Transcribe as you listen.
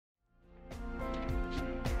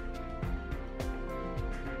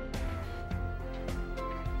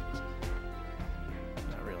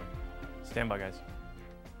Stand by, guys.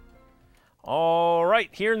 All right,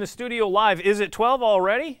 here in the studio live. Is it 12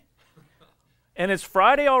 already? And it's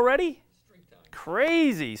Friday already?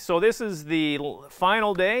 Crazy. So this is the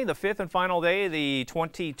final day, the fifth and final day of the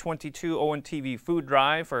 2022 ONTV Food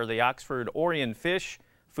Drive for the Lake Orion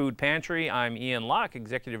Food Pantry. I'm Ian Locke,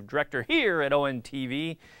 Executive Director here at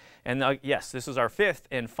ONTV. And yes, this is our fifth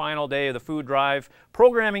and final day of the food drive.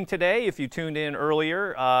 Programming today, if you tuned in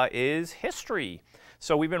earlier, is history.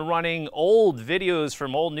 So we've been running old videos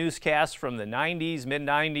from old newscasts from the 90s,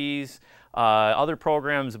 mid-90s, other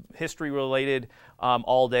programs, history related,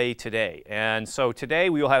 all day today. And so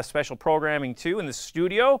today we will have special programming too in the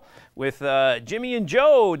studio with Jimmy and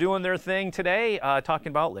Joe doing their thing today, talking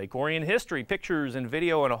about Lake Orion history, pictures and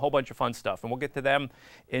video and a whole bunch of fun stuff. And we'll get to them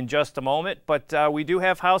in just a moment. But we do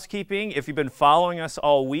have housekeeping. If you've been following us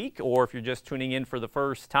all week or if you're just tuning in for the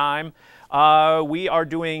first time, we are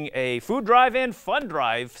doing a food drive and fun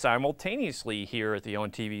drive simultaneously here at the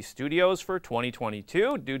ONTV studios for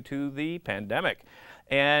 2022 due to the pandemic.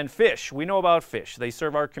 And fish, we know about fish. They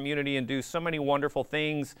serve our community and do so many wonderful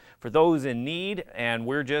things for those in need, and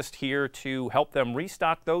we're just here to help them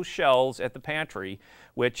restock those shelves at the pantry,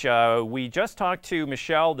 which we just talked to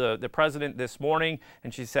Michelle, the president, this morning,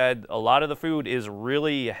 and she said a lot of the food is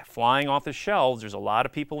really flying off the shelves. There's a lot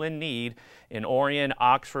of people in need in Orion,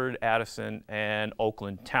 Oxford, Addison, and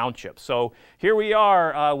Oakland Township. So here we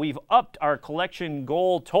are. We've upped our collection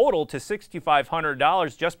goal total to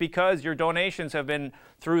 $6,500 just because your donations have been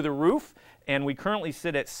through the roof, and we currently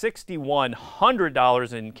sit at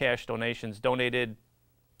 $6,100 in cash donations donated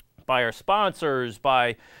by our sponsors,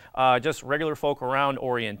 by just regular folk around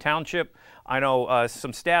Orion Township. I know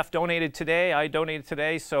some staff donated today, I donated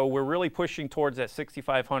today, so we're really pushing towards that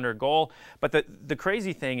 $6,500 goal. But the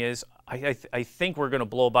crazy thing is, I think we're going to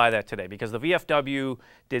blow by that today because the VFW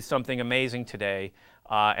did something amazing today,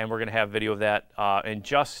 and we're going to have video of that in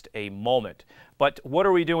just a moment. But what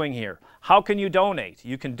are we doing here? How can you donate?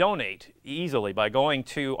 You can donate easily by going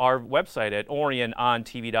to our website at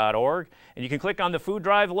orionontv.org, and you can click on the Food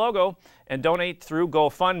Drive logo and donate through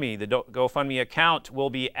GoFundMe. The GoFundMe account will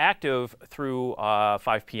be active through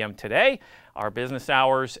 5 p.m. today, our business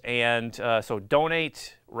hours, and so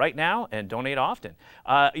donate right now and donate often.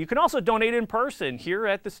 You can also donate in person here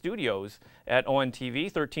at the studios at ONTV,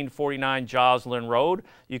 1349 Joslin Road.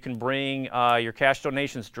 You can bring your cash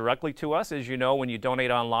donations directly to us. As you know, when you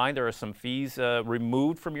donate online, there are some fees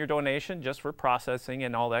removed from your donation just for processing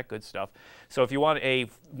and all that good stuff. So if you want a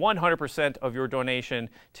 100% of your donation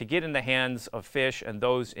to get in the hands of fish and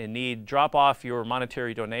those in need, drop off your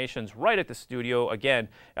monetary donations right at the studio, again,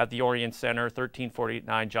 at the Orion Center,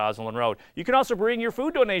 1349 Joslin Road. You can also bring your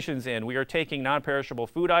food donations in. We are taking non-perishable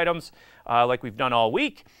food items like we've done all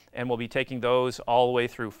week, and we'll be taking those all the way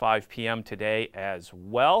through 5 p.m. today as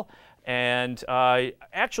well. And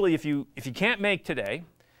actually, if you can't make today,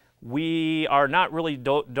 we are not really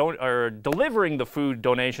delivering the food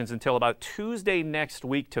donations until about Tuesday next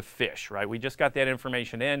week to fish, right? We just got that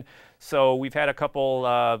information in. So we've had a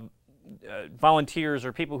couple volunteers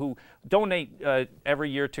or people who donate every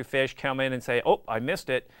year to fish come in and say, oh, I missed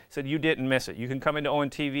it. Said you didn't miss it. You can come into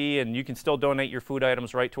ONTV and you can still donate your food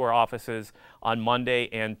items right to our offices on Monday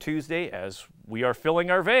and Tuesday as we are filling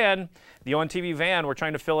our van, the ONTV van. We're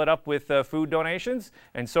trying to fill it up with food donations,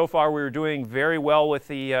 and so far we're doing very well with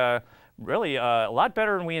the really a lot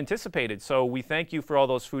better than we anticipated. So we thank you for all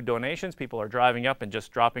those food donations. People are driving up and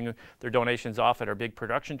just dropping their donations off at our big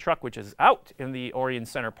production truck, which is out in the Orion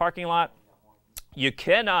Center parking lot. You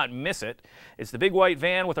cannot miss it. It's the big white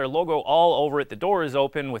van with our logo all over it. The door is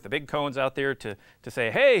open with the big cones out there to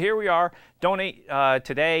say, hey, here we are. Donate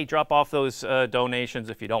today. Drop off those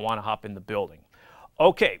donations if you don't want to hop in the building.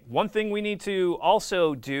 Okay, one thing we need to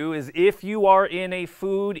also do is if you are in a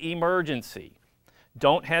food emergency,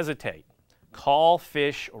 don't hesitate. Call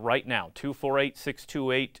FISH right now,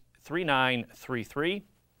 248-628-3933.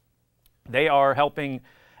 They are helping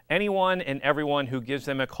anyone and everyone who gives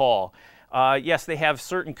them a call. Yes, they have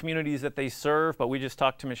certain communities that they serve, but we just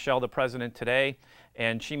talked to Michelle, the president, today,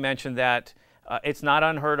 and she mentioned that it's not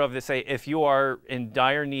unheard of to say if you are in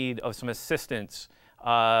dire need of some assistance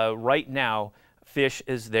right now, FISH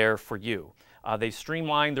is there for you. They've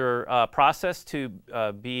streamlined their process to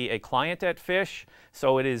be a client at FISH,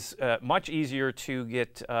 so it is much easier to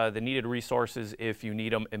get the needed resources if you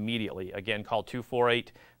need them immediately. Again, call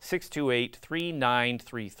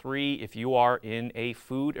 248-628-3933 if you are in a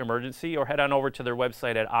food emergency, or head on over to their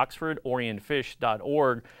website at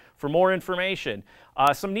oxfordorionfish.org for more information.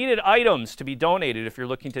 Some needed items to be donated if you're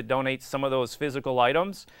looking to donate some of those physical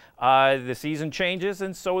items. The season changes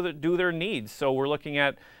and so do their needs. So we're looking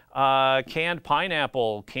at canned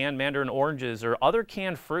pineapple, canned mandarin oranges, or other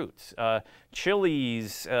canned fruits,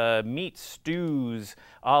 chilies, meat stews,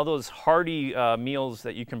 all those hearty meals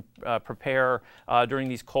that you can prepare during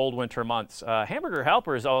these cold winter months. Hamburger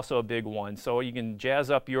helper is also a big one, so you can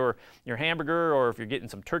jazz up your hamburger, or if you're getting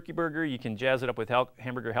some turkey burger, you can jazz it up with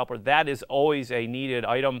hamburger helper. That is always a needed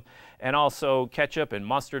item, and also ketchup and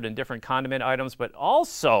mustard and different condiment items, but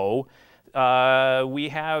also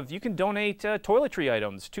you can donate toiletry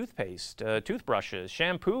items, toothpaste, toothbrushes,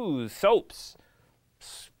 shampoos, soaps,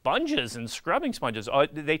 sponges and scrubbing sponges.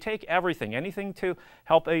 They take everything, anything to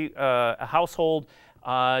help a household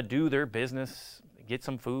do their business, get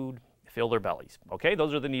some food, fill their bellies. Okay,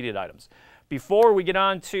 those are the needed items. Before we get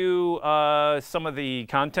on to some of the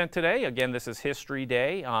content today, again, this is History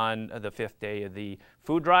Day on the 5th day of the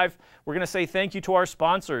food drive. We're going to say thank you to our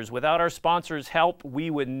sponsors. Without our sponsors' help, we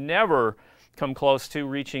would never come close to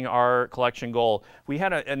reaching our collection goal. We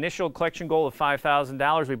had an initial collection goal of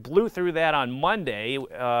 $5,000. We blew through that on Monday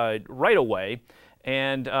right away.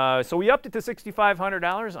 And so we upped it to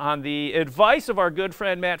 $6,500 on the advice of our good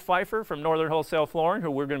friend Matt Pfeiffer from Northern Wholesale Flooring,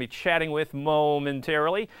 who we're going to be chatting with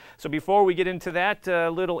momentarily. So before we get into that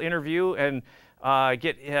little interview and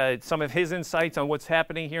get some of his insights on what's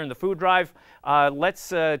happening here in the food drive, let's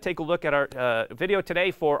take a look at our video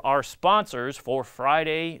today for our sponsors for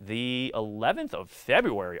Friday, the 11th of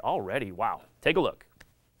February already. Wow. Take a look.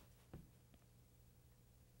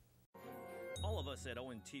 All of us at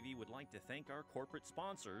ONTV would like to thank our corporate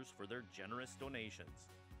sponsors for their generous donations.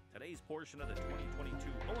 Today's portion of the 2022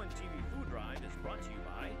 ONTV Food Drive is brought to you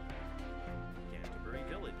by Canterbury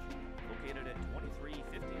Village, located at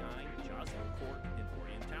 2359 Jocelyn Court in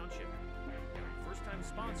Orion Township. First-time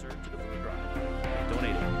sponsor to the food drive. They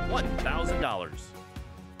donated $1,000.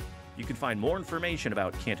 You can find more information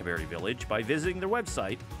about Canterbury Village by visiting their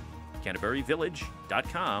website,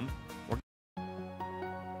 canterburyvillage.com.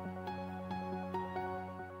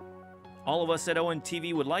 All of us at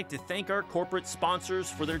ONTV would like to thank our corporate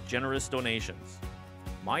sponsors for their generous donations.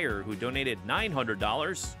 Meyer, who donated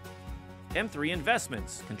 $900. M3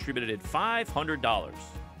 Investments contributed $500.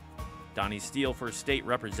 Donnie Steele for State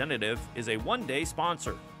Representative is a one-day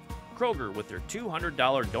sponsor. Kroger with their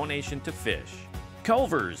 $200 donation to Fish.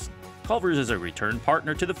 Culver's. Culver's is a return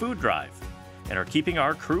partner to the food drive and are keeping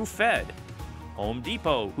our crew fed. Home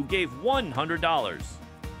Depot, who gave $100.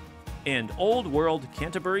 And Old World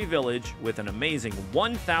Canterbury Village with an amazing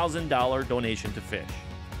 $1,000 donation to Fish.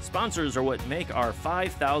 Sponsors are what make our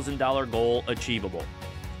 $5,000 goal achievable.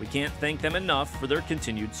 We can't thank them enough for their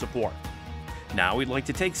continued support. Now we'd like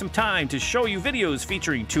to take some time to show you videos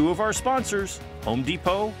featuring two of our sponsors, Home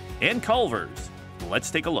Depot and Culver's. Let's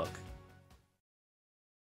take a look.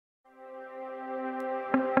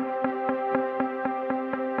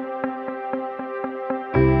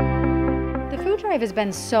 Drive has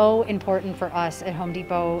been so important for us at Home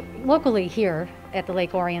Depot, locally here at the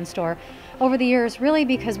Lake Orion store, over the years, really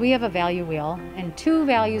because we have a value wheel, and two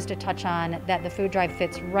values to touch on that the food drive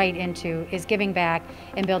fits right into is giving back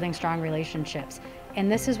and building strong relationships.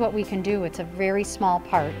 And this is what we can do. It's a very small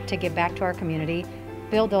part to give back to our community,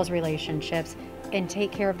 build those relationships, and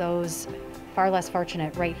take care of those far less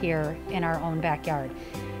fortunate right here in our own backyard.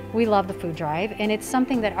 We love the food drive, and it's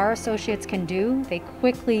something that our associates can do. They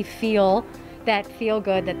quickly feel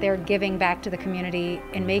good that they're giving back to the community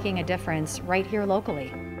and making a difference right here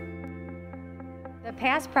locally. The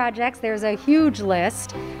past projects, there's a huge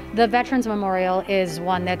list. The Veterans Memorial is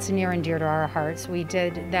one that's near and dear to our hearts. We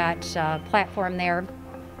did that platform there,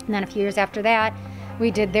 and then a few years after that,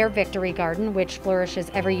 we did their Victory Garden, which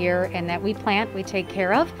flourishes every year, and that we plant, we take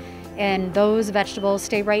care of, and those vegetables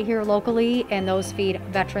stay right here locally, and those feed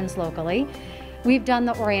veterans locally. We've done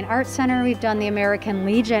the Orion Art Center, we've done the American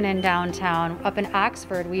Legion in downtown. Up in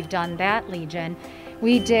Oxford, we've done that Legion.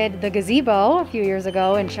 We did the gazebo a few years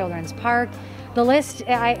ago in Children's Park. The list,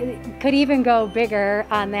 I could even go bigger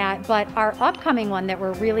on that, but our upcoming one that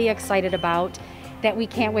we're really excited about, that we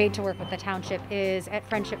can't wait to work with the township, is at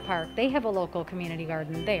Friendship Park. They have a local community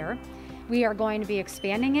garden there. We are going to be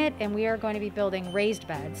expanding it, and we are going to be building raised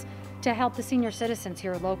beds to help the senior citizens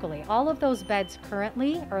here locally. All of those beds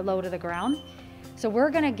currently are low to the ground. So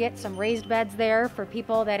we're going to get some raised beds there for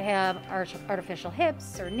people that have artificial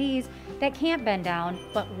hips or knees that can't bend down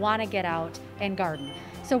but want to get out and garden.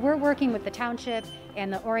 So we're working with the township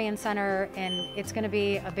and the Orion Center, and it's going to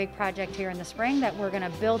be a big project here in the spring that we're going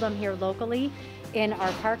to build them here locally in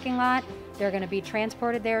our parking lot. They're going to be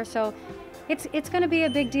transported there. So it's going to be a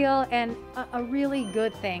big deal and a really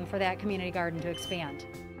good thing for that community garden to expand.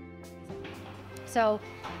 So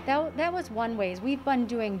that was one ways. We've been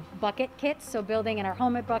doing bucket kits, so building in our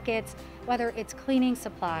homemade buckets, whether it's cleaning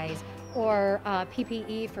supplies or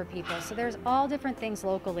PPE for people. So there's all different things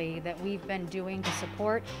locally that we've been doing to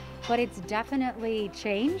support, but it's definitely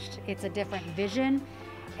changed. It's a different vision.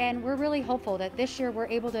 And we're really hopeful that this year we're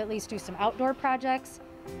able to at least do some outdoor projects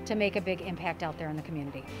to make a big impact out there in the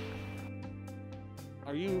community.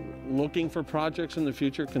 Are you looking for projects in the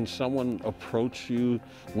future? Can someone approach you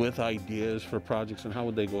with ideas for projects, and how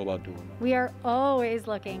would they go about doing that? We are always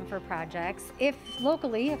looking for projects. If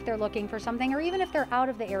they're looking for something, or even if they're out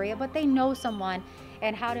of the area, but they know someone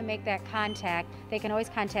and how to make that contact, they can always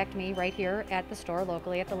contact me right here at the store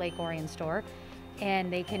locally at the Lake Orion store.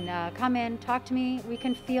 And they can come in, talk to me. We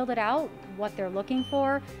can field it out, what they're looking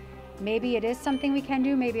for. Maybe it is something we can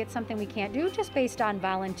do, maybe it's something we can't do, just based on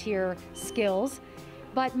volunteer skills.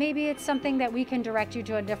 But maybe it's something that we can direct you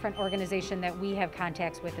to a different organization that we have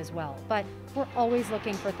contacts with as well. But we're always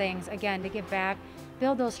looking for things, again, to give back,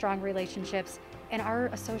 build those strong relationships, and our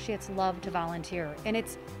associates love to volunteer. And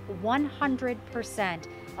it's 100%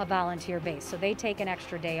 a volunteer base. So they take an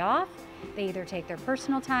extra day off, they either take their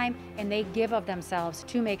personal time, and they give of themselves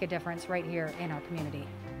to make a difference right here in our community.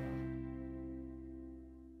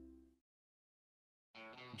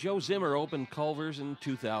 Joe Zimmer opened Culver's in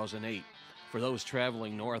 2008. For those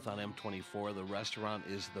traveling north on M24, the restaurant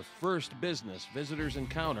is the first business visitors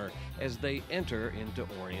encounter as they enter into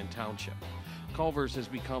Orion Township. Culver's has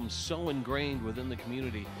become so ingrained within the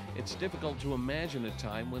community, it's difficult to imagine a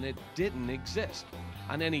time when it didn't exist.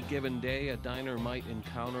 On any given day, a diner might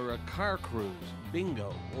encounter a car cruise,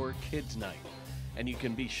 bingo, or kids' night. And you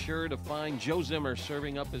can be sure to find Joe Zimmer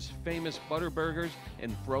serving up his famous butter burgers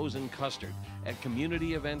and frozen custard at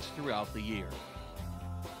community events throughout the year.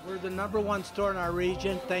 We're the #1 store in our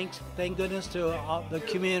region, thank goodness to the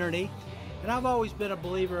community. And I've always been a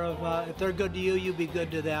believer of if they're good to you, you be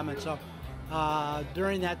good to them. And so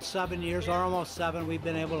during that 7 years, or almost 7, we've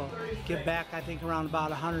been able to give back, I think, around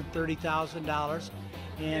about $130,000.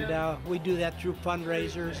 And we do that through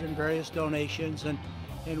fundraisers and various donations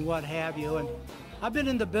and what have you. And I've been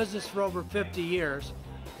in the business for over 50 years.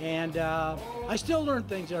 And I still learn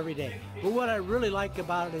things every day. But what I really like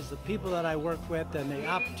about it is the people that I work with and the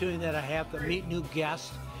opportunity that I have to meet new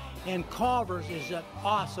guests. And Culver's is an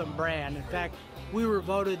awesome brand. In fact, we were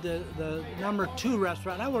voted the #2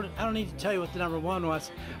 restaurant. I don't need to tell you what the #1 was,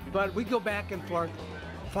 but we go back and forth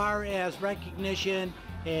as far as recognition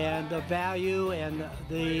and the value and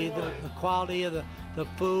the quality of the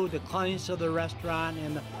food, the cleanliness of the restaurant,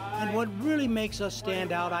 and what really makes us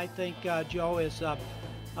stand out, I think, Joe, is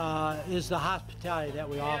the hospitality that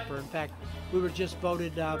we offer. In fact, we were just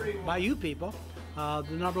voted by you people the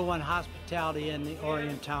 #1 hospitality in the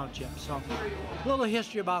Orion Township. So a little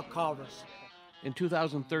history about Culver's. In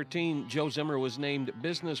 2013, Joe Zimmer was named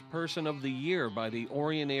Business Person of the Year by the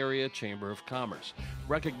Orion Area Chamber of Commerce,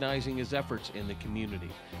 recognizing his efforts in the community.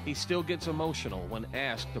 He still gets emotional when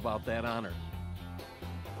asked about that honor.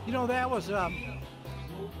 You know, that was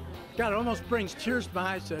God, it almost brings tears to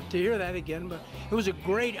my eyes to hear that again, but it was a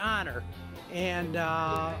great honor. And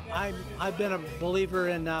I've been a believer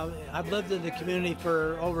in, I've lived in the community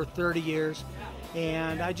for over 30 years,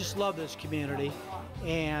 and I just love this community.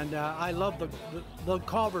 And I love the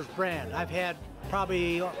Culver's brand. I've had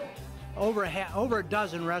probably over a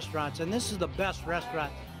dozen restaurants, and this is the best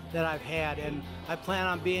restaurant that I've had. And I plan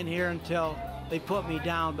on being here until they put me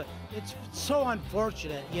down, but it's so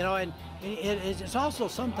unfortunate, you know, and it's also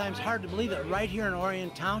sometimes hard to believe that right here in Orion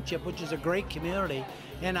Township, which is a great community,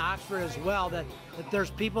 and Oxford as well, that there's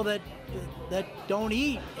people that don't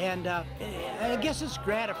eat, and I guess it's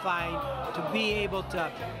gratifying to be able to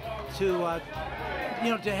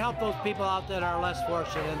help those people out that are less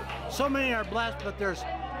fortunate. And so many are blessed, but there's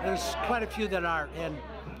quite a few that aren't, and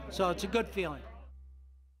so it's a good feeling.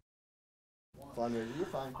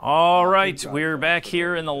 All right, we're back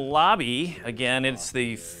here in the lobby. Again, it's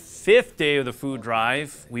the 5th day of the food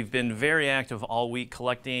drive. We've been very active all week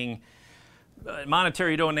collecting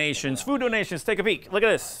monetary donations, food donations. Take a peek. Look at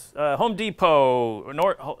this. Home Depot,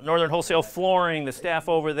 Northern Wholesale Flooring, the staff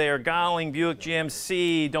over there, Gowling, Buick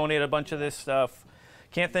GMC donated a bunch of this stuff.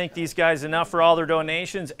 Can't thank these guys enough for all their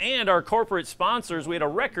donations. And our corporate sponsors. We had a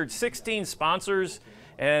record 16 sponsors.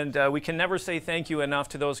 And we can never say thank you enough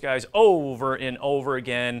to those guys over and over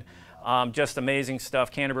again. Just amazing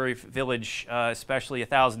stuff. Canterbury Village, especially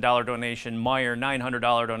 $1,000 donation. Meyer,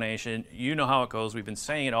 $900 donation. You know how it goes. We've been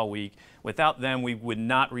saying it all week. Without them, we would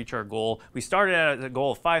not reach our goal. We started at a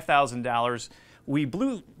goal of $5,000. We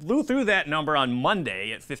blew through that number on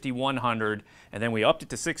Monday at $5,100, and then we upped it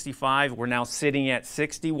to $65. We're now sitting at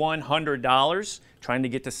 $6,100, trying to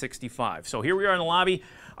get to $65. So here we are in the lobby.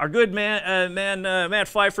 Our good man, Matt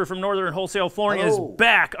Pfeiffer from Northern Wholesale Flooring is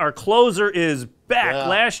back. Our closer is back. Yeah,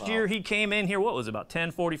 Last year he came in here, what was it, about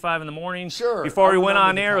 10:45 in the morning? Sure. Before we went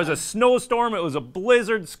on air, it was a snowstorm, it was a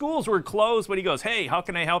blizzard, schools were closed, but he goes, hey, how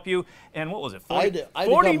can I help you? And what was it, 40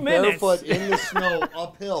 come minutes? barefoot in the snow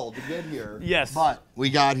uphill to get here. Yes. But we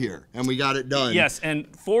got here, and we got it done. Yes, and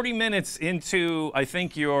 40 minutes into, I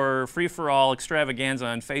think, your free-for-all extravaganza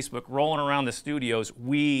on Facebook, rolling around the studios,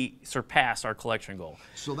 we surpassed our collection goal.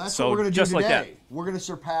 So that's what we're going to do today. Like that. We're going to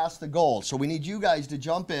surpass the goal. So we need you guys to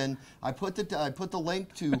jump in. I put the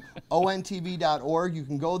link to ontv.org. You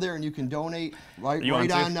can go there and you can donate right on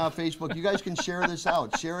Facebook. You guys can share this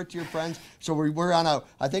out. Share it to your friends. So we're on a.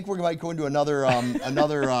 I think we might go into another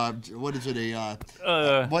what is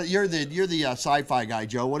it? What you're the sci-fi guy,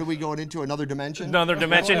 Joe. What are we going into? Another dimension? Another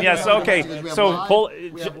dimension. Yes. Okay. So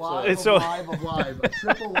we have live, live, a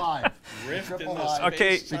triple live. Triple live.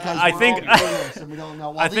 Okay. Because I think. We don't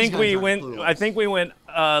know. Well, I think we went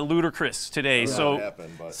ludicrous today.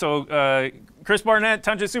 So Chris Barnett,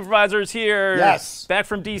 Township Supervisor, is here. Yes. Back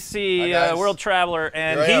from DC, World Traveler,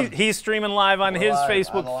 and he's streaming live on his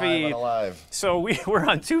Facebook feed. So we're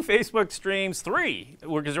on 2 Facebook streams, 3,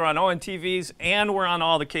 because we're on ONTVs, and we're on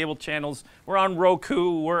all the cable channels. We're on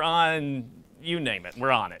Roku. We're on, you name it,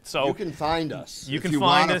 we're on it. So you can find us. You if can you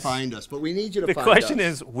find want us. to find us, but we need you to find us. The question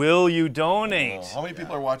is, will you donate? How many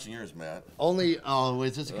people are watching yours, Matt? Only. Oh,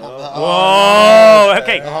 is this? Whoa.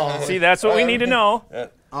 Okay. See, that's what we need to know.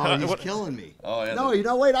 Oh, he's killing me. Oh, yeah. No, you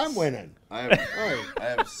know, wait, I'm winning. I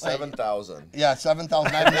have 7,000. Yeah,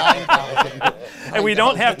 7,000. I have 9,000. And we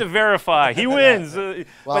don't have to verify. He wins.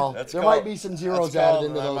 Well, there might be some zeros added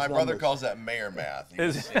into those My numbers. brother calls that mayor math.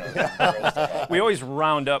 We always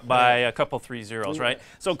round up by a couple 3 zeros, right?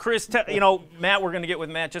 So, Chris, Matt, we're going to get with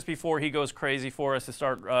Matt just before he goes crazy for us to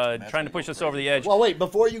start trying to push us over the edge. Well, wait,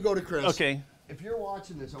 before you go to Chris. Okay. If you're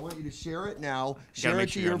watching this, I want you to share it now, share it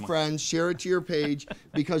to your friends, share it to your page,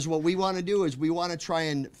 because what we want to do is we want to try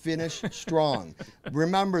and finish strong.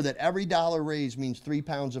 Remember that every dollar raised means 3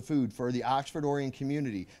 pounds of food for the Oxford Orion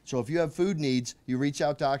community. So if you have food needs, you reach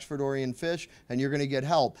out to Oxford Orion Fish, and you're going to get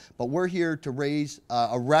help. But we're here to raise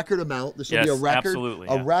a record amount. This will be a record. Absolutely,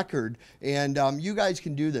 record. And you guys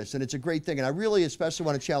can do this, and it's a great thing. And I really especially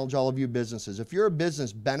want to challenge all of you businesses. If you're a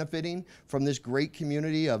business benefiting from this great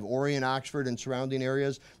community of Orion, Oxford, and surrounding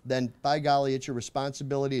areas, then by golly, it's your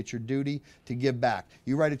responsibility, it's your duty to give back.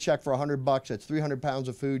 You write a check for $100, that's 300 pounds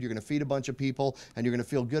of food. You're going to feed a bunch of people, and you're going to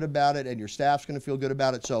feel good about it, and your staff's going to feel good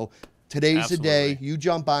about it. So today's the day. You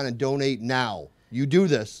jump on and donate now. You do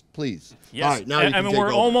this, please. Yes. All right, now I mean,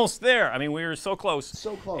 we're almost there. I mean, we were so close.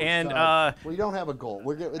 So close. And we don't have a goal.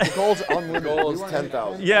 The goal's unlimited. The goal is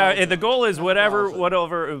 10,000. Yeah, the goal is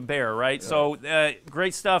whatever bear, right? Yeah. So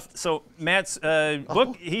great stuff. So Matt's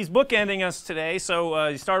he's bookending us today. So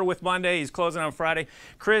he started with Monday. He's closing on Friday.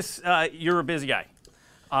 Chris, you're a busy guy,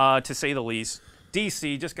 to say the least.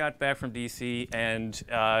 DC, just got back from DC and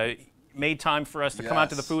made time for us to come out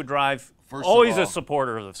to the food drive. First always of all, a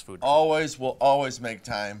supporter of this food drive. Will always make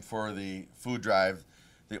time for the food drive.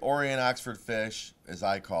 The Orion Oxford Fish, as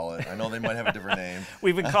I call it. I know they might have a different name.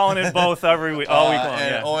 We've been calling it both every week, all week long.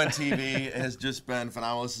 And ONTV has just been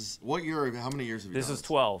phenomenal. This is, what year? How many years have you done this? This is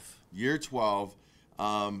 12. Year 12.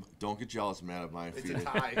 Don't get jealous, Matt, of my feet. It's a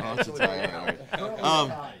tie. Oh, it's a tie. All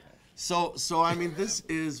right. So I mean, this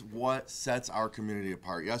is what sets our community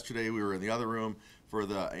apart. Yesterday we were in the other room for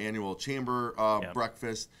the annual chamber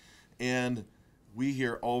breakfast, and we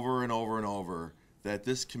hear over and over and over that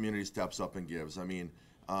this community steps up and gives. I mean,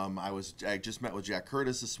 I just met with Jack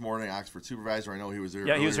Curtis this morning, Oxford supervisor. I know he was there.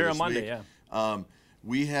 Yeah, he was here on this Monday. week. Yeah.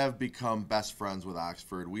 We have become best friends with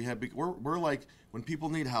Oxford. We're like, when people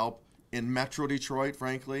need help in Metro Detroit,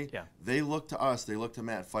 frankly, they look to us. They look to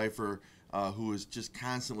Matt Pfeiffer, who is just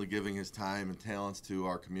constantly giving his time and talents to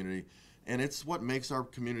our community. And it's what makes our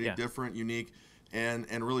community different, unique, and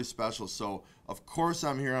really special. So, of course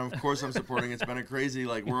I'm here. Of course I'm supporting. It's been a crazy,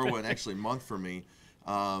 whirlwind, actually, month for me.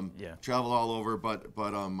 Traveled all over, but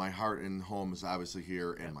my heart and home is obviously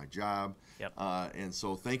here, and my job. And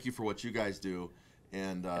so thank you for what you guys do.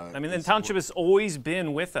 And I mean, the township has always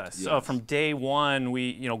been with us from day one.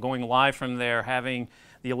 We, going live from there, having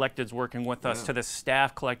the electeds working with us, to the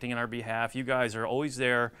staff collecting on our behalf. You guys are always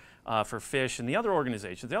there for Fish and the other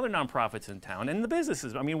organizations, the other nonprofits in town, and the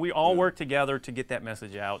businesses. I mean, we all work together to get that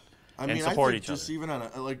message out and support each other. Just even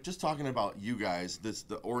on just talking about you guys,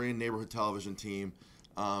 the Orion Neighborhood Television team.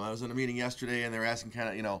 I was in a meeting yesterday, and they were asking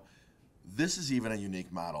this is even a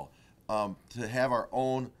unique model. to have our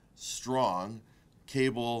own strong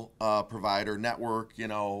cable provider network. You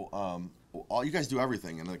know, all you guys do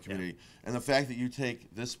everything in the community, and the fact that you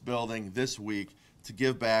take this building this week to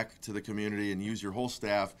give back to the community and use your whole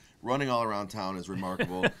staff running all around town is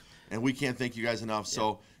remarkable. And we can't thank you guys enough.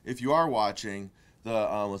 So if you are watching, the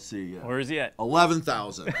let's see, where is he at?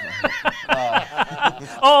 11,000.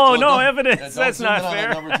 Oh, no evidence. That's not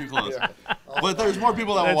fair. That number too close. But there's more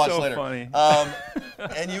people that will watch so later. Funny.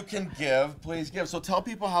 And you can give, please give. So tell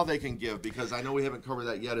people how they can give, because I know we haven't covered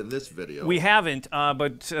that yet in this video. We haven't,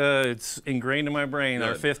 but it's ingrained in my brain. Good.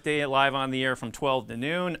 Our 5th day live on the air from 12 to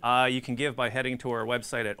noon. You can give by heading to our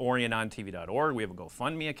website at orionontv.org. We have a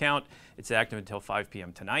GoFundMe account. It's active until 5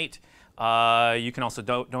 p.m. tonight. You can also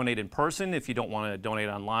donate in person if you don't want to donate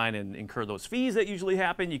online and incur those fees that usually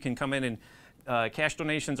happen. You can come in and cash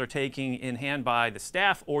donations are taken in hand by the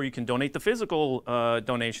staff, or you can donate the physical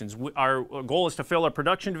donations. Our goal is to fill a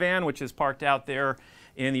production van, which is parked out there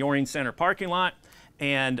in the Orion Center parking lot.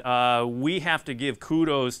 And we have to give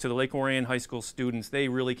kudos to the Lake Orion High School students. They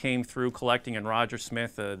really came through collecting, and Roger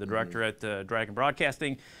Smith, the director at Dragon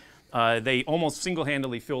Broadcasting, they almost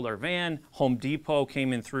single-handedly filled our van. Home Depot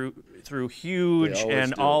came in through huge,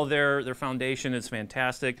 and all their foundation is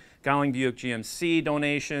fantastic. Gowling Buick GMC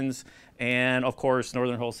donations, and of course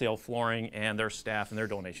Northern Wholesale Flooring and their staff and their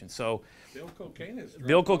donations. So Bill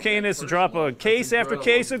Kokanis to drop a case after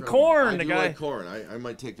case of corn. I do like corn. I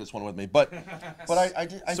might take this one with me, but I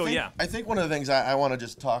think one of the things I want to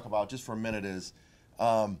just talk about just for a minute is.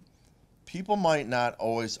 People might not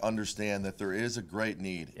always understand that there is a great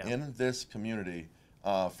need in this community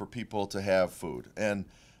for people to have food. And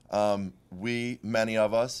many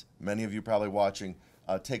of you probably watching,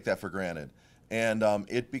 take that for granted. And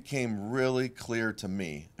it became really clear to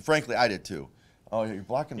me. Frankly, I did too. Oh, you're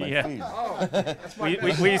blocking my feed.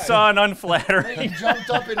 Oh, we saw an unflattering. You jumped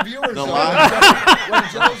up in viewers when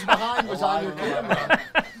Joe's behind was on your camera.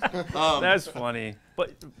 That's funny.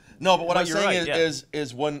 But what I'm saying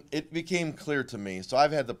is when it became clear to me, so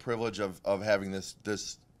I've had the privilege of having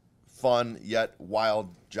this fun yet wild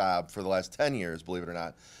job for the last 10 years, believe it or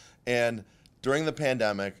not. And during the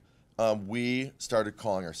pandemic, we started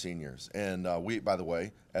calling our seniors. And by the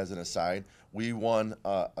way, as an aside, we won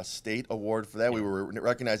a state award for that. We were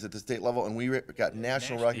recognized at the state level, and we got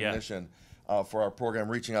national recognition for our program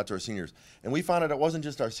reaching out to our seniors. And we found out it wasn't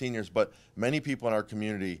just our seniors, but many people in our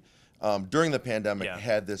community during the pandemic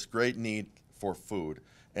had this great need for food.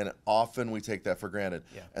 And often we take that for granted.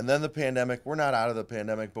 And then the pandemic, we're not out of the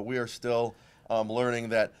pandemic, but we are still learning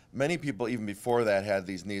that many people even before that had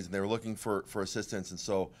these needs, and they were looking for assistance. And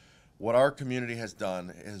so what our community has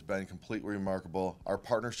done has been completely remarkable. Our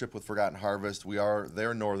partnership with Forgotten Harvest, we are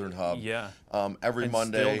their northern hub. Every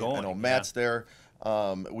Monday, I know Matt's there.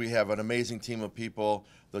 We have an amazing team of people.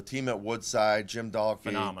 The team at Woodside, Jim Dahlke.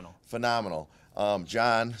 Phenomenal.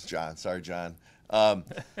 John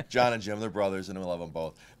and Jim, they're brothers, and we love them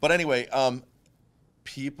both. But anyway,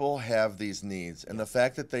 people have these needs, and the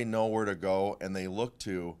fact that they know where to go and they look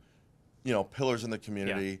to, pillars in the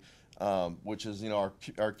community, which is, our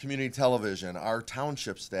community television, our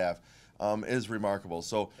township staff, is remarkable.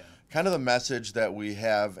 So kind of the message that we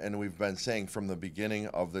have, and we've been saying from the beginning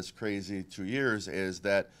of this crazy 2 years, is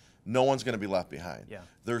that no one's going to be left behind.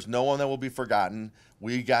 There's no one that will be forgotten.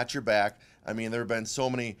 We got your back. I mean, there have been so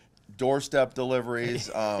many doorstep deliveries,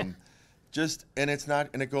 and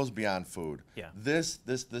it goes beyond food.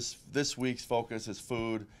 This week's focus is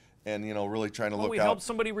food, and really trying to look out. We helped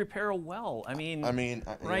somebody repair a well.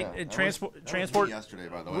 Right? Transport yesterday,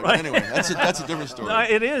 by the way. But anyway, that's a different story. No,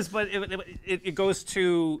 it is, but it goes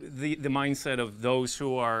to the mindset of those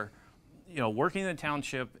who are, working in the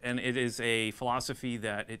township, and it is a philosophy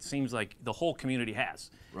that it seems like the whole community has.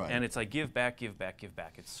 And it's like give back, give back, give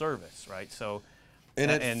back. It's service, right? So. And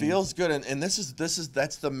it feels good, and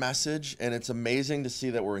that's the message, and it's amazing to see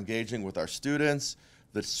that we're engaging with our students,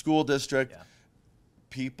 the school district.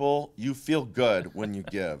 People, you feel good when you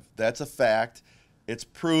give. That's a fact. It's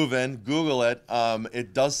proven. Google it.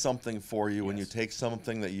 It does something for you when you take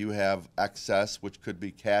something that you have excess, which could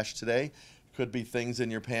be cash today, could be things in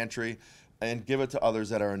your pantry, and give it to others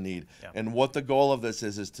that are in need. And what the goal of this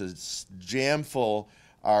is to jam full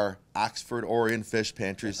our Oxford Orion fish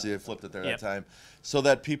pantry. See, I flipped it there that time. So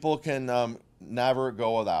that people can never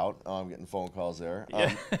go without. I'm getting phone calls there.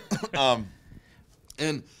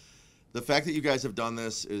 And the fact that you guys have done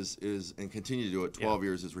this is and continue to do it 12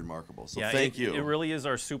 years is remarkable. So thank you. It really is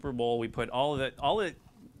our Super Bowl. We put all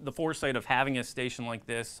the foresight of having a station like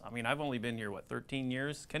this. I mean, I've only been here, 13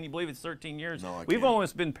 years? Can you believe it's 13 years? No, I We've can't.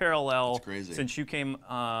 almost been parallel crazy. since you came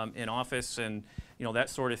in office, and you know,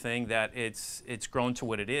 that sort of thing, that it's grown to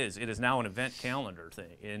what it is. It is now an event calendar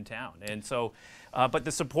thing in town. And so, but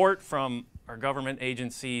the support from our government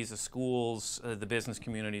agencies, the schools, the business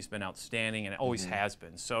community has been outstanding, and it always has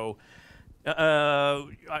been. So, I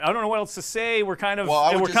don't know what else to say. We're kind of,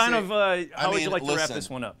 how would you like to wrap this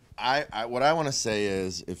one up? What I want to say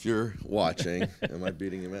is, if you're watching, am I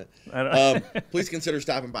beating you, Matt? Please consider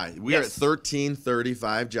stopping by. We are at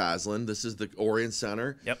 1335 Joslin. This is the Orion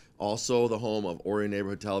Center. Yep. Also the home of Orion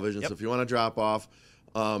Neighborhood Television. Yep. So if you want to drop off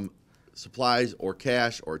supplies or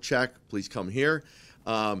cash or check, please come here.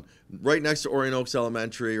 Right next to Orion Oaks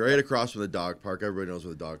Elementary, right across from the dog park. Everybody knows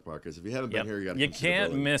where the dog park is. If you haven't been here, you got to. You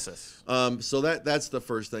can't miss us. So that's the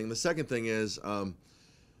first thing. The second thing is,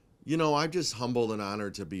 you know, I'm just humbled and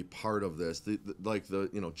honored to be part of this. You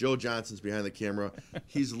know, Joe Johnson's behind the camera.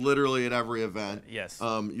 He's literally at every event. Yes.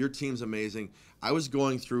 Your team's amazing. I was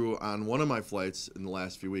going through on one of my flights in the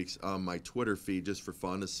last few weeks my Twitter feed just for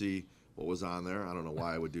fun to see what was on there. I don't know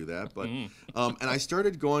why I would do that, but and I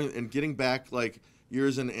started going and getting back like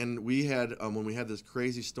years, and we had when we had this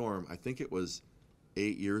crazy storm, I think it was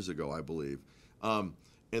 8 years ago, I believe, and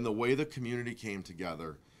the way the community came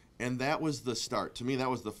together, and that was the start. To me, that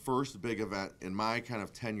was the first big event in my kind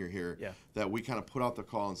of tenure here, that we kind of put out the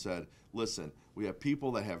call and said, listen, we have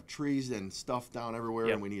people that have trees and stuff down everywhere,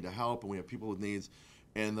 and we need to help, and we have people with needs,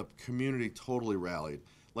 and the community totally rallied,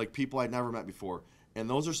 like people I'd never met before, and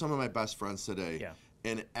those are some of my best friends today. Yeah.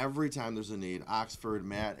 And every time there's a need, Oxford,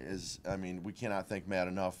 Matt is, I mean, we cannot thank Matt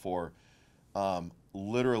enough for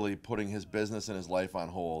literally putting his business and his life on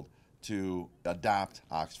hold to adopt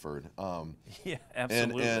Oxford. Yeah,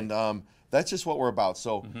 absolutely. And that's just what we're about.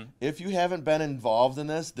 So if you haven't been involved in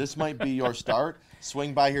this might be your start.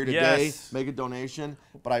 Swing by here today, make a donation.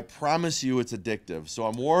 But I promise you it's addictive. So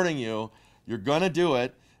I'm warning you, you're going to do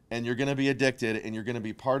it, and you're going to be addicted, and you're going to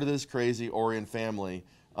be part of this crazy Orion family.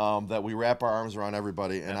 That we wrap our arms around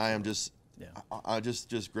everybody, and I am just, I'm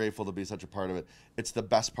just grateful to be such a part of it. It's the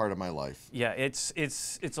best part of my life. Yeah, it's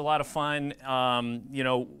a lot of fun. You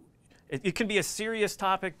know, it can be a serious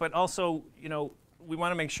topic, but also, you know, we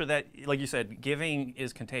want to make sure that, like you said, giving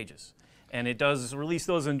is contagious. And it does release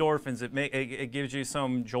those endorphins. It gives you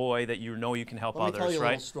some joy that you know you can help others, right? Let me tell you a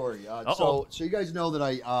little story. So you guys know that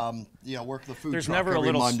I work the food There's truck never a every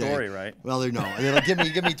little Monday. Story, right? Well,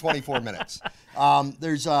 give me 24 minutes.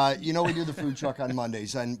 There's you know, we do the food truck on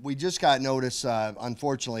Mondays, and we just got notice,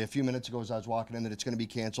 unfortunately, a few minutes ago as I was walking in, that it's going to be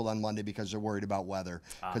canceled on Monday because they're worried about weather,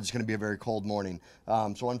 because it's going to be a very cold morning.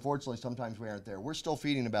 So unfortunately, sometimes we aren't there. We're still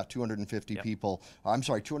feeding about 250 people. I'm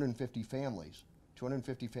sorry, 250 families.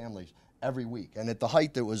 250 families every week, and at the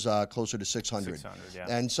height it was closer to 600.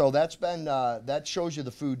 And so that's been that shows you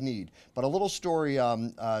the food need. But a little story,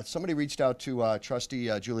 somebody reached out to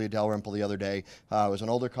trustee Julia Dalrymple the other day. It was an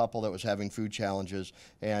older couple that was having food challenges,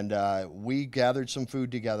 and we gathered some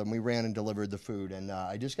food together, and we ran and delivered the food. And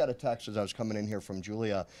I just got a text as I was coming in here from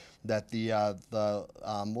Julia that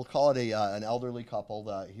we'll call it an elderly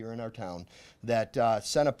couple here in our town that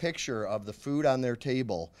sent a picture of the food on their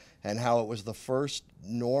table and how it was the first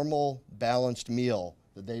normal, balanced meal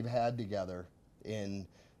that they've had together in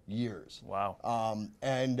years. Wow.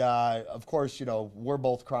 Of course, you know, we're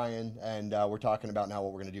both crying, and we're talking about now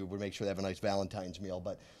what we're going to do. We'll make sure they have a nice Valentine's meal.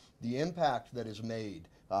 But the impact that is made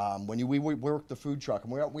when we work the food truck,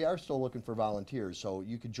 and we are still looking for volunteers, so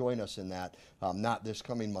you could join us in that, not this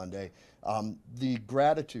coming Monday. The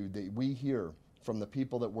gratitude that we hear from the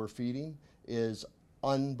people that we're feeding is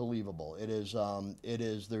unbelievable. It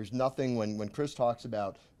is, there's nothing, when Chris talks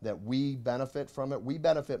about that we benefit from it, we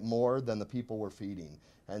benefit more than the people we're feeding.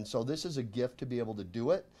 And so this is a gift to be able to do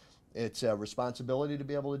it. It's a responsibility to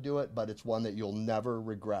be able to do it, but it's one that you'll never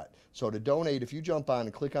regret. So to donate, if you jump on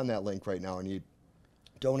and click on that link right now and you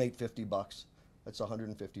donate $50, that's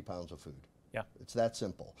 150 pounds of food. Yeah. It's that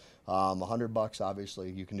simple. $100,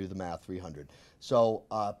 obviously, you can do the math, 300. So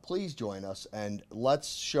please join us, and let's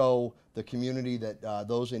show the community that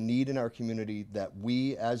those in need in our community that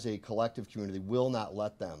we as a collective community will not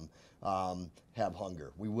let them have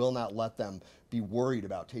hunger. We will not let them be worried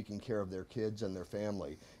about taking care of their kids and their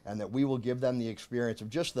family, and that we will give them the experience of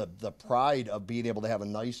just the pride of being able to have a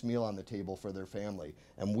nice meal on the table for their family.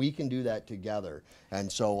 And we can do that together.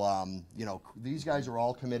 And so, you know, these guys are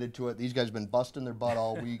all committed to it. These guys have been busting their butt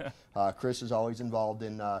all week. Chris is always involved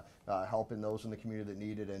in helping those in the community that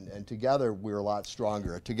need it. And together, we're a lot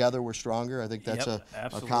stronger. Together, we're stronger. I think that's a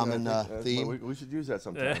common theme. We should use that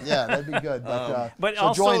sometime. Yeah, that'd be good. But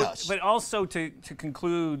so join us. But also to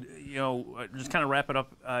conclude, you know, just kind of wrap it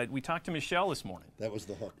up, we talked to Michelle this morning. That was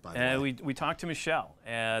the hook, by the way. We talked to Michelle,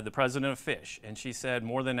 the president of Fish, and she said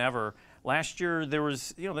more than ever, last year there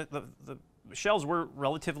was, you know, the shelves were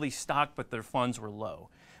relatively stocked, but their funds were low.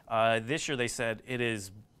 This year they said it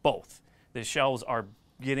is both. The shelves are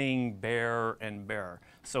getting bare and bare.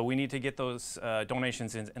 So we need to get those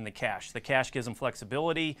donations in the cash. The cash gives them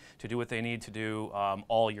flexibility to do what they need to do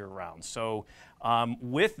all year round. So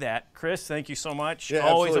with that, Chris, thank you so much. Yeah,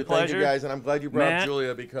 Always absolutely. a pleasure. Thank you guys, and I'm glad you brought up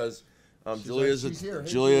Julia because Julia's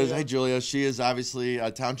hey Julia, she is obviously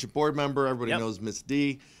a township board member. Everybody knows Miss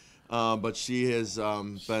D, but she has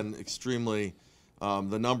been extremely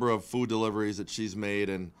the number of food deliveries that she's made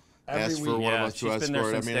and asked for one of us to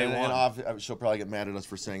escort. I mean, and she'll probably get mad at us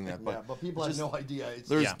for saying that, but people have no idea.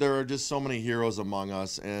 There are just so many heroes among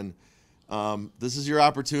us, and this is your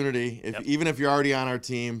opportunity. Even if you're already on our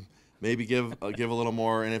team, maybe give a little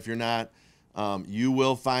more, and if you're not, you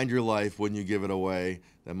will find your life when you give it away.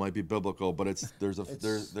 That might be biblical, but it's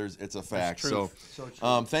a fact. So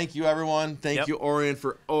thank you, everyone. Thank you, Orion,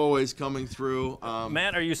 for always coming through.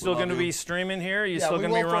 Matt, are you still going to be streaming here? Are you still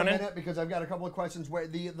going to be running? For a minute because I've got a couple of questions. Where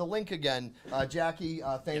the link again, Jackie,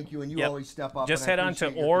 thank you, and you always step up. Just head on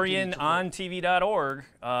to OrionONTV.org,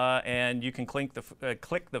 and you can click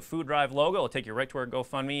the Food Drive logo. It'll take you right to our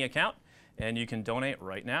GoFundMe account, and you can donate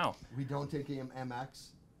right now. We don't take MX.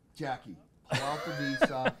 Jackie, pull out the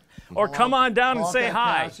Visa. Or come on down and say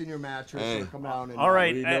hi. In your mattress, or come down and, all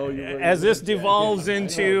right, as this devolves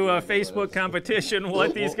into a Facebook competition, we'll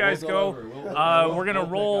let these guys go. We're going to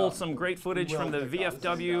roll some great footage from the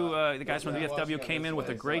VFW. The guys from the VFW came in with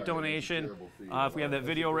a great donation. If we have that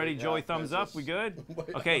video ready, Joey, thumbs up. We good?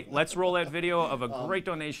 Okay, let's roll that video of a great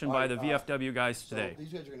donation by the VFW guys today.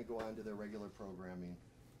 These guys are going to go on to their regular programming.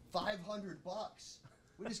 $500.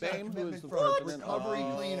 We just got a commitment from Recovery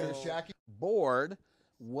Cleaners, Jackie. Board,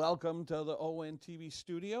 welcome to the ONTV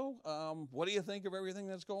studio. What do you think of everything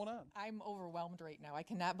that's going on? I'm overwhelmed right now. I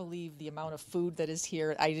cannot believe the amount of food that is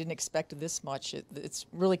here. I didn't expect this much. It's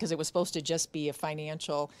really because it was supposed to just be a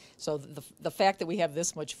financial. So the fact that we have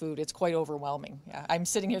this much food, it's quite overwhelming. Yeah, I'm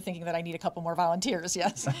sitting here thinking that I need a couple more volunteers.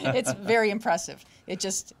 Yes, it's very impressive. It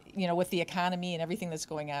just, with the economy and everything that's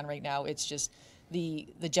going on right now, it's just the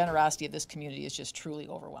generosity of this community is just truly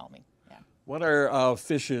overwhelming. Yeah. What are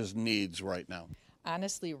Fish's needs right now?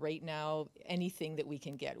 Honestly, right now, anything that we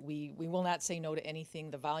can get. We will not say no to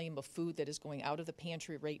anything. The volume of food that is going out of the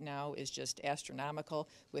pantry right now is just astronomical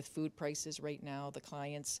with food prices right now. The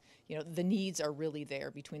clients, the needs are really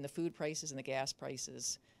there between the food prices and the gas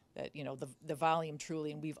prices. That, the volume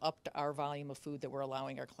truly, and we've upped our volume of food that we're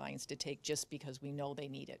allowing our clients to take just because we know they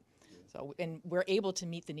need it. So, and we're able to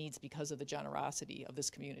meet the needs because of the generosity of this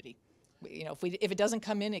community. If it doesn't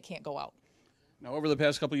come in, it can't go out. Now, over the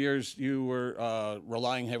past couple of years, you were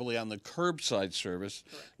relying heavily on the curbside service.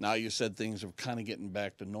 Correct. Now you said things are kind of getting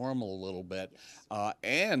back to normal a little bit. Yes.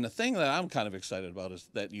 And the thing that I'm kind of excited about is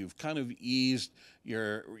that you've kind of eased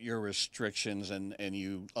your restrictions and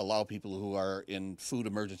you allow people who are in food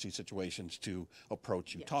emergency situations to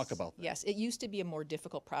approach you. Yes. Talk about that. Yes, it used to be a more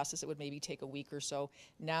difficult process. It would maybe take a week or so.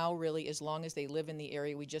 Now, really, as long as they live in the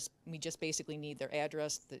area, we just basically need their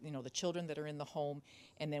address, the children that are in the home,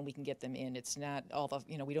 and then we can get them in. It's not all the,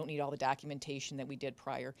 we don't need all the documentation that we did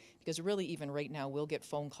prior, because really even right now we'll get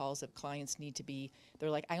phone calls if clients need to be,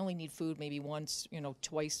 they're like, I only need food maybe once,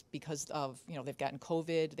 twice because of, they've gotten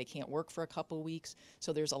COVID, they can't work for a couple of weeks.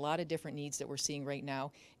 So there's a lot of different needs that we're seeing right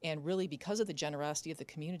now. And really because of the generosity of the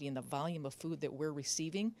community and the volume of food that we're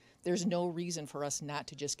receiving, there's no reason for us not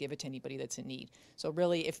to just give it to anybody that's in need. So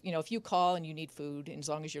really, if you call and you need food, and as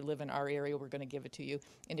long as you live in our area, we're going to give it to you.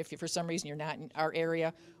 And if for some reason you're not in our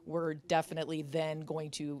area, we're definitely then going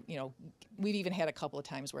to, we've even had a couple of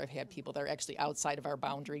times where I've had people that are actually outside of our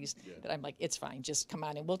boundaries that I'm like, it's fine, just come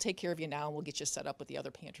on and we'll take care of you now and we'll get you set up with the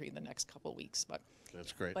other pantry in the next couple of weeks. But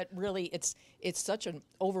that's great. But really, it's such an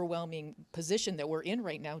overwhelming position that we're in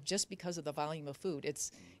right now just because of the volume of food.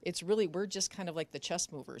 It's really, we're just kind of like the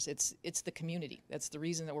chess movers. It's the community. That's the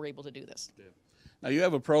reason that we're able to do this. Yeah. Now, you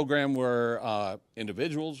have a program where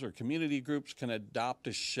individuals or community groups can adopt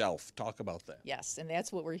a shelf. Talk about that. Yes, and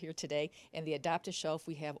that's what we're here today. And the Adopt a Shelf,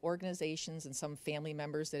 we have organizations and some family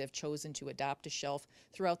members that have chosen to adopt a shelf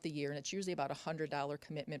throughout the year, and it's usually about a $100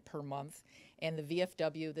 commitment per month. And the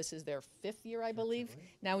VFW, this is their 5th year, I believe,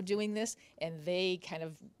 now doing this, and they kind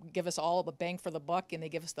of give us all the bang for the buck, and they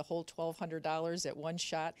give us the whole $1,200 at one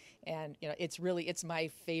shot. And it's my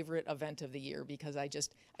favorite event of the year because I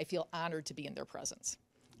feel honored to be in their presence.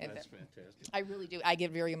 And that's fantastic. I really do. I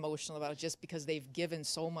get very emotional about it just because they've given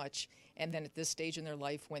so much, and then at this stage in their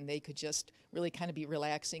life when they could just really kind of be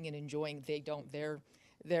relaxing and enjoying, they don't.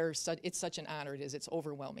 It's such an honor. It's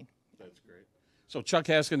overwhelming. That's great. So Chuck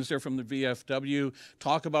Haskins here from the VFW.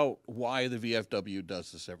 Talk about why the VFW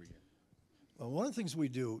does this every year. Well, one of the things we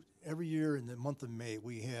do every year in the month of May,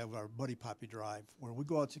 we have our Buddy Poppy Drive, where we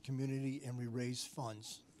go out to community and we raise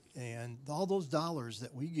funds. And all those dollars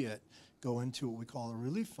that we get go into what we call a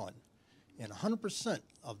relief fund. And 100%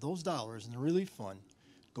 of those dollars in the relief fund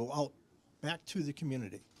go out back to the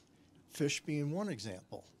community. Fish being one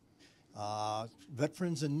example.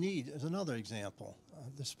 Veterans in Need is another example.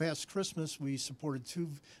 This past Christmas, we supported 2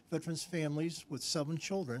 veterans families with 7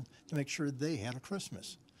 children to make sure they had a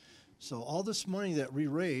Christmas. So all this money that we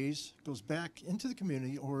raise goes back into the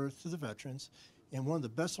community or to the veterans. And one of the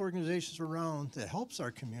best organizations around that helps our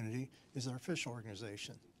community is our fish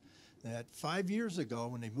organization. That 5 years ago,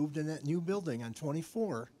 when they moved in that new building on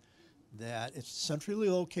 24, that it's centrally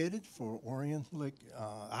located for Orion, Lake,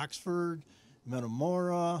 Oxford,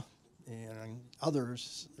 Metamora, and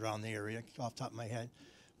others around the area, off the top of my head.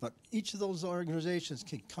 But each of those organizations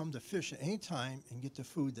can come to fish at any time and get the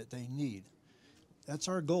food that they need. That's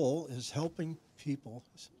our goal, is helping people.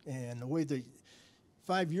 And the way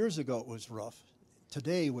 5 years ago it was rough.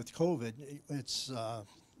 Today with COVID, it's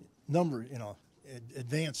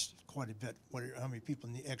advanced quite a bit, how many people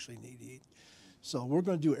actually need to eat. So we're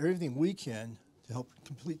going to do everything we can to help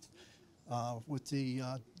complete with the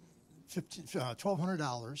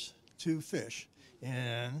 $1,200 to fish.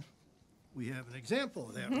 And we have an example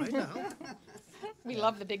of that right now. We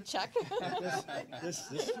love the big check. This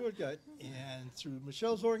is what good. And through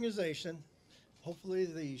Michelle's organization, hopefully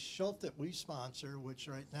the shelf that we sponsor, which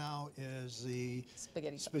right now is the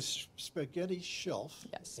spaghetti shelf.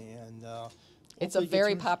 Yes. And it's a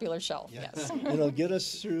very popular shelf, yes. It'll get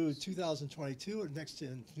us through 2022 and next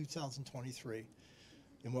in 2023.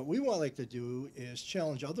 And what we want like to do is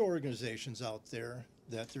challenge other organizations out there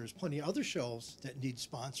that there's plenty of other shelves that need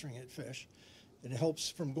sponsoring at Fish. And it helps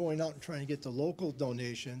from going out and trying to get the local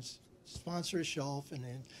donations, sponsor a shelf, and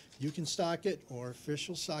then you can stock it or Fish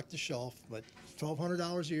will stock the shelf, but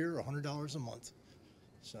 $1,200 a year or $100 a month.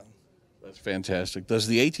 So that's fantastic. Does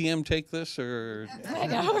the ATM take this, or? I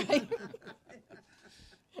know, right?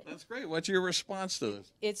 That's great. What's your response to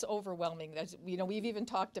this? It's overwhelming. We've even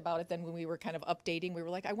talked about it then when we were kind of updating. We were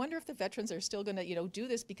like, I wonder if the veterans are still going to, do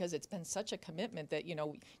this, because it's been such a commitment that,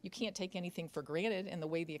 you can't take anything for granted in the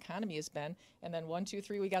way the economy has been. And then 1, 2,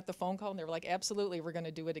 3, we got the phone call and they were like, absolutely, we're going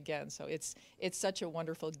to do it again. So it's such a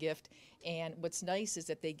wonderful gift. And what's nice is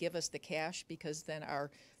that they give us the cash, because then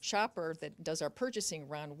our shopper that does our purchasing,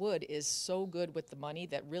 Ron Wood, is so good with the money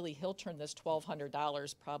that really he'll turn this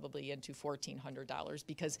 $1,200 probably into $1,400,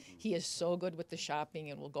 because he is so good with the shopping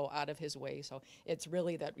and will go out of his way. So it's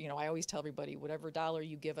really that, I always tell everybody, whatever dollar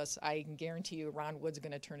you give us, I can guarantee you Ron Wood's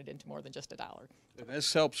going to turn it into more than just $1. And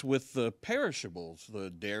this helps with the perishables,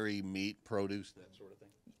 the dairy, meat, produce, that sort of thing.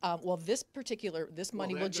 Well, this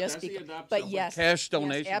money will just be, but yes, cash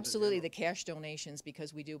donations. Yes, absolutely, the cash donations,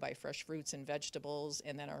 because we do buy fresh fruits and vegetables,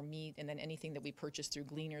 and then our meat, and then anything that we purchase through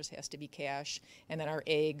Gleaners has to be cash, and then our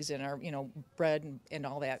eggs and our bread and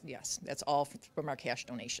all that. Yes, that's all from our cash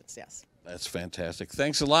donations. Yes. That's fantastic.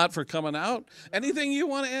 Thanks a lot for coming out. Anything you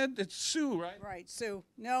want to add? It's Sue, right? Right, Sue.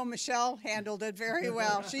 No, Michelle handled it very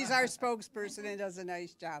well. She's our spokesperson and does a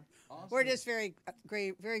nice job. Awesome. We're just very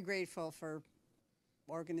grateful for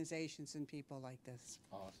organizations and people like this.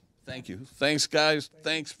 Awesome. Thank you. Thanks, guys.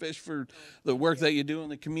 Thanks, Fish, for the work that you do in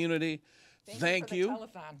the community. Thank you.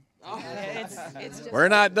 Telethon. It's We're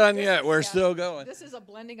not done yet. We're still going. This is a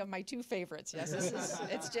blending of my 2 favorites. Yes,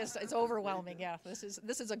 it's overwhelming. Yeah, this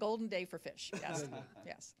is a golden day for Fish. Yes,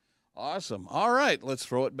 yes. Awesome. All right, let's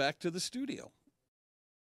throw it back to the studio.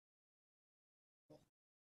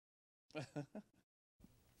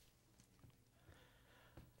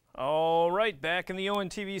 All right, back in the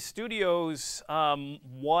ONTV studios.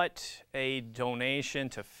 What a donation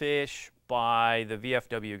to Fish by the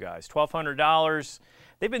VFW guys. $1,200.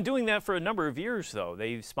 They've been doing that for a number of years, though.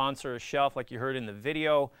 They sponsor a shelf, like you heard in the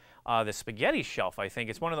video, the spaghetti shelf, I think.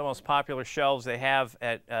 It's one of the most popular shelves they have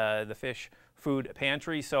at the Fish Food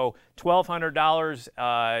Pantry. So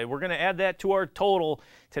 $1,200. We're going to add that to our total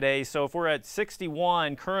today. So if we're at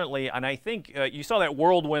 61 currently, and I think you saw that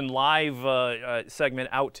Whirlwind Live segment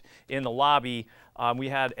out in the lobby. We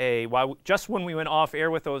had just when we went off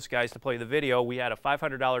air with those guys to play the video, we had a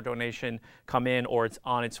 $500 donation come in, or it's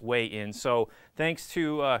on its way in. So thanks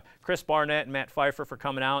to Chris Barnett and Matt Pfeiffer for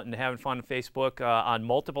coming out and having fun on Facebook on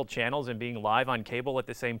multiple channels and being live on cable at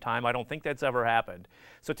the same time. I don't think that's ever happened.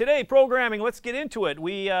 So today, programming, let's get into it.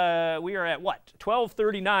 We are at what?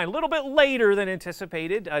 12:39, a little bit later than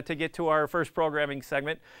anticipated to get to our first programming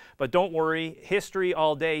segment. But don't worry, history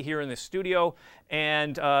all day here in the studio.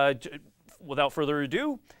 And without further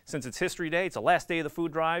ado, since it's History Day, it's the last day of the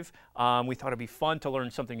food drive, we thought it'd be fun to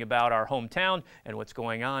learn something about our hometown and what's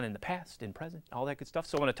going on in the past, in present, all that good stuff.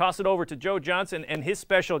 So I'm going to toss it over to Joe Johnson and his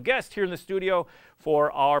special guest here in the studio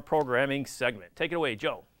for our programming segment. Take it away,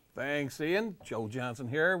 Joe. Thanks, Ian. Joe Johnson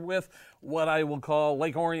here with what I will call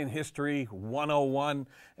Lake Orion History 101,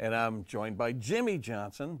 and I'm joined by Jimmy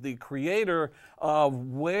Johnson, the creator of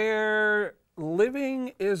Where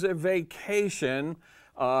Living is a Vacation,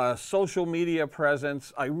 social media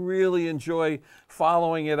presence. I really enjoy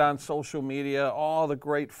following it on social media, all the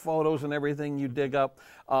great photos and everything you dig up.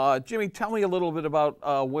 Jimmy, tell me a little bit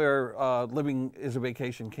about where Living is a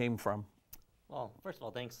Vacation came from. Well, first of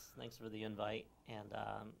all, thanks for the invite, and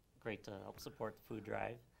great to help support the food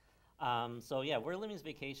drive. So yeah, Where Living is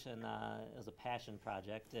Vacation is a passion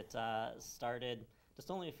project. It started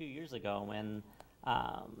just only a few years ago when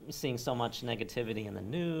seeing so much negativity in the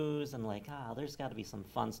news and like, there's got to be some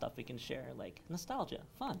fun stuff we can share, like nostalgia,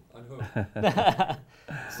 fun.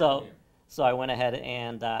 So I went ahead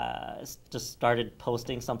and just started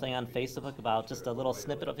posting something on Facebook about just a little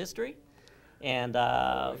snippet of history. And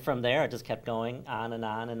from there, I just kept going on and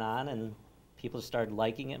on and on, and people started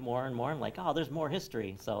liking it more and more. I'm like, oh, there's more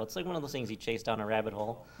history. So it's like one of those things you chase down a rabbit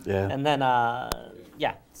hole. Yeah. And then,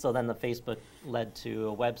 so then the Facebook led to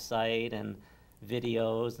a website and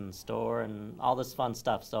videos and store and all this fun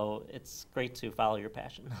stuff. So it's great to follow your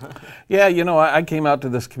passion. Yeah, you know, I came out to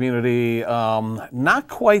this community not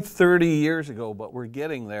quite 30 years ago, but we're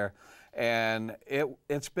getting there. And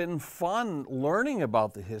it's been fun learning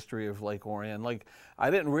about the history of Lake Orion. Like, I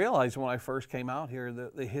didn't realize when I first came out here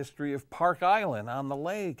the history of Park Island on the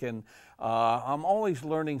lake. And I'm always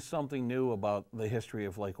learning something new about the history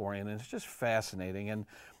of Lake Orion. And it's just fascinating. And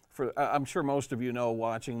I'm sure most of you know,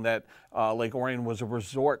 watching, that Lake Orion was a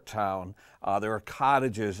resort town. There were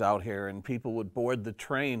cottages out here, and people would board the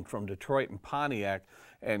train from Detroit and Pontiac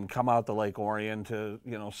and come out to Lake Orion to,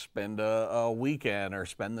 you know, spend a weekend or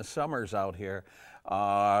spend the summers out here.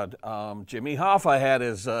 Jimmy Hoffa had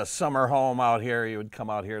his summer home out here. He would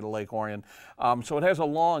come out here to Lake Orion. So it has a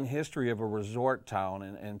long history of a resort town,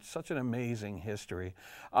 and such an amazing history.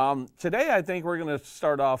 Today, I think we're going to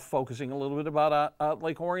start off focusing a little bit about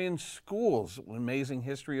Lake Orion schools, an amazing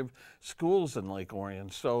history of schools in Lake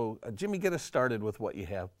Orion. So, Jimmy, get us started with what you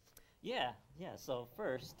have. Yeah. So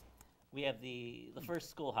first, we have the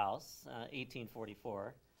first schoolhouse,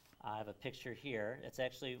 1844. I have a picture here. It's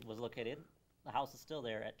actually was located, the house is still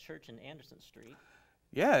there at Church and Anderson Street.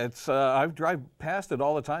 Yeah, it's I drive past it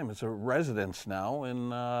all the time. It's a residence now,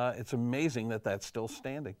 and it's amazing that that's still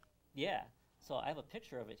standing. Yeah, so I have a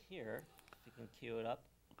picture of it here, if you can cue it up.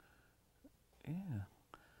 Yeah.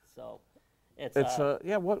 So it's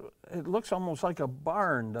yeah, what it looks almost like a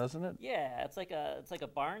barn, doesn't it? Yeah, it's like a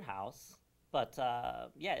barn house. But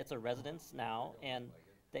yeah, it's a residence now, and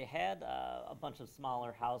they had a bunch of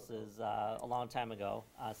smaller houses a long time ago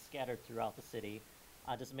scattered throughout the city.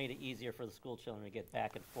 Just made it easier for the school children to get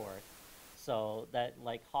back and forth. So that,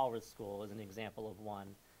 like Hallworth School is an example of one.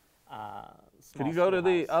 Could you go to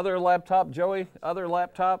the other laptop, Joey? Other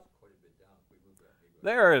laptop?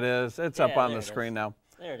 There it is. It's up on the screen now.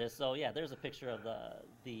 There it is. So yeah, there's a picture of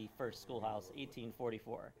the first schoolhouse,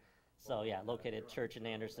 1844. So yeah, located Church and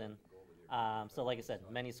Anderson. So like I said,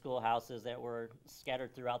 many schoolhouses that were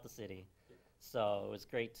scattered throughout the city. So it was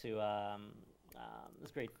great to, it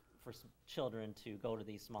was great for children to go to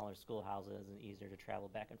these smaller schoolhouses and easier to travel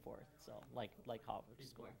back and forth. So like Harvard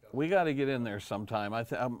School. We got to get in there sometime.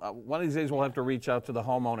 One of these days we'll have to reach out to the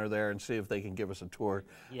homeowner there and see if they can give us a tour.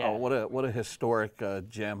 Yeah. What a historic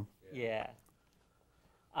gem. Yeah.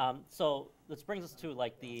 So this brings us to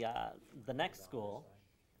like the next school.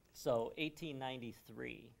 So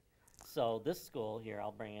 1893. So this school here,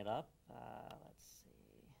 I'll bring it up. Let's see.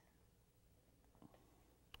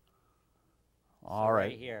 All right.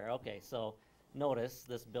 Right here. Okay, so notice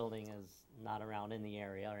this building is not around in the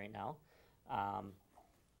area right now.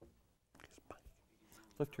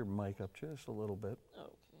 Lift your mic up just a little bit.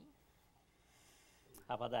 Okay.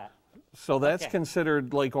 How about that? So that's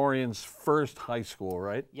considered Lake Orion's first high school,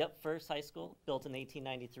 right? Yep, first high school, built in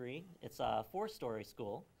 1893. It's a 4-story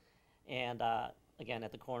school, and again,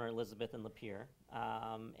 at the corner of Elizabeth and Lapeer,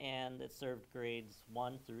 and it served grades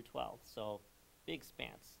 1 through 12, so big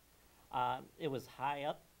spans. It was high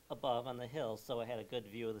up above on the hill, so it had a good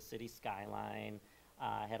view of the city skyline.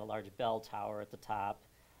 Had a large bell tower at the top.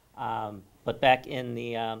 But back in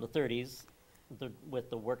the 30s, with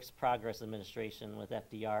the Works Progress Administration, with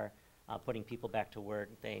FDR putting people back to work,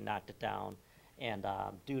 they knocked it down, and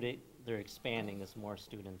due to they're expanding, there's more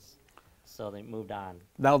students. so they moved on.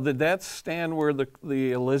 Now, did that stand where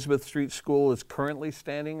the Elizabeth Street School is currently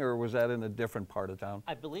standing, or was that in a different part of town?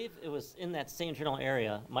 I believe it was in that same general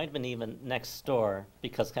area. Might have been even next door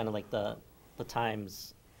because kind of like the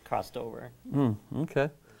times crossed over. Okay.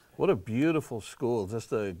 What a beautiful school,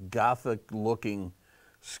 just a Gothic-looking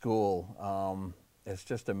school. It's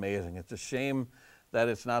just amazing. It's a shame that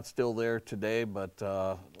it's not still there today, but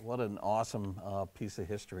what an awesome piece of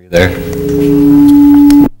history there.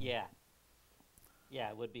 Yeah. Yeah,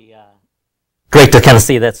 it would be great to kind of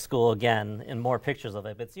see that school again and more pictures of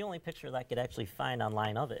it, but it's the only picture that I could actually find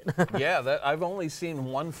online of it. Yeah, I've only seen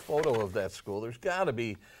one photo of that school. There's got to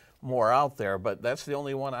be more out there, but that's the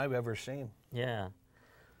only one I've ever seen. Yeah.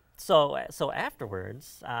 So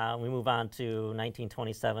afterwards, we move on to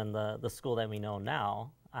 1927, the school that we know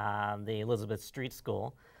now, the Elizabeth Street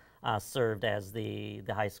School, served as the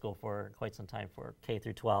high school for quite some time for K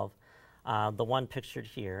through 12. The one pictured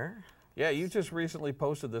here. Yeah, you just recently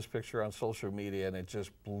posted this picture on social media, and it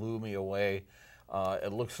just blew me away.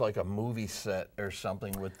 It looks like a movie set or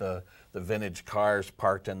something with the vintage cars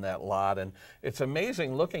parked in that lot. And it's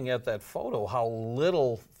amazing looking at that photo how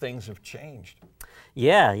little things have changed.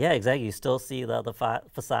 Yeah, exactly. You still see the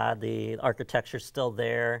facade, the architecture's still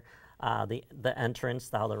there, the entrance,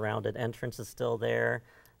 how the rounded entrance is still there.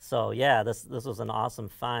 So yeah, this was an awesome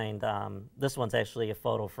find. This one's actually a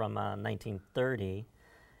photo from 1930.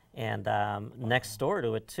 And next door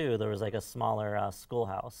to it, too, there was like a smaller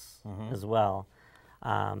schoolhouse as well.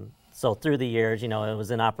 So through the years, you know, it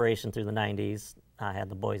was in operation through the 90s. I had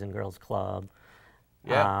the Boys and Girls Club.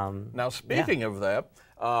 Yeah. Now, speaking of that,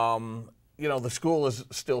 you know, the school is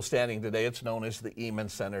still standing today. It's known as the Eman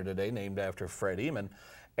Center today, named after Fred Eman.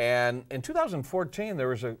 And in 2014, there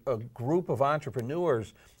was a group of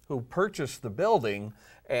entrepreneurs who purchased the building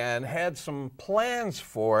and had some plans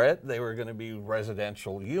for it. They were going to be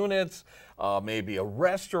residential units, maybe a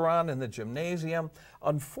restaurant in the gymnasium.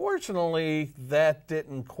 Unfortunately, that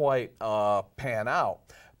didn't quite pan out.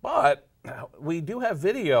 But we do have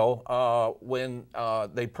video when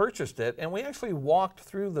they purchased it, and we actually walked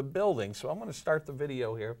through the building. So I'm going to start the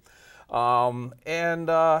video here.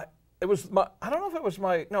 It was I don't know if it was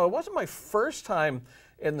no, it wasn't my first time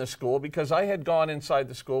in the school, because I had gone inside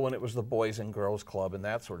the school when it was the Boys and Girls Club and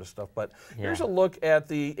that sort of stuff. But here's a look at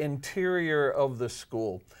the interior of the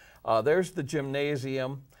school. There's the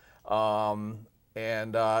gymnasium,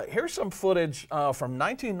 and here's some footage from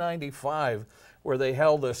 1995 where they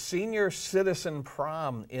held a senior citizen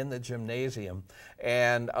prom in the gymnasium.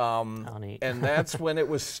 And that's when it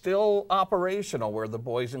was still operational, where the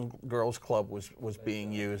Boys and Girls Club was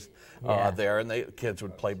being used there. And kids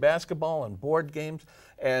would play basketball and board games.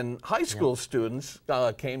 And high school students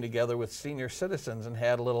came together with senior citizens and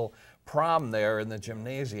had a little prom there in the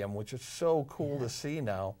gymnasium, which is so cool to see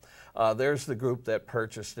now. There's the group that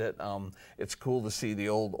purchased it. It's cool to see the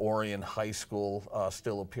old Orion High School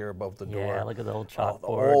still appear above the door. Yeah, look at the old chalkboards,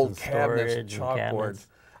 the old cabinets and chalkboards.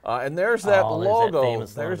 And there's that logo.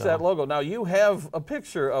 There's that logo. Now, you have a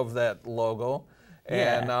picture of that logo.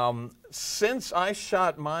 And since I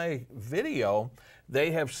shot my video,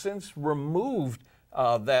 they have since removed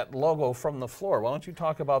that logo from the floor. Why don't you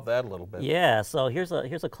talk about that a little bit? Yeah, so here's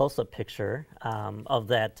a close-up picture of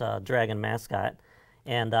that dragon mascot.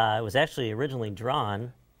 And it was actually originally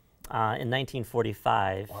drawn in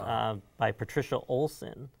 1945 by Patricia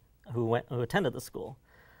Olson, who attended the school.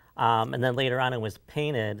 And then later on it was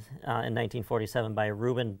painted in 1947 by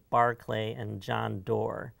Reuben Barclay and John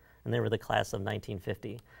Dorr. And they were the class of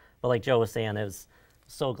 1950. But like Joe was saying, I was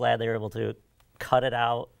so glad they were able to cut it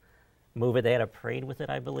out, move it. They had a parade with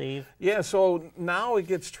it, I believe. Yeah, so now it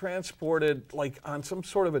gets transported like on some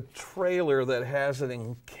sort of a trailer that has it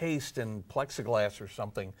encased in plexiglass or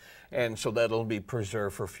something, and so that'll be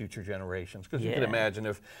preserved for future generations. Because you can imagine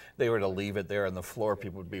if they were to leave it there on the floor,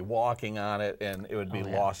 people would be walking on it, and it would be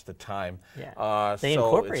lost to time. Yeah. They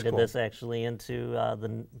incorporated this actually into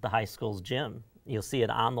the high school's gym. You'll see it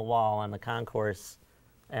on the wall on the concourse.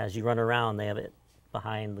 As you run around, they have it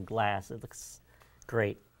behind the glass. It looks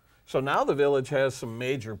great. So now the village has some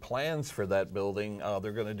major plans for that building.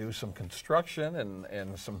 They're going to do some construction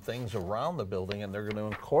and some things around the building, and they're going to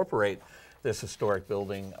incorporate this historic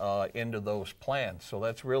building into those plans. So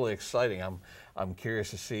that's really exciting. I'm curious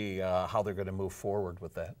to see how they're going to move forward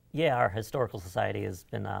with that. Yeah, our historical society has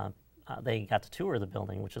been, they got to tour the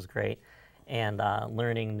building, which is great, and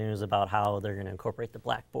learning news about how they're going to incorporate the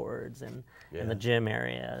blackboards and the gym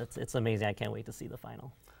area. It's amazing. I can't wait to see the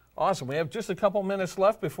final. Awesome. We have just a couple minutes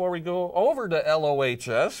left before we go over to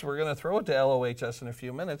LOHS. We're going to throw it to LOHS in a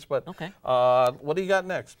few minutes, but what do you got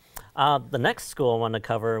next? The next school I wanted to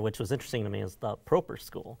cover, which was interesting to me, is the Proper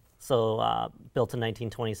School. So built in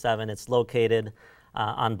 1927. It's located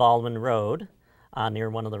on Baldwin Road near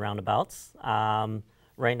one of the roundabouts.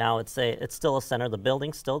 Right now it's still a center. The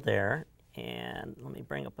building's still there. And let me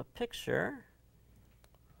bring up a picture.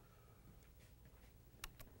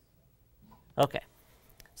 Okay,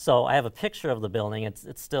 so I have a picture of the building.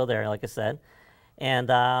 It's still there, like I said.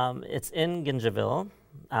 And it's in Gingiville,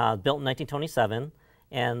 built in 1927.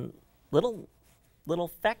 And little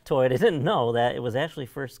factoid, I didn't know that it was actually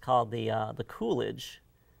first called the Coolidge,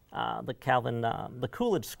 the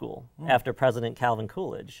Coolidge School, after President Calvin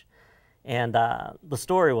Coolidge. And the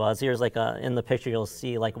story was, here's like in the picture you'll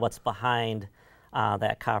see like what's behind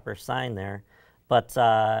that copper sign there. But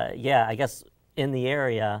yeah, I guess in the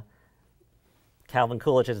area, Calvin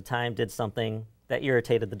Coolidge at the time did something that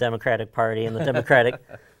irritated the Democratic Party and the Democratic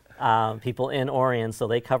people in Orion, so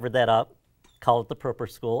they covered that up, called it the Proper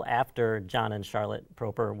School after John and Charlotte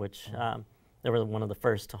Proper, which they were one of the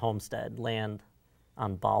first to homestead land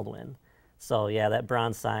on Baldwin. So yeah, that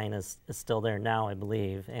bronze sign is still there now, I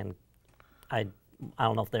believe, and I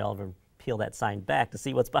don't know if they'll ever peel that sign back to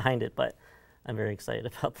see what's behind it, but I'm very excited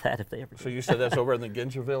about that if they ever do. So you said that's over in the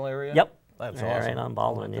Gingiville area? Yep. That's yeah, awesome. Right on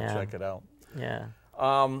Baldwin, I'll have to yeah. check it out. Yeah.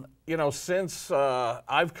 You know, since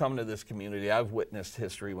I've come to this community, I've witnessed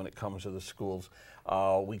history when it comes to the schools.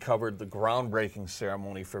 We covered the groundbreaking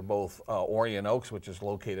ceremony for both Orion Oaks, which is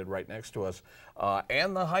located right next to us,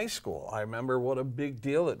 and the high school. I remember what a big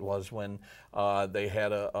deal it was when they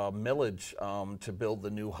had a millage to build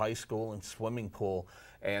the new high school and swimming pool.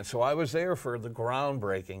 And so I was there for the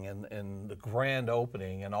groundbreaking and the grand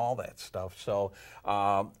opening and all that stuff. So,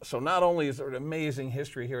 so not only is there an amazing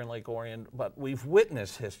history here in Lake Orion, but we've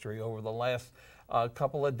witnessed history over the last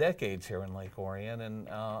couple of decades here in Lake Orion, and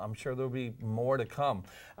I'm sure there'll be more to come.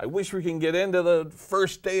 I wish we can get into the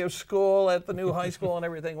first day of school at the new high school and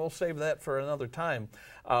everything. We'll save that for another time.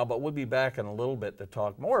 But we'll be back in a little bit to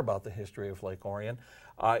talk more about the history of Lake Orion.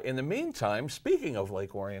 In the meantime, speaking of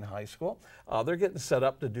Lake Orion High School, they're getting set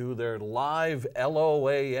up to do their live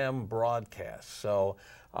LOAM broadcast. So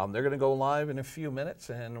they're going to go live in a few minutes,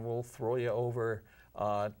 and we'll throw you over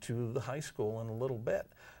to the high school in a little bit.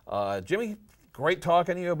 Jimmy, great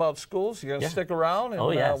talking to you about schools. You're going to stick around, and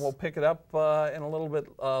we'll pick it up in a little bit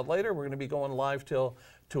later. We're going to be going live till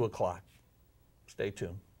 2 o'clock. Stay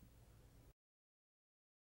tuned.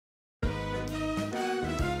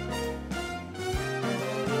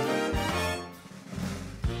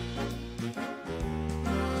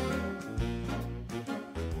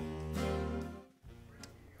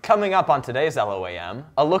 Coming up on today's LOAM,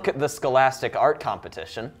 a look at the Scholastic Art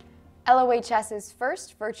Competition, LOHS's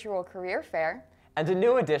first virtual career fair, and a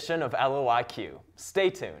new edition of LOIQ. Stay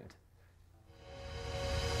tuned.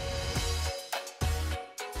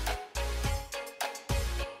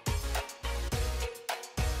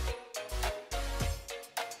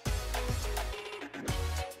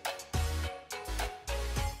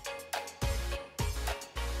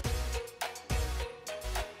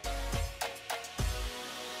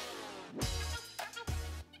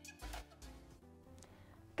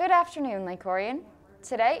 Good afternoon, Lake Orion.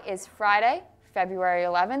 Today is Friday, February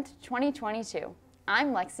 11th, 2022.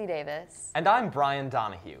 I'm Lexi Davis. And I'm Brian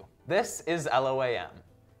Donahue. This is LOAM.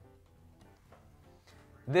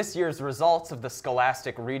 This year's results of the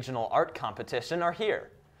Scholastic Regional Art Competition are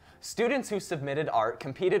here. Students who submitted art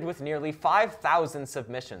competed with nearly 5,000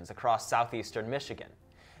 submissions across southeastern Michigan.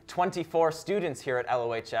 24 students here at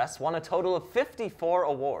LOHS won a total of 54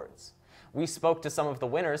 awards. We spoke to some of the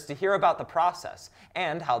winners to hear about the process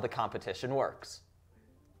and how the competition works.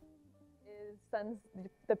 It sends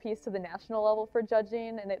the piece to the national level for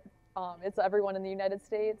judging, and it's everyone in the United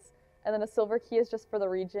States. And then a silver key is just for the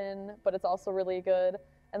region, but it's also really good.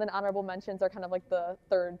 And then honorable mentions are kind of like the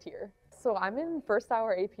third tier. So I'm in first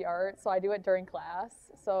hour AP Art, so I do it during class.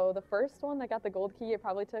 So the first one that got the gold key, it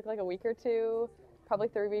probably took like a week or two, probably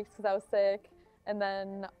 3 weeks because I was sick. And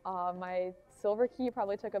then my silver key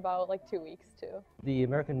probably took about like 2 weeks too. The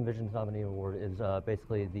American Vision Nominee Award is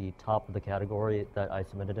basically the top of the category that I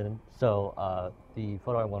submitted in. So the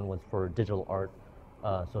photo I won was for digital art,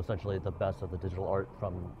 so essentially the best of the digital art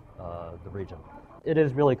from the region. It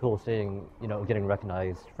is really cool seeing, getting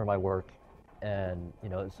recognized for my work, and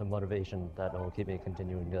some motivation that will keep me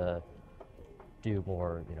continuing to do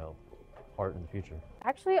more, art in the future.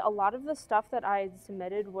 Actually, a lot of the stuff that I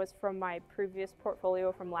submitted was from my previous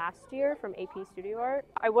portfolio from last year from AP Studio Art.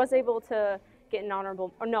 I was able to get an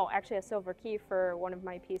honorable, or no, actually a silver key for one of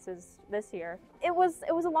my pieces this year. It was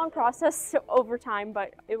a long process over time,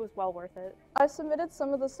 but it was well worth it. I submitted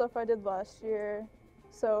some of the stuff I did last year,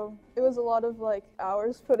 so it was a lot of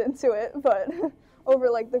hours put into it, but over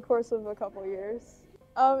the course of a couple years.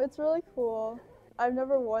 It's really cool. I've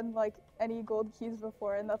never won like any gold keys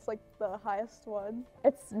before, and that's like the highest one.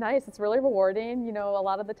 It's nice. It's really rewarding. You know, a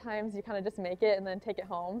lot of the times you kind of just make it and then take it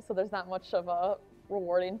home, so there's not much of a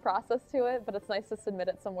rewarding process to it, but it's nice to submit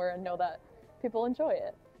it somewhere and know that people enjoy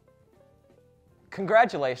it.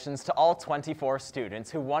 Congratulations to all 24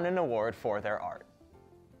 students who won an award for their art.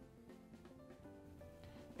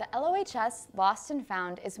 The LOHS Lost and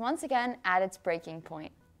Found is once again at its breaking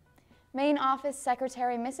point. Main Office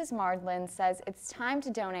Secretary Mrs. Mardlin says it's time to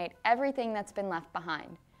donate everything that's been left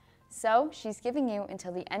behind. So she's giving you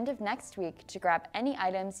until the end of next week to grab any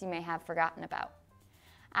items you may have forgotten about.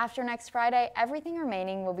 After next Friday, everything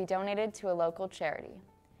remaining will be donated to a local charity.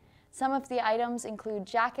 Some of the items include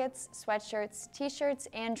jackets, sweatshirts, t-shirts,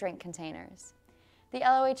 and drink containers. The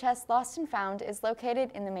LOHS Lost and Found is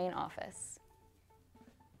located in the main office.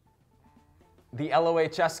 The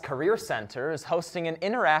LOHS Career Center is hosting an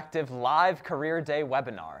interactive live Career Day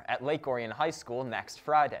webinar at Lake Orion High School next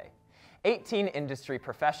Friday. 18 industry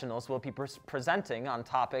professionals will be presenting on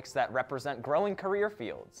topics that represent growing career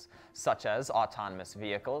fields, such as autonomous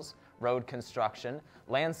vehicles, road construction,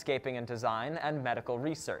 landscaping and design, and medical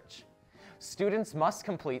research. Students must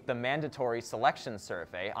complete the mandatory selection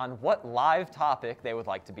survey on what live topic they would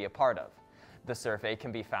like to be a part of. The survey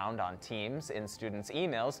can be found on Teams, in students'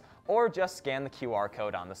 emails, or just scan the QR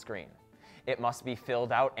code on the screen. It must be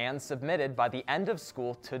filled out and submitted by the end of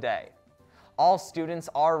school today. All students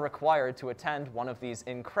are required to attend one of these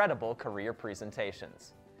incredible career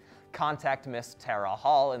presentations. Contact Ms. Tara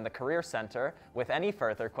Hall in the Career Center with any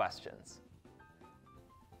further questions.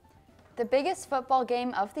 The biggest football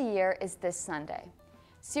game of the year is this Sunday.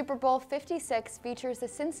 Super Bowl 56 features the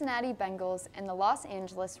Cincinnati Bengals and the Los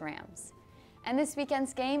Angeles Rams. And this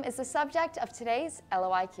weekend's game is the subject of today's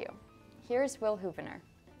LOIQ. Here's Will Hubener.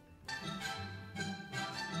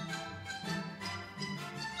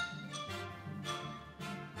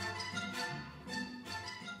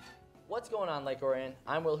 What's going on, Lake Orion?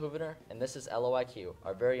 I'm Will Hubener, and this is LOIQ,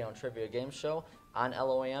 our very own trivia game show on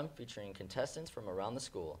LOAM featuring contestants from around the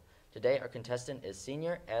school. Today, our contestant is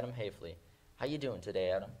senior Adam Hafley. How you doing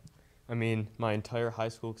today, Adam? I mean, my entire high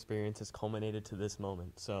school experience has culminated to this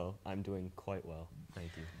moment, so I'm doing quite well.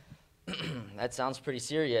 Thank you. That sounds pretty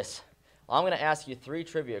serious. Well, I'm going to ask you 3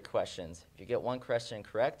 trivia questions. If you get 1 question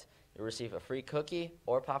correct, you'll receive a free cookie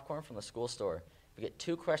or popcorn from the school store. If you get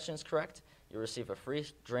 2 questions correct, you'll receive a free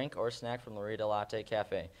drink or snack from Loretta Latte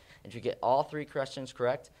Cafe. And if you get all 3 questions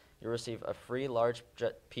correct, you'll receive a free large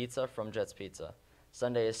pizza from Jet's Pizza.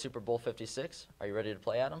 Sunday is Super Bowl 56. Are you ready to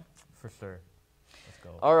play, Adam? For sure. Let's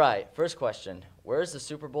go. All right, first question. Where is the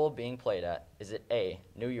Super Bowl being played at? Is it A,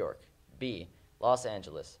 New York, B, Los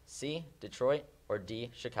Angeles, C, Detroit, or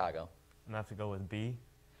D, Chicago? I'm going to have to go with B.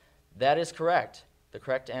 That is correct. The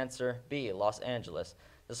correct answer, B, Los Angeles.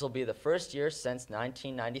 This will be the first year since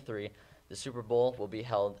 1993 the Super Bowl will be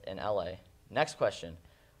held in LA. Next question.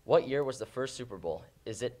 What year was the first Super Bowl?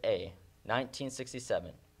 Is it A,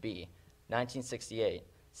 1967, B, 1968,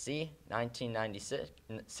 C,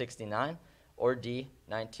 1969, or D,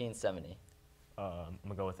 1970? I'm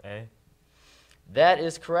going to go with A. That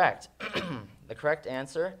is correct. The correct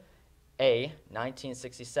answer, A,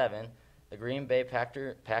 1967. The Green Bay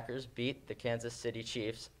Packers beat the Kansas City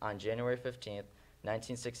Chiefs on January 15th,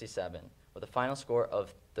 1967, with a final score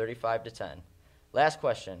of 35-10. Last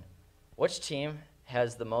question. Which team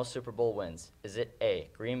has the most Super Bowl wins? Is it A,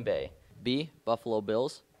 Green Bay, B, Buffalo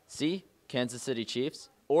Bills, C, Kansas City Chiefs,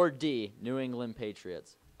 or D, New England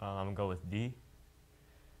Patriots? I'm going to go with D.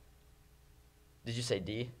 Did you say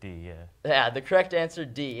D? D, yeah. Yeah, the correct answer,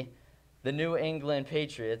 D. The New England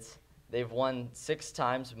Patriots, they've won 6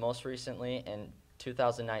 times, most recently in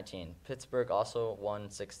 2019. Pittsburgh also won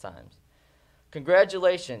 6 times.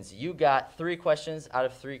 Congratulations, you got 3 questions out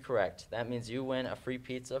of 3 correct. That means you win a free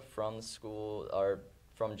pizza from the school, or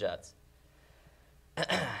from Jets.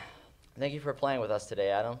 Thank you for playing with us today,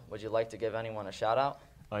 Adam. Would you like to give anyone a shout out?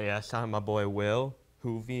 Oh yeah, shout out my boy Will,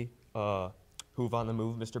 Hoovy, Hoove on the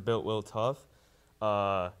Move, Mr. Built Will Tough.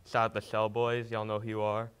 Shout out the Shell Boys, y'all know who you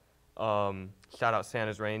are. Shout out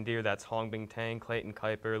Santa's Reindeer, that's Hong Bing Tang, Clayton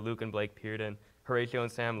Kuiper, Luke and Blake Pearden, Horatio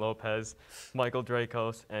and Sam Lopez, Michael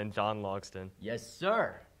Dracos, and John Logston. Yes,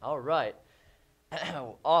 sir. All right.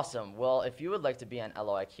 Awesome. Well, if you would like to be on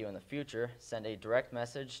LOIQ in the future, send a direct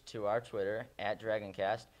message to our Twitter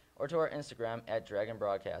 @DragonCast or to our Instagram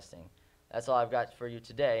 @DragonBroadcasting. That's all I've got for you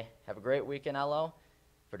today. Have a great weekend, LO.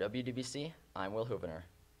 For WDBC, I'm Will Hubener.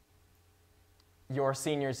 Your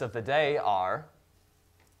seniors of the day are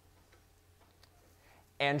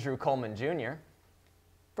Andrew Coleman Jr.,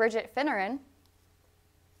 Bridget Finneran,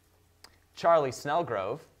 Charlie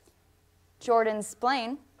Snellgrove, Jordan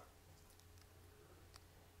Splain,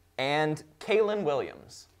 and Kaylin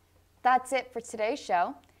Williams. That's it for today's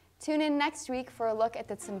show. Tune in next week for a look at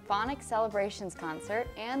the Symphonic Celebrations concert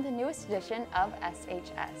and the newest edition of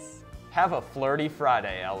SHS. Have a flirty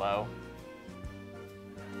Friday, LO.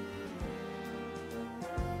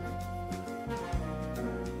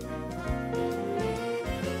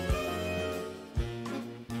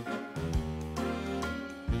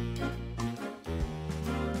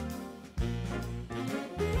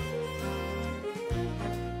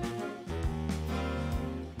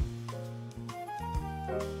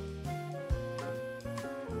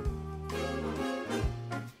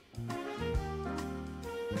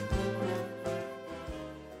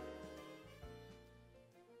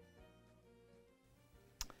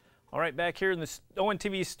 All right, back here in the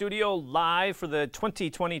ONTV studio live for the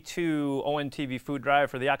 2022 ONTV Food Drive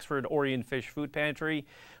for the Oxford Orion Fish Food Pantry.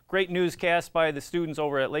 Great newscast by the students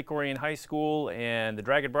over at Lake Orion High School and the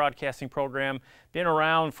Dragon Broadcasting Program. Been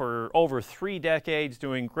around for over 3 decades,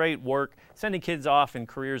 doing great work, sending kids off in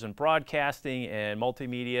careers in broadcasting and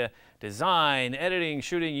multimedia, design, editing,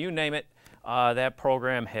 shooting, you name it. That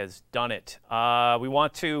program has done it. We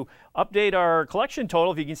want to update our collection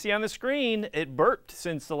total. If you can see on the screen, it burped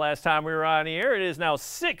since the last time we were on the air. It is now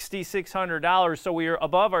 $6,600, so we are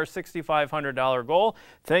above our $6,500 goal.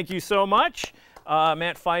 Thank you so much.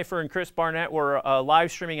 Matt Pfeiffer and Chris Barnett were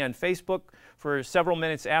live streaming on Facebook for several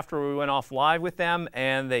minutes after we went off live with them,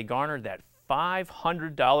 and they garnered that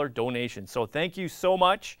 $500 donation. So thank you so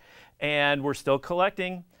much, and we're still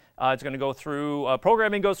collecting. It's going to go through,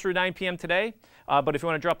 programming goes through 9 p.m. today, but if you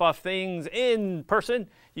want to drop off things in person,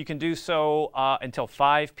 you can do so until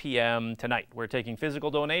 5 p.m. tonight. We're taking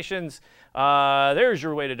physical donations. There's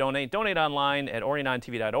your way to donate. Donate online at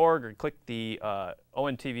orionontv.org or click the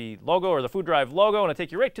ONTV logo or the Food Drive logo, and it'll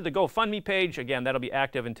take you right to the GoFundMe page. Again, that'll be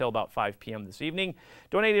active until about 5 p.m. this evening.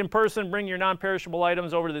 Donate in person. Bring your non-perishable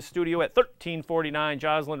items over to the studio at 1349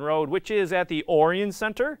 Joslin Road, which is at the Orion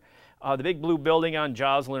Center. The big blue building on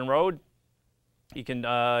Joslin Road. You can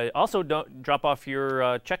also drop off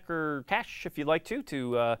your check or cash if you'd like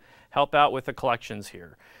to help out with the collections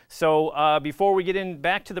here. So before we get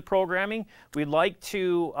back to the programming, we'd like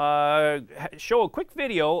to show a quick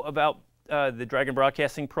video about the Dragon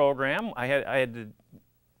Broadcasting Program. I had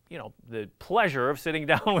the pleasure of sitting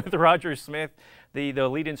down with Roger Smith, the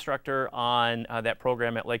lead instructor on that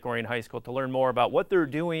program at Lake Orion High School, to learn more about what they're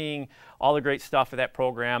doing, all the great stuff of that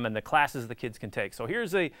program, and the classes the kids can take. So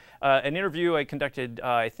here's an interview I conducted,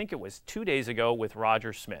 I think it was 2 days ago, with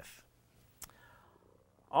Roger Smith.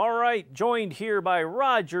 All right, joined here by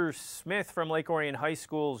Roger Smith from Lake Orion High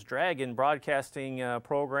School's Dragon Broadcasting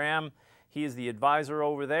Program. He is the advisor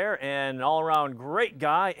over there and an all-around great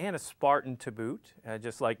guy and a Spartan to boot,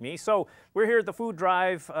 just like me. So we're here at the Food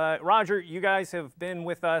Drive. Roger, you guys have been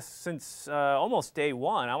with us since almost day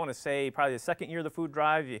one. I want to say probably the second year of the Food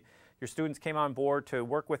Drive. Your students came on board to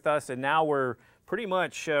work with us, and now we're pretty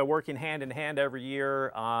much working hand in hand every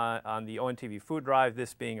year on the ONTV Food Drive,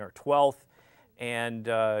 this being our 12th. And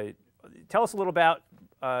tell us a little about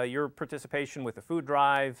your participation with the Food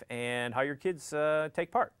Drive and how your kids take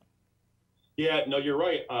part. Yeah, no, you're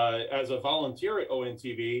right. As a volunteer at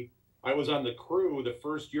ONTV, I was on the crew the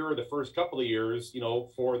first year, the first couple of years,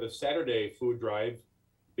 for the Saturday food drive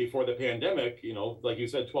before the pandemic, like you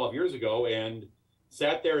said, 12 years ago, and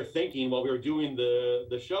sat there thinking while we were doing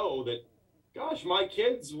the show that, gosh, my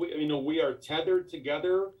kids, we are tethered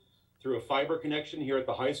together through a fiber connection here at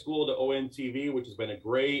the high school to ONTV, which has been a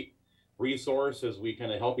great resource as we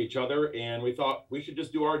kind of help each other. And we thought we should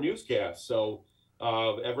just do our newscast. So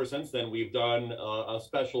ever since then, we've done a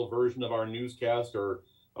special version of our newscast, or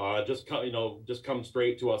just come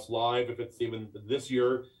straight to us live. If it's even this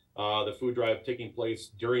year, the food drive taking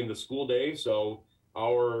place during the school day. So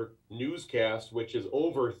our newscast, which is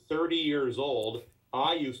over 30 years old,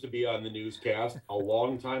 I used to be on the newscast a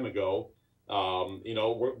long time ago.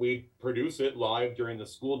 We produce it live during the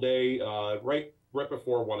school day, right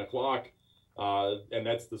before 1 o'clock, and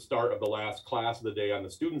that's the start of the last class of the day on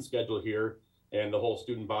the student schedule here. And the whole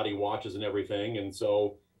student body watches and everything. And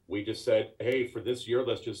so we just said, hey, for this year,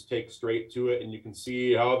 let's just take straight to it. And you can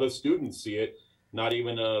see how the students see it, not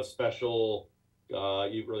even a special,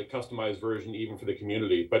 really customized version even for the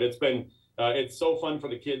community. But it's so fun for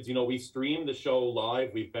the kids. We stream the show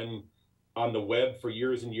live. We've been on the web for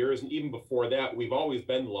years and years. And even before that, we've always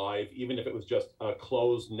been live, even if it was just a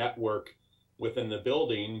closed network within the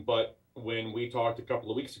building. But when we talked a couple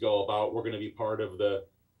of weeks ago about we're going to be part of the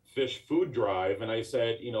Fish Food Drive, and I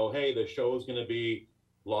said, hey, the show is going to be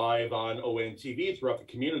live on ONTV throughout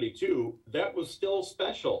the community too. That was still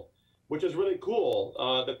special which is really cool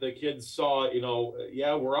that the kids saw,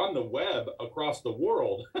 yeah, we're on the web across the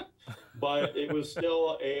world, but it was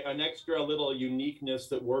still an extra little uniqueness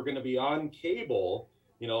that we're going to be on cable,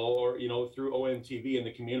 or, through ONTV in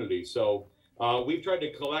the community. So we've tried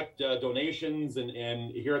to collect donations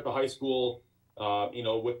and here at the high school,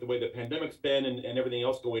 with the way the pandemic's been and everything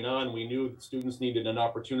else going on, we knew that students needed an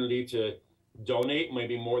opportunity to donate,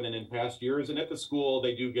 maybe more than in past years. And at the school,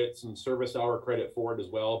 they do get some service hour credit for it as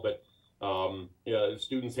well. But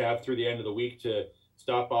students have through the end of the week to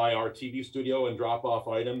stop by our TV studio and drop off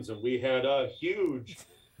items. And we had a huge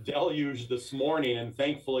deluge this morning. And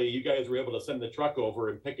thankfully, you guys were able to send the truck over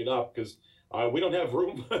and pick it up because we don't have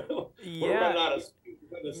room. We're running out of space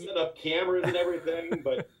to set up cameras and everything.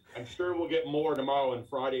 But I'm sure we'll get more tomorrow and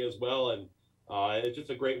Friday as well. And it's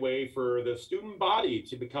just a great way for the student body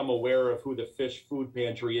to become aware of who the Fish Food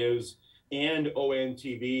Pantry is and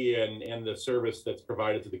ONTV and the service that's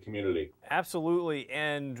provided to the community. Absolutely.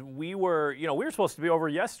 And we were supposed to be over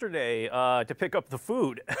yesterday to pick up the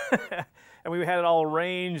food. And we had it all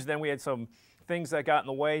arranged. Then we had some things that got in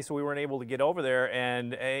the way, so we weren't able to get over there.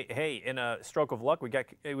 And hey, in a stroke of luck, we got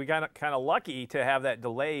kind of lucky to have that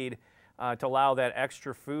delayed to allow that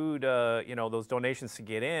extra food, those donations to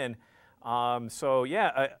get in. So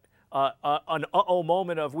yeah, an uh-oh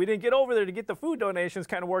moment of we didn't get over there to get the food donations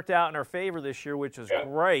kind of worked out in our favor this year, which is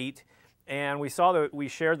great. And we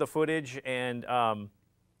shared the footage and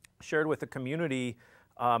shared with the community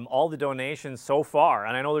all the donations so far.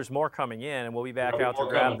 And I know there's more coming in, and we'll be back out to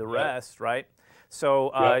grab the rest, right?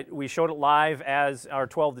 So we showed it live as our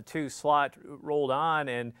 12 to 2 slot rolled on,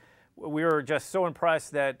 and we were just so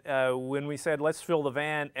impressed that when we said, let's fill the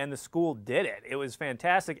van, and the school did it. It was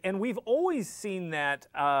fantastic. And we've always seen that,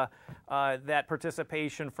 that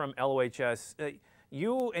participation from LOHS.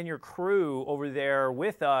 You and your crew over there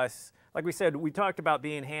with us, like we said, we talked about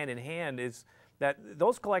being hand in hand, is that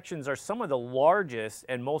those collections are some of the largest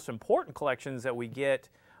and most important collections that we get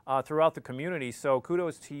throughout the community. So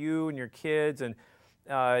kudos to you and your kids, and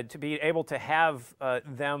to be able to have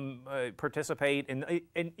them participate.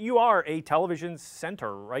 And you are a television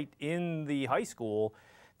center right in the high school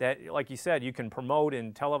that, like you said, you can promote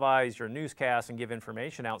and televise your newscasts and give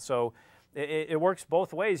information out. So it works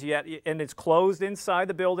both ways. And it's closed inside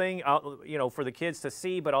the building, for the kids to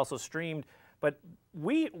see, but also streamed. But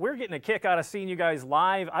we're getting a kick out of seeing you guys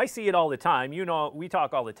live. I see it all the time. We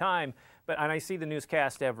talk all the time, and I see the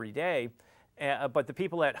newscast every day. But the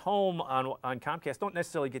people at home on Comcast don't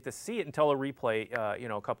necessarily get to see it until a replay,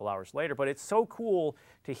 a couple hours later. But it's so cool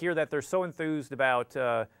to hear that they're so enthused about,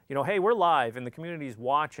 hey, we're live and the community's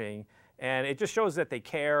watching. And it just shows that they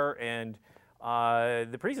care, and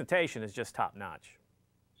the presentation is just top notch.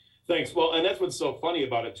 Thanks. Well, and that's what's so funny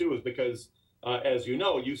about it, too, is because, as you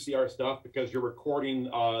know, you see our stuff because you're recording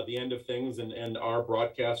the end of things, and our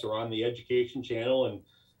broadcasts are on the education channel and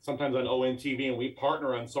sometimes on ONTV, and we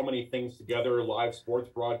partner on so many things together, live sports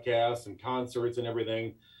broadcasts and concerts and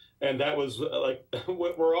everything. And that was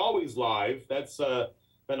we're always live. That's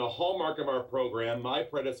been a hallmark of our program. My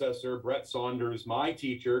predecessor, Brett Saunders, my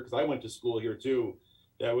teacher, because I went to school here too,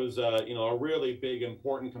 that was a really big,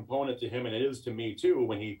 important component to him, and it is to me too,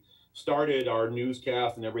 when he started our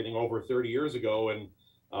newscast and everything over 30 years ago. And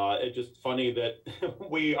it's just funny that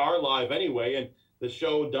we are live anyway, and the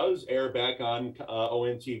show does air back on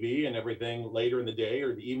ONTV and everything later in the day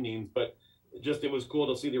or the evenings, but it was cool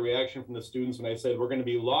to see the reaction from the students when I said we're going to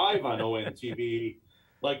be live on ONTV.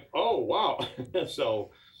 Like, oh wow.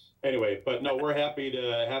 So anyway, but no, we're happy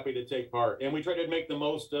to take part, and we try to make the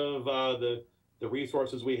most of the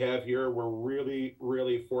resources we have here. We're really,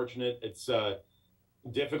 really fortunate. It's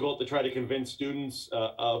difficult to try to convince students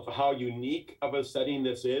of how unique of a setting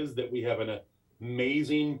this is, that we have an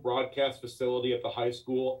amazing broadcast facility at the high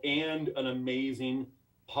school and an amazing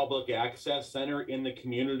public access center in the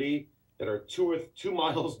community that are 2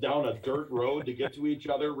 miles down a dirt road to get to each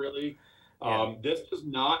other, really. This does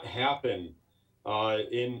not happen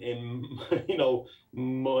in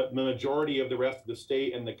the majority of the rest of the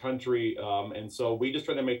state and the country. And so we just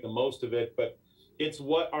try to make the most of it, but it's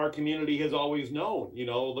what our community has always known.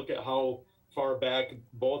 Look at how far back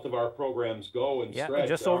both of our programs go and stretch.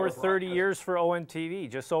 Just over 30 years for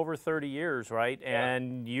ONTV, just over 30 years, right? Yeah.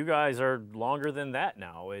 And you guys are longer than that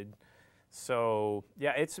now. So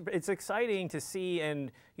yeah, it's exciting to see,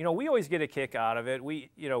 and we always get a kick out of it.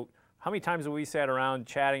 How many times have we sat around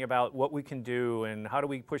chatting about what we can do and how do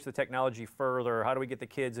we push the technology further? How do we get the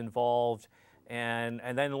kids involved, and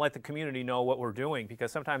then let the community know what we're doing,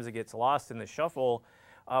 because sometimes it gets lost in the shuffle.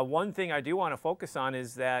 one thing I do want to focus on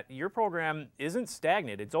is that your program isn't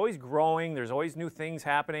stagnant. It's always growing. There's always new things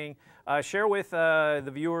happening. Share with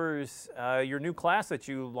the viewers your new class that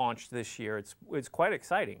you launched this year. It's quite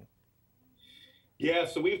exciting. Yeah,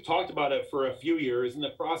 so we've talked about it for a few years, and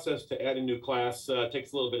the process to add a new class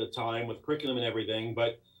takes a little bit of time with curriculum and everything.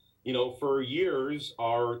 But, you know, for years,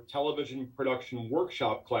 our television production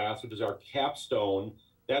workshop class, which is our capstone,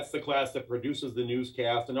 that's the class that produces the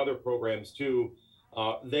newscast and other programs too.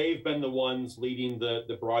 They've been the ones leading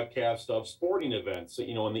the broadcast of sporting events,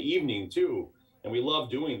 you know, in the evening too. And we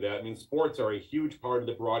love doing that. I mean, sports are a huge part of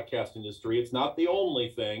the broadcast industry. It's not the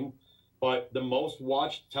only thing, but the most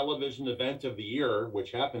watched television event of the year,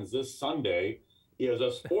 which happens this Sunday, is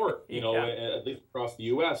a sport, you know, at least across the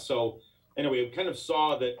U.S. So anyway, we kind of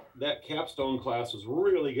saw that that capstone class was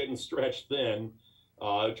really getting stretched thin,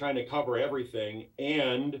 trying to cover everything.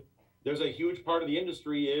 And there's a huge part of the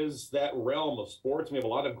industry is that realm of sports. We have a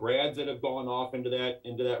lot of grads that have gone off into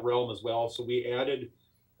that realm as well. So we added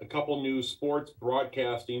a couple new sports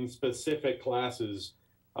broadcasting specific classes,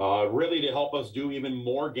 really to help us do even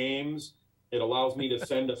more games. It allows me to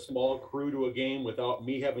send a small crew to a game without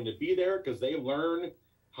me having to be there, because they learn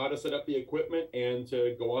how to set up the equipment and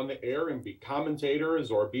to go on the air and be commentators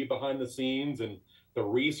or be behind the scenes, and the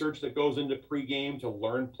research that goes into pregame to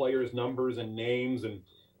learn players' numbers and names, and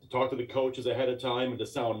to talk to the coaches ahead of time and to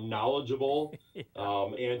sound knowledgeable,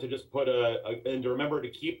 and to just put and to remember to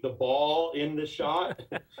keep the ball in the shot.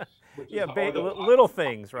 Yeah, little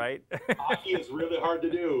things, right? Hockey is really hard to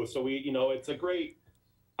do. So it's a great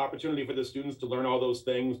opportunity for the students to learn all those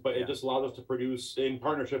things, but it just allows us to produce, in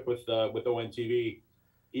partnership with ONTV,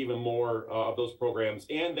 even more of those programs.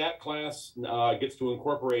 And that class gets to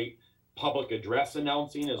incorporate public address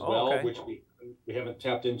announcing as well, which we haven't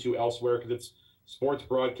tapped into elsewhere, because it's sports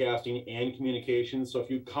broadcasting and communications. So if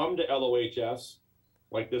you come to LOHS,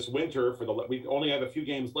 like this winter, we only have a few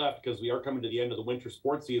games left because we are coming to the end of the winter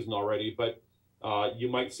sports season already, but you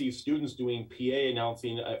might see students doing PA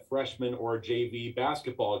announcing at freshman or JV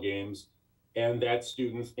basketball games, and that's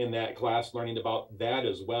students in that class learning about that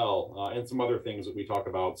as well, and some other things that we talk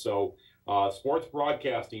about. So sports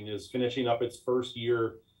broadcasting is finishing up its first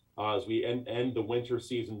year as we end the winter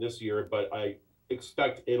season this year, but I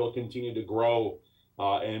expect it'll continue to grow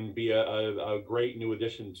and be a great new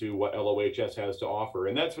addition to what LOHS has to offer.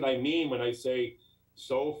 And that's what I mean when I say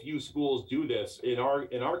so few schools do this. In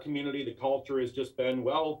our community, the culture has just been,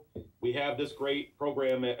 well, we have this great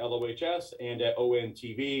program at LOHS and at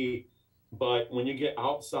ONTV, but when you get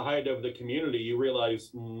outside of the community, you realize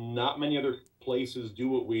not many other places do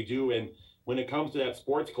what we do. And when it comes to that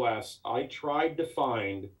sports class, I tried to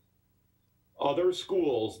find other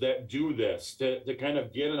schools that do this to kind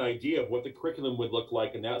of get an idea of what the curriculum would look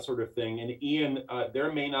like and that sort of thing. And Ian,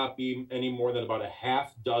 there may not be any more than about a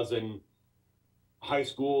half dozen high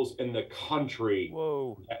schools in the country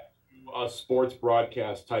that do a sports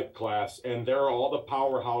broadcast type class. And there are all the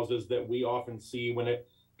powerhouses that we often see when it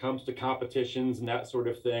comes to competitions and that sort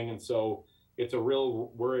of thing. And so it's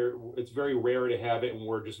it's very rare to have it, and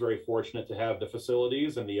we're just very fortunate to have the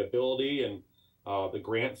facilities and the ability and the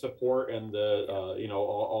grant support and the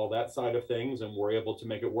all that side of things, and we're able to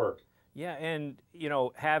make it work. Yeah, and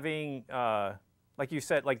having like you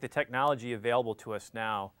said, like the technology available to us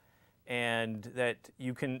now, and that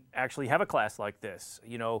you can actually have a class like this.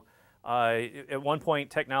 At one point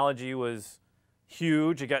technology was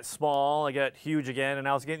huge, it got small, it got huge again, and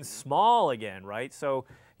now it's getting small again, right? So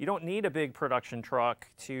you don't need a big production truck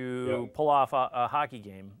to pull off a hockey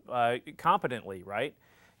game competently, right?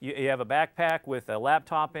 You have a backpack with a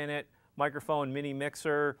laptop in it, microphone, mini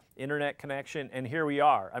mixer, internet connection, and here we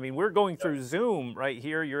are. I mean, we're going through Zoom right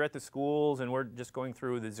here. You're at the schools, and we're just going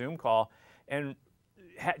through the Zoom call. And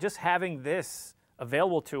just having this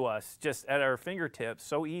available to us just at our fingertips,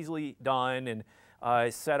 so easily done and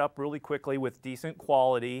set up really quickly with decent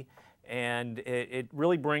quality. And it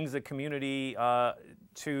really brings the community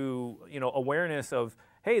to awareness of,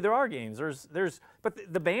 hey, there are games. But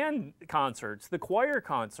the band concerts, the choir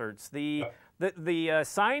concerts, the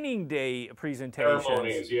signing day presentations,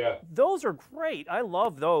 ceremonies, those are great. I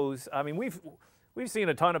love those. I mean, we've seen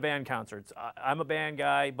a ton of band concerts. I'm a band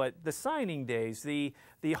guy, but the signing days, the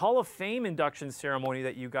Hall of Fame induction ceremony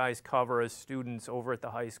that you guys cover as students over at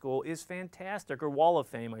the high school is fantastic, or Wall of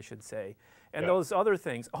Fame, I should say, and those other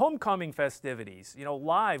things, homecoming festivities,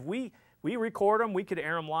 live. We record them. We could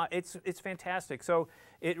air them live. It's fantastic. So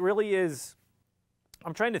it really is.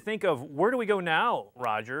 I'm trying to think of, where do we go now,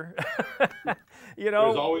 Roger?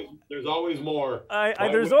 There's always more.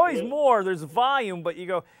 There's always more. There's volume, but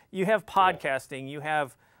you have podcasting. You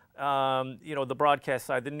have you know, the broadcast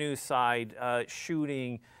side, the news side,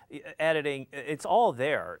 shooting, editing, it's all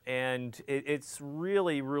there. And it's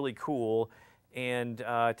really, really cool. And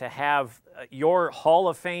to have your Hall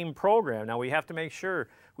of Fame program, now we have to make sure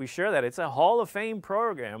we share that. It's a Hall of Fame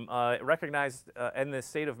program recognized in the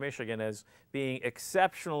state of Michigan as being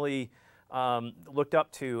exceptionally looked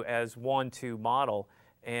up to as one to model.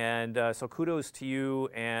 And so kudos to you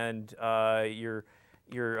and your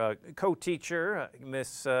co-teacher,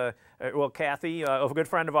 Miss, well, Kathy, a good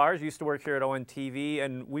friend of ours, used to work here at ONTV,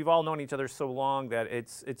 and we've all known each other so long that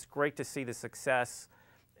it's great to see the success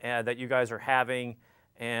that you guys are having.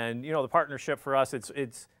 And, you know, the partnership for us,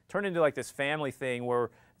 it's turned into like this family thing where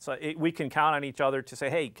we can count on each other to say,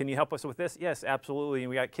 hey, can you help us with this? Yes, absolutely. And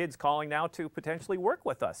we got kids calling now to potentially work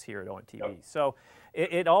with us here at ONTV. Yep. So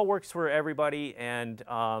it all works for everybody, and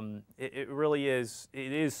it really is.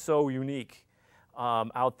 It is so unique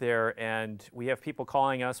out there, and we have people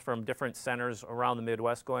calling us from different centers around the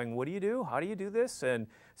Midwest going, what do you do? How do you do this? And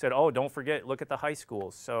said, oh, don't forget, look at the high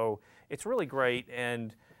schools. So it's really great,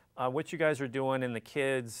 and what you guys are doing and the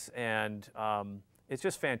kids, and it's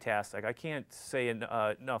just fantastic. I can't say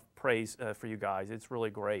enough praise for you guys. It's really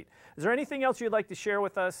great. Is there anything else you'd like to share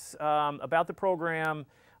with us about the program?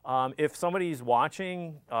 If somebody's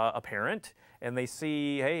watching, a parent, and they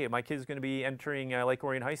see, hey, my kid's going to be entering Lake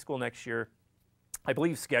Orion High School next year, I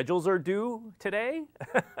believe schedules are due today,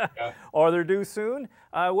 yeah. Or they're due soon.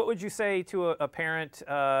 What would you say to a parent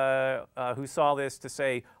who saw this to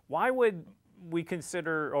say, why would we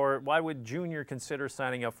consider, or why would Junior consider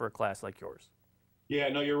signing up for a class like yours? Yeah,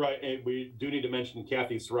 no, you're right. And we do need to mention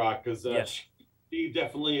Kathy Srock, because yes. She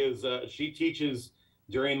definitely is, she teaches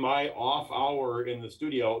during my off hour in the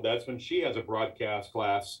studio. That's when she has a broadcast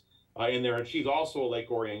class in there, and she's also a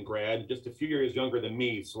Lake Orion grad, just a few years younger than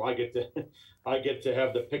me. So I get to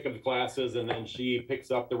have the pick of the classes, and then she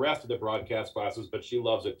picks up the rest of the broadcast classes, but she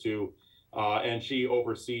loves it too. And she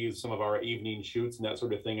oversees some of our evening shoots and that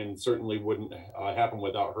sort of thing, and certainly wouldn't happen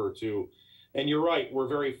without her too. And you're right, we're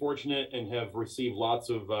very fortunate and have received lots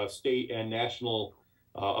of state and national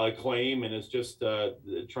acclaim, and it's just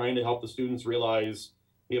trying to help the students realize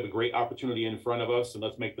we have a great opportunity in front of us, and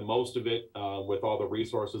let's make the most of it with all the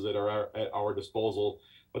resources that are at our disposal.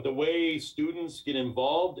 But the way students get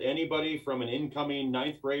involved, anybody from an incoming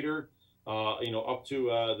 9th grader, you know, up to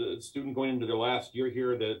the student going into their last year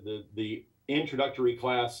here, the introductory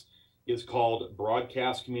class is called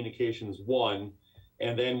Broadcast Communications 1.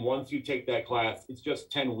 And then once you take that class, it's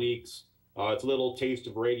just 10 weeks. It's a little taste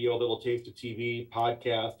of radio, a little taste of TV,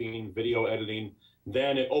 podcasting, video editing.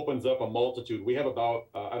 Then it opens up a multitude. We have about,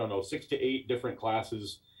 I don't know, 6 to 8 different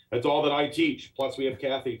classes. That's all that I teach. Plus we have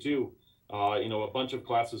Kathy too. You know, a bunch of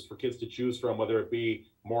classes for kids to choose from, whether it be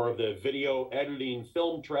more of the video editing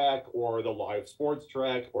film track or the live sports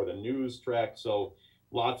track or the news track. So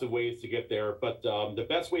lots of ways to get there. But the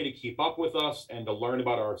best way to keep up with us and to learn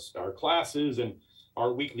about our classes and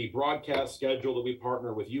our weekly broadcast schedule that we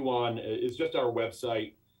partner with you on is just our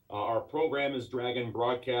website. Our program is Dragon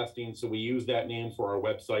Broadcasting, so we use that name for our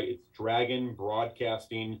website. It's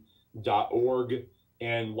dragonbroadcasting.org.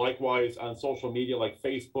 And likewise on social media like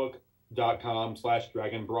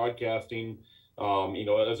Facebook.com/Dragon Broadcasting. You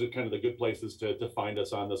know, those are kind of the good places to find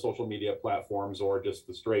us on the social media platforms or just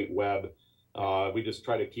the straight web. We just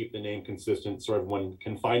try to keep the name consistent so everyone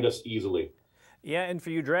can find us easily. Yeah, and for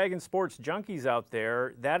you Dragon Sports junkies out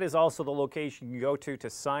there, that is also the location you go to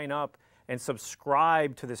sign up and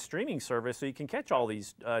subscribe to the streaming service so you can catch all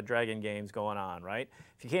these Dragon games going on, right?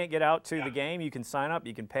 If you can't get out to the game, you can sign up.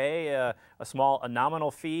 You can pay a nominal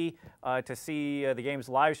fee to see the game's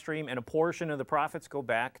live stream, and a portion of the profits go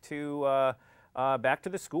back to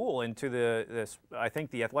the school and to I think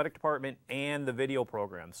the athletic department and the video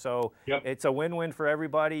program. So it's a win-win for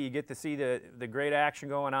everybody. You get to see the great action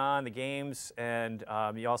going on, the games, and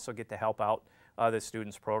you also get to help out the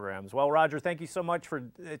students' programs. Well, Roger, thank you so much for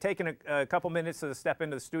taking a couple minutes to step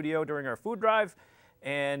into the studio during our food drive,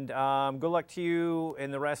 and good luck to you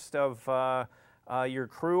and the rest of your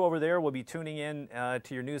crew over there. We'll be tuning in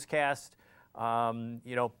to your newscast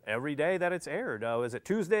you know, every day that it's aired. Is it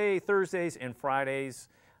Tuesday, Thursdays, and Fridays,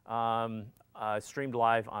 streamed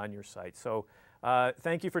live on your site. So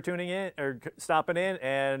thank you for tuning in or stopping in,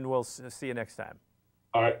 and we'll see you next time.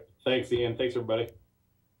 All right. Thanks, Ian. Thanks, everybody.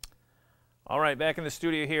 All right, back in the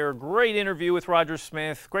studio here. Great interview with Roger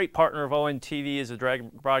Smith. Great partner of ONTV as a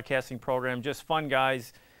Dragon Broadcasting program. Just fun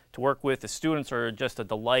guys to work with. The students are just a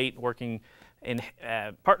delight working in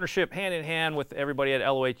partnership, hand in hand with everybody at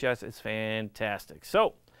LOHS. It's fantastic.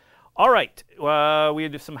 So All right, we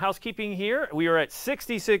had some housekeeping here. We are at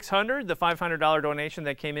 6,600, the $500 donation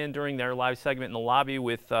that came in during their live segment in the lobby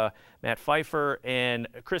with Matt Pfeiffer and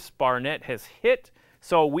Chris Barnett has hit.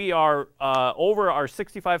 So we are over our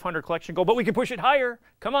 6,500 collection goal, but we can push it higher.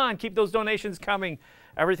 Come on, keep those donations coming.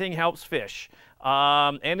 Everything helps fish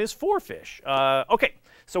and is for fish. Okay,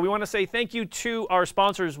 so we want to say thank you to our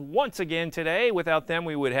sponsors once again today. Without them,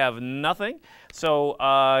 we would have nothing. So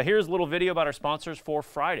here's a little video about our sponsors for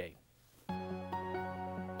Friday.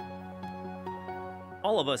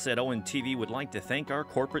 All of us at ONTV would like to thank our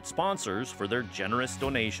corporate sponsors for their generous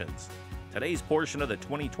donations. Today's portion of the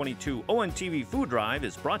 2022 ONTV Food Drive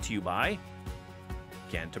is brought to you by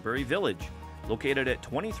Canterbury Village, located at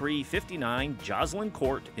 2359 Joslyn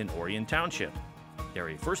Court in Orion Township. They're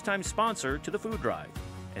a first-time sponsor to the food drive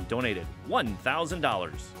and donated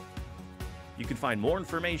 $1,000. You can find more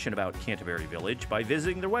information about Canterbury Village by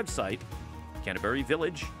visiting their website,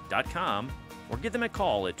 canterburyvillage.com, or give them a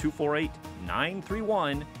call at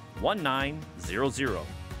 248-931-1900.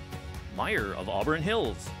 Meyer of Auburn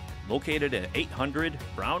Hills, located at 800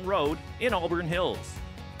 Brown Road in Auburn Hills.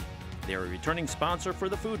 They are a returning sponsor for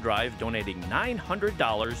the food drive, donating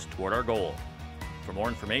 $900 toward our goal. For more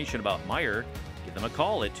information about Meyer, give them a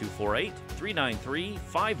call at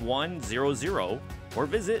 248-393-5100 or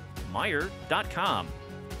visit Meyer.com.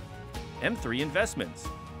 M3 Investments,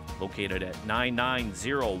 located at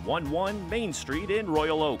 99011 Main Street in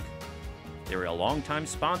Royal Oak. They're a longtime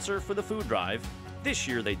sponsor for the food drive. This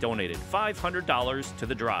year they donated $500 to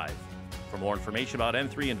the drive. For more information about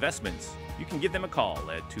M3 Investments, you can give them a call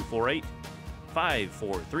at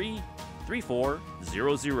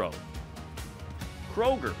 248-543-3400.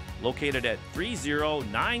 Kroger, located at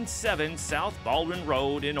 3097 South Baldwin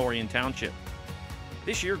Road in Orion Township.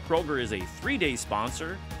 This year, Kroger is a 3-day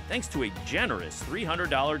sponsor thanks to a generous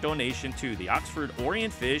 $300 donation to the Oxford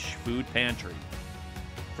Orion Fish Food Pantry.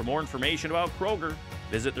 For more information about Kroger,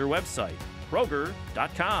 visit their website,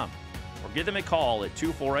 kroger.com, or give them a call at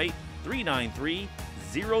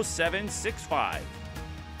 248-393-0765.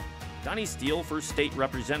 Donnie Steele for State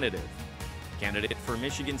Representative, candidate for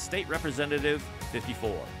Michigan State Representative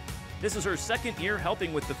 54. This is her second year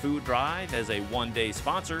helping with the food drive as a 1-day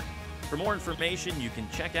sponsor. For more information, you can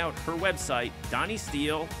check out her website,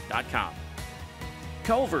 donniesteele.com.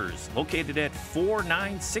 Culver's, located at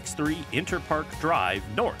 4963 Interpark Drive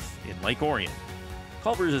North in Lake Orion.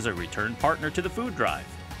 Culver's is a return partner to the food drive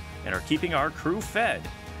and are keeping our crew fed.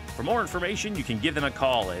 For more information, you can give them a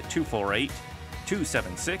call at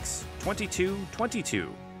 248-276-2222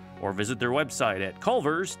 or visit their website at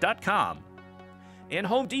culvers.com. And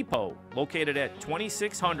Home Depot, located at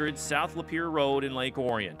 2600 South Lapeer Road in Lake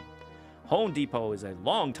Orion. Home Depot is a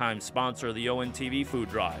longtime sponsor of the ONTV Food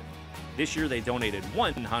Drive. This year they donated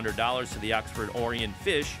 $100 to the Oxford Orion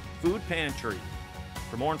Fish Food Pantry.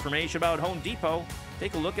 For more information about Home Depot,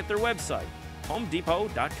 take a look at their website,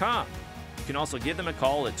 homedepot.com. You can also give them a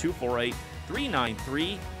call at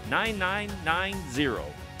 248-393-9990.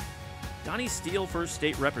 Donnie Steele for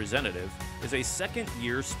State Representative is a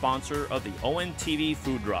second-year sponsor of the ONTV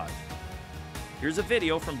Food Drive. Here's a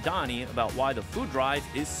video from Donnie about why the food drive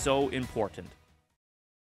is so important.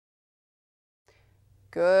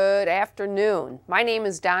 Good afternoon. My name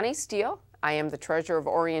is Donnie Steele. I am the treasurer of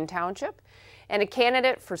Orion Township and a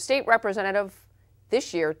candidate for state representative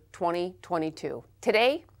this year, 2022.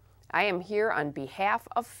 Today, I am here on behalf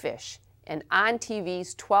of Fish and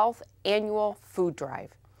ONTV's 12th annual food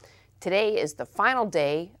drive. Today is the final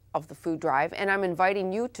day of the food drive, and I'm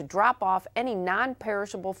inviting you to drop off any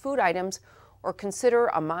non-perishable food items or consider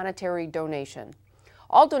a monetary donation.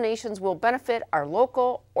 All donations will benefit our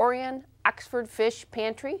local Orion Oxford Fish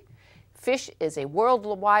Pantry. Fish is a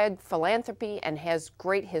worldwide philanthropy and has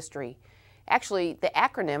great history. Actually, the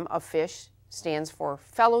acronym of FISH stands for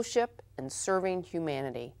Fellowship and Serving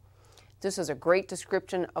Humanity. This is a great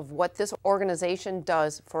description of what this organization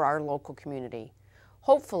does for our local community.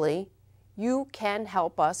 Hopefully, you can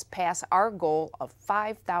help us pass our goal of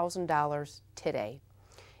 $5,000 today.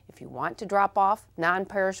 If you want to drop off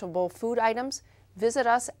non-perishable food items, visit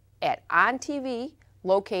us at ONTV,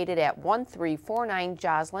 located at 1349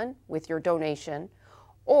 Joslyn, with your donation,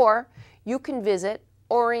 or you can visit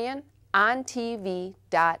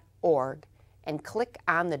orionontv.org and click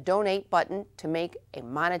on the donate button to make a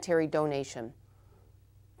monetary donation.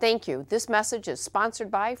 Thank you. This message is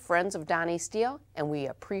sponsored by Friends of Donnie Steele, and we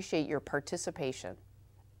appreciate your participation.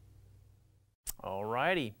 All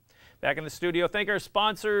righty. Back in the studio, thank our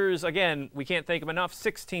sponsors. Again, we can't thank them enough.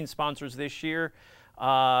 16 sponsors this year,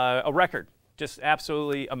 a record, just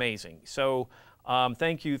absolutely amazing. So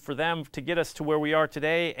Thank you for them to get us to where we are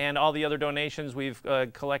today, and all the other donations we've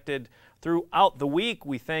collected throughout the week.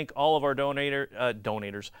 We thank all of our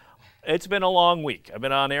donators. It's been a long week. I've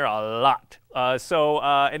been on air a lot.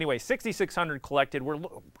 Anyway, 6,600 collected.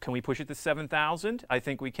 Can we push it to 7,000? I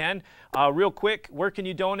think we can. Real quick, where can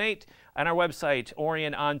you donate? On our website,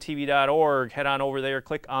 orionontv.org. Head on over there,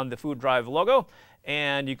 click on the Food Drive logo,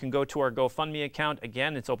 and you can go to our GoFundMe account.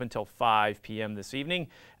 Again, it's open till 5 p.m. this evening.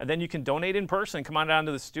 And then you can donate in person. Come on down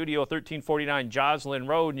to the studio, 1349 Joslyn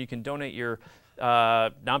Road, and you can donate your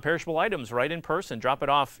non-perishable items right in person. Drop it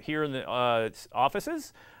off here in the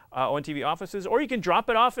offices. ONTV offices, or you can drop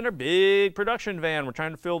it off in our big production van. We're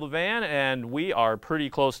trying to fill the van, and we are pretty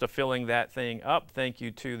close to filling that thing up. Thank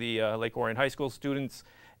you to the Lake Orion High School students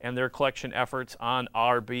and their collection efforts on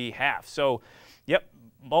our behalf. So, yep,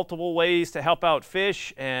 multiple ways to help out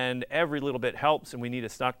fish, and every little bit helps, and we need to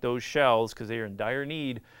stock those shells because they are in dire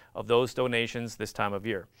need of those donations this time of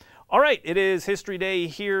year. All right, it is History Day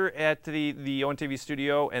here at the ONTV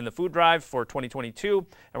studio and the Food Drive for 2022, and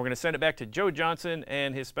we're going to send it back to Joe Johnson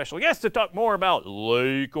and his special guest to talk more about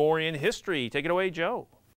Lake Orion history. Take it away, Joe.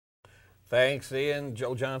 Thanks, Ian.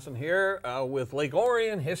 Joe Johnson here with Lake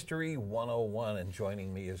Orion History 101, and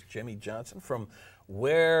joining me is Jimmy Johnson from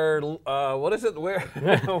what is it? Where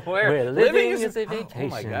living is a vacation. Oh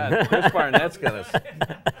my God, Chris Barnett's gonna.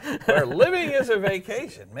 Where living is a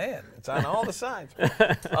vacation, man. It's on all the sides.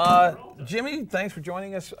 Jimmy, thanks for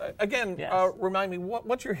joining us again. Yes. Remind me,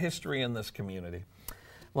 what's your history in this community?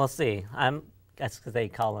 Well, see, that's because they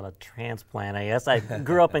call it a transplant, I guess. I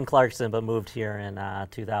grew up in Clarkson, but moved here in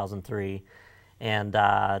 2003, and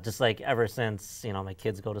just like ever since, my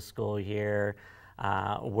kids go to school here.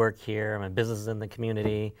 Work here, my business is in the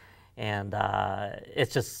community, and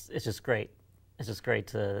it's just great. It's just great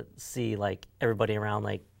to see like everybody around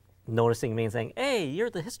like noticing me and saying, "Hey,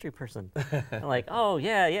 you're the history person." I'm like, "Oh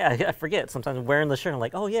yeah, I forget." Sometimes I'm wearing the shirt. I'm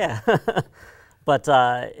like, "Oh yeah," but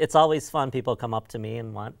it's always fun. People come up to me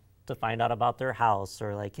and want to find out about their house,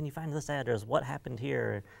 or like, "Can you find this address? What happened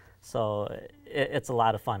here?" So it's a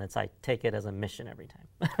lot of fun. I take it as a mission every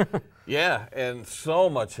time. Yeah, and so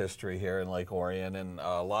much history here in Lake Orion, and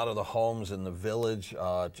a lot of the homes in the village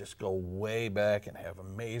just go way back and have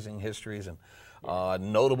amazing histories, and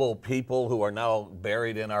notable people who are now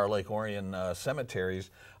buried in our Lake Orion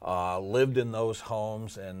cemeteries lived in those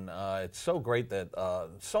homes, and it's so great that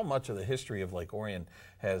so much of the history of Lake Orion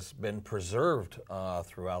has been preserved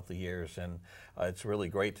throughout the years, and it's really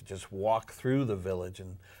great to just walk through the village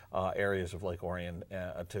and areas of Lake Orion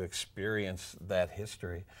to experience that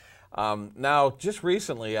history. Now, just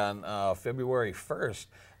recently on February 1st,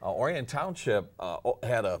 Orion Township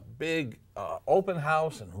had a big open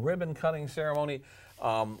house and ribbon cutting ceremony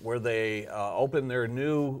where they opened their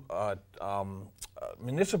new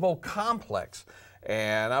municipal complex.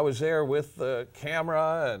 And I was there with the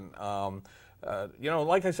camera, and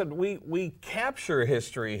like I said, we capture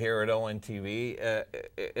history here at ONTV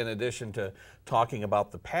in addition to talking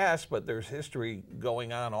about the past, but there's history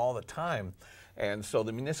going on all the time. And so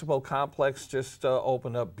the municipal complex just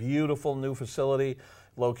opened up, beautiful new facility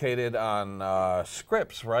located on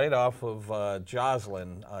Scripps, right off of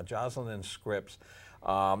Joslyn and Scripps.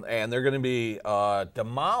 And they're going to be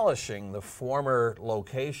demolishing the former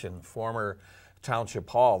location, former Township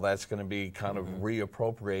Hall. That's going to be kind of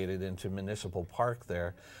reappropriated into Municipal Park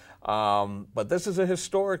there. But this is a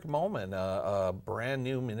historic moment, a brand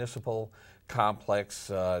new municipal complex,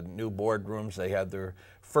 new boardrooms. They had their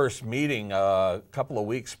first meeting a couple of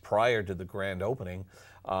weeks prior to the grand opening.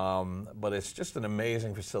 But it's just an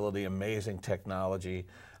amazing facility, amazing technology,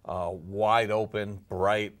 wide open,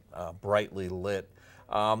 brightly lit.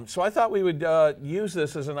 So I thought we would use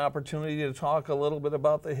this as an opportunity to talk a little bit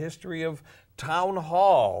about the history of Town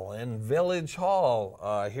Hall and Village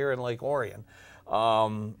Hall here in Lake Orion.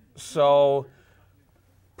 So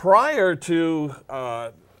prior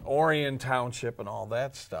to Orion Township and all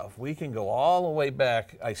that stuff, we can go all the way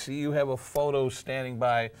back. I see you have a photo standing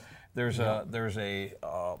by. There's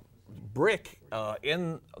a brick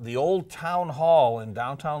in the old town hall in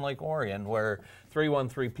downtown Lake Orion where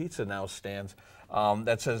 313 Pizza now stands.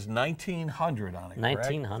 That says 1900 on it, correct?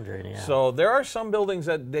 1900, yeah. So there are some buildings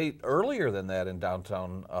that date earlier than that in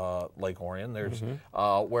downtown Lake Orion. There's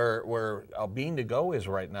where Bean to Go is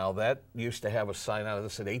right now. That used to have a sign out of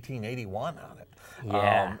this at 1881 on it.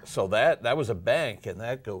 Yeah. So that was a bank, and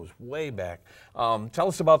that goes way back. Tell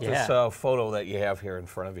us about this photo that you have here in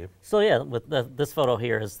front of you. So yeah, with this photo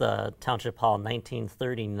here is the Township Hall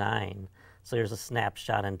 1939. So here's a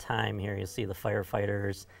snapshot in time here. You see the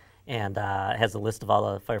firefighters, and it has a list of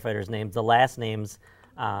all the firefighters' names. The last names,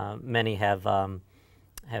 many have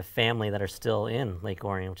have family that are still in Lake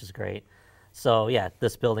Orion, which is great. So yeah,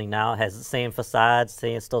 this building now has the same facade.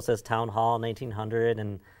 It still says Town Hall 1900,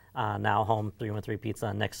 and now Home 313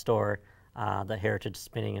 Pizza next door, the Heritage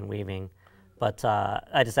Spinning and Weaving. But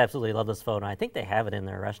I just absolutely love this photo. I think they have it in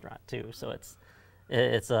their restaurant too. So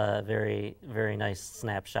it's a very, very nice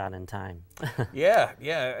snapshot in time. Yeah.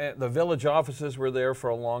 The village offices were there for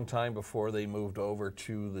a long time before they moved over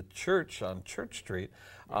to the church on Church Street.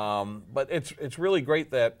 But it's really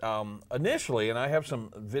great that initially, and I have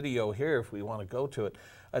some video here if we want to go to it,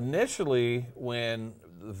 initially when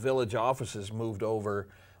the village offices moved over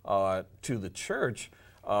to the church,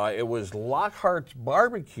 it was Lockhart's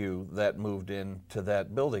Barbecue that moved into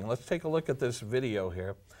that building. Let's take a look at this video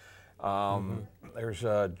here. There's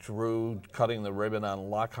Drew cutting the ribbon on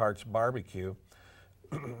Lockhart's Barbecue.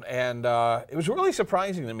 And it was really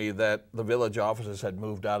surprising to me that the village offices had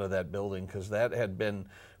moved out of that building, because that had been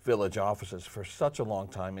village offices for such a long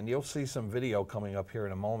time. And you'll see some video coming up here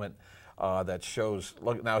in a moment that shows,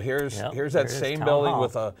 look, now here's that same building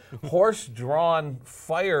with a horse-drawn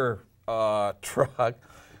fire truck.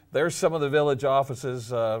 There's some of the village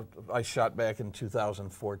offices I shot back in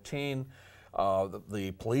 2014.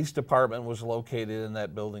 The police department was located in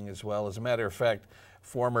that building as well. As a matter of fact,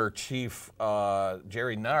 former Chief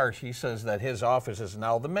Jerry Narsh, he says that his office is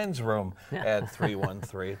now the men's room at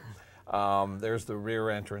 313. There's the rear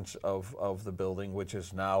entrance of the building, which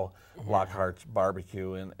is now Lockhart's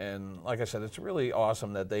Barbecue. And like I said, it's really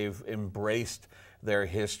awesome that they've embraced their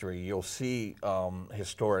history. You'll see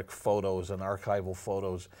historic photos and archival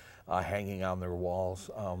photos hanging on their walls.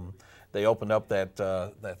 They opened up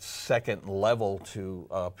that second level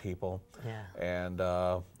to people. And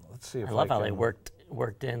let's see if I love how they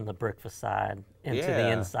worked in the brick facade into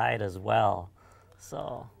the inside as well.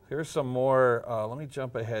 So here's some more. Let me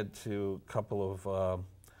jump ahead to a couple of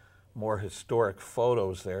more historic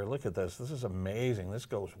photos there. Look at this. This is amazing. This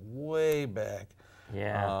goes way back.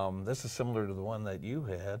 This is similar to the one that you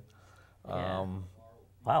had.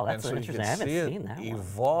 Wow, that's so interesting. I haven't seen that one.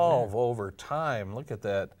 Evolve over time. Look at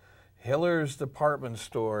that. Hiller's Department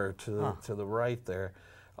Store to the right there.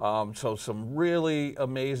 So some really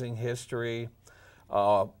amazing history.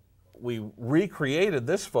 We recreated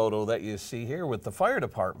this photo that you see here with the fire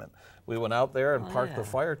department. We went out there and parked the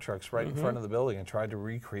fire trucks right in front of the building and tried to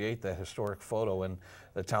recreate that historic photo. And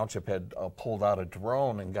the township had pulled out a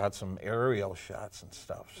drone and got some aerial shots and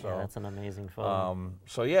stuff. So that's an amazing photo.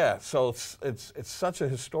 So it's such a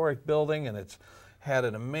historic building, and it's had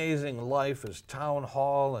an amazing life as town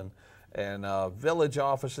hall and village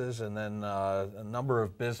offices, and then a number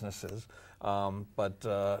of businesses.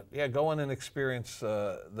 Yeah, go in and experience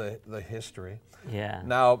the history.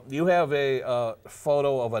 Now, you have a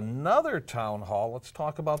photo of another town hall. Let's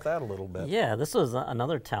talk about that a little bit. Yeah, this was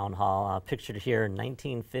another town hall pictured here in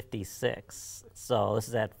 1956. So this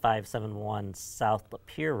is at 571 South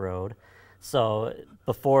Lapeer Road. So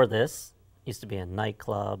before this, used to be a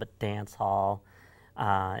nightclub, a dance hall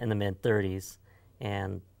in the mid-30s,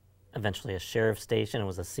 and eventually a sheriff's station. It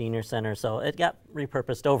was a senior center, so it got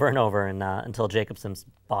repurposed over and over until Jacobson's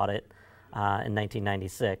bought it in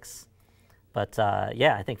 1996. But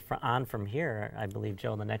yeah, I think from here, I believe,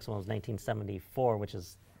 Joe, the next one was 1974, which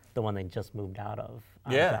is the one they just moved out of.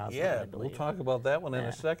 We'll talk about that one in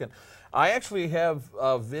a second. I actually have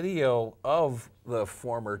a video of the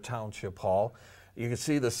former Township Hall. You can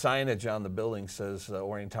see the signage on the building says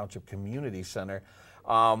Orion Township Community Center.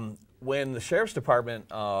 When the Sheriff's Department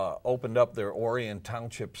opened up their Orion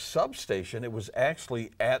Township substation, it was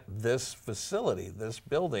actually at this facility, this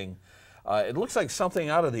building. It looks like something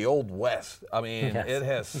out of the Old West. I mean, it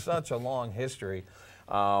has such a long history.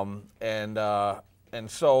 And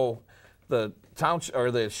so the township, or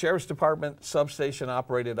the Sheriff's Department substation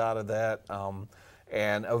operated out of that.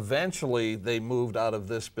 And eventually they moved out of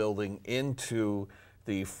this building into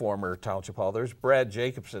the former Township Hall. There's Brad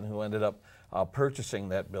Jacobson, who ended up purchasing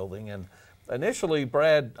that building. And initially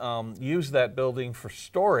Brad used that building for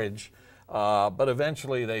storage, but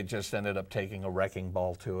eventually they just ended up taking a wrecking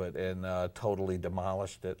ball to it and totally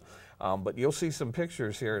demolished it. But you'll see some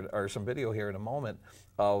pictures here, or some video here in a moment,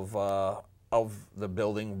 of the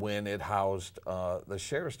building when it housed the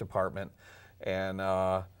Sheriff's Department. And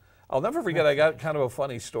I'll never forget, I got kind of a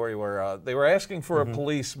funny story where they were asking for a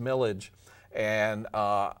police millage. And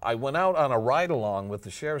I went out on a ride-along with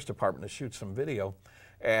the Sheriff's Department to shoot some video.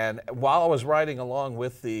 And while I was riding along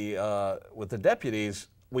with the deputies,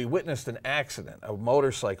 we witnessed an accident. A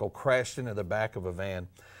motorcycle crashed into the back of a van.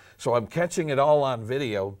 So I'm catching it all on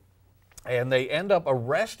video. And they end up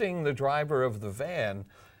arresting the driver of the van,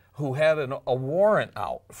 who had a warrant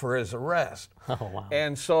out for his arrest. Oh, wow.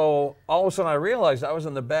 And so all of a sudden I realized I was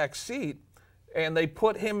in the back seat, and they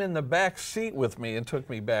put him in the back seat with me and took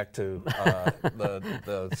me back to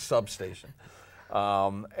the substation.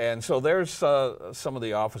 And so there's some of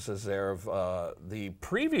the offices there of the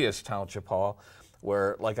previous township hall,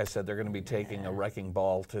 where, like I said, they're going to be taking a wrecking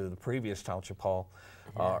ball to the previous township hall.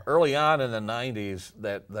 Early on in the 90s,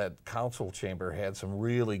 that council chamber had some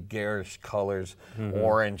really garish colors,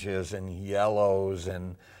 oranges and yellows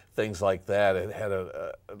and things like that. It had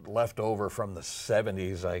a leftover from the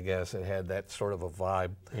 70s, I guess. It had that sort of a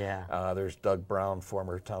vibe. Yeah. There's Doug Brown,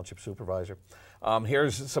 former township supervisor.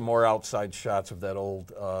 Here's some more outside shots of that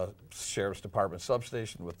old sheriff's department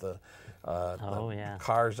substation with the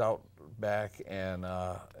cars out back, and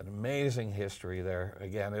an amazing history there.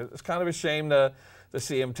 Again, it's kind of a shame to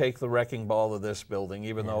see him take the wrecking ball to this building,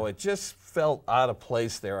 even though it just felt out of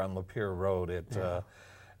place there on Lapeer Road.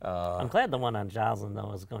 I'm glad the one on Joslin,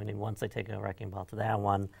 though, is going to, once they take a wrecking ball to that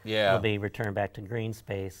one, it'll be returned back to green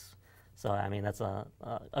space. So, I mean, that's a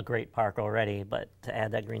great park already, but to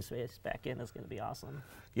add that green space back in is going to be awesome.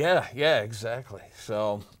 Yeah, exactly.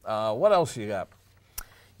 So, what else you got?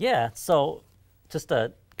 Yeah, so just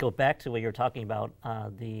to go back to what you were talking about,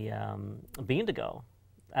 the Bean to Go,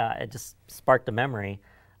 it just sparked a memory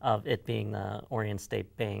of it being the Orion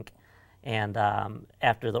State Bank. And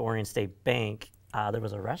after the Orion State Bank, there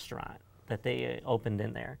was a restaurant that they opened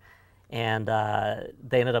in there. And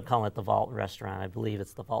they ended up calling it the Vault Restaurant. I believe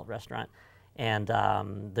it's the Vault Restaurant. And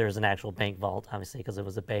there's an actual bank vault, obviously, because it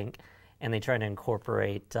was a bank. And they tried to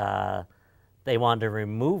incorporate, they wanted to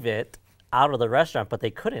remove it out of the restaurant, but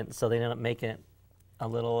they couldn't. So they ended up making it a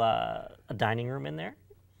little a dining room in there.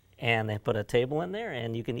 And they put a table in there,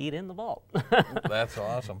 and you can eat in the vault. That's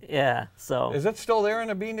awesome. Yeah, so. Is it still there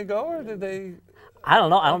in a Bean to Go, or did they? I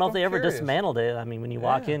don't know. I don't know if they ever dismantled it. I mean, when you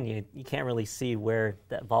walk in, you can't really see where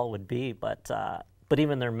that vault would be. But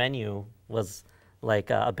even their menu was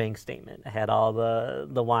like a bank statement. It had all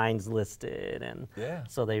the wines listed, and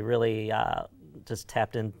so they really just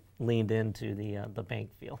leaned into the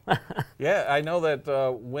bank feel. Yeah, I know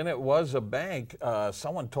that when it was a bank,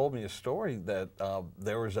 someone told me a story that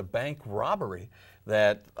there was a bank robbery,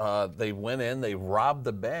 that they went in, they robbed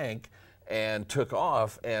the bank, and took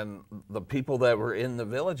off, and the people that were in the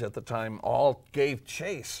village at the time all gave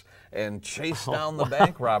chase and chased down the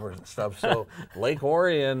bank robbers and stuff. So Lake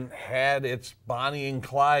Orion had its Bonnie and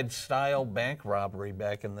Clyde style bank robbery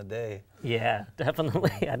back in the day. Yeah,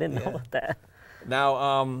 definitely. I didn't know about that.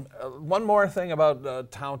 Now, one more thing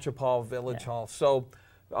about Township Hall, Village Hall. So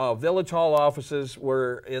Village Hall offices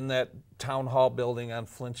were in that Town Hall building on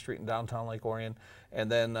Flint Street in downtown Lake Orion. And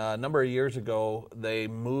then a number of years ago, they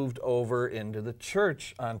moved over into the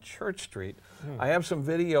church on Church Street. I have some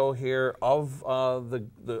video here of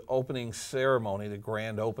the opening ceremony, the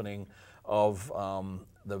grand opening of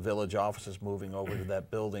the village offices moving over to that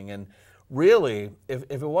building. And really, if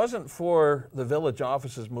it wasn't for the village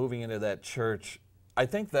offices moving into that church, I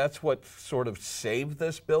think that's what sort of saved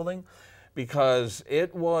this building, because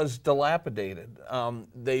it was dilapidated.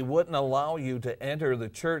 They wouldn't allow you to enter the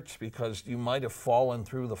church because you might have fallen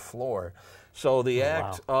through the floor. So the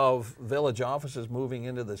act of village offices moving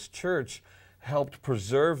into this church helped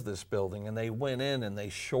preserve this building, and they went in and they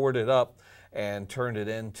shored it up and turned it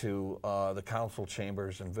into the council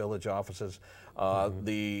chambers and village offices.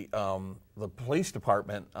 The police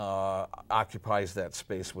department occupies that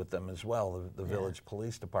space with them as well, the village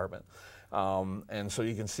police department. And so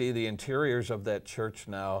you can see the interiors of that church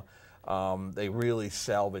now. They really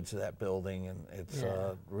salvaged that building, and it's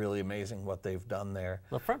really amazing what they've done there.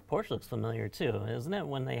 The front porch looks familiar too, isn't it?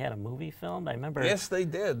 When they had a movie filmed, I remember. Yes, they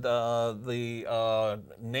did. The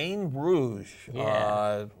Nain Rouge.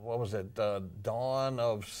 What was it? Dawn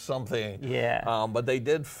of something. Yeah. But they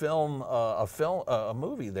did film a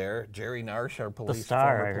movie there. Jerry Narsh, our police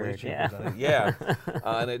Star, former police I chief, was in it.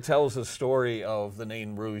 And it tells the story of the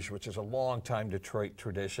Nain Rouge, which is a long-time Detroit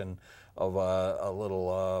tradition of a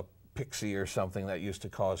little pixie or something that used to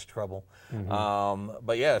cause trouble.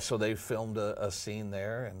 But yeah, so they filmed a scene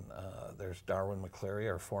there, and there's Darwin McCleary,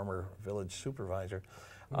 our former village supervisor.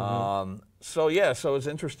 So yeah, so it's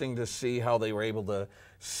interesting to see how they were able to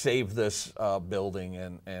save this building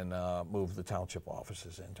and move the township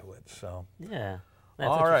offices into it. So yeah, that's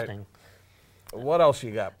all interesting. Right. What else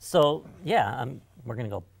you got? So yeah, we're gonna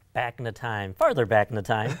go back into time, farther back into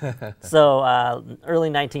time. So early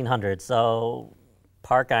 1900s. So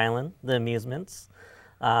Park Island, the amusements.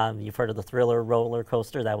 You've heard of the Thriller roller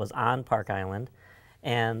coaster that was on Park Island.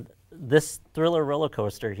 And this Thriller roller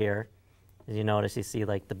coaster here, as you notice, you see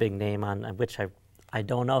like the big name on which I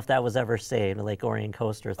don't know if that was ever saved, a Lake Orion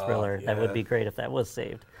coaster thriller. Yeah. That would be great if that was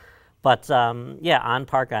saved. But yeah, on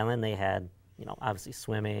Park Island they had, you know, obviously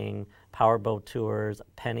swimming, powerboat tours,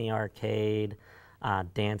 penny arcade,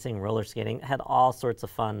 dancing, roller skating. Had all sorts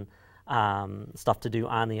of fun stuff to do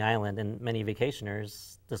on the island, and many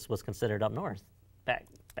vacationers, this was considered up north back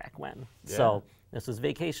when. Yeah. So this was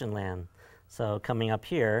vacation land. So coming up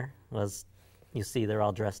here was, you see they're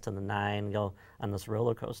all dressed to the nine, go on this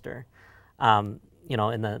roller coaster. You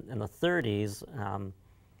know, in the 30s,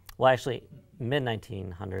 well, actually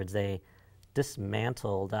mid-1900s, they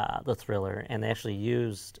dismantled the thriller, and they actually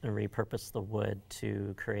used and repurposed the wood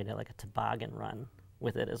to create like a toboggan run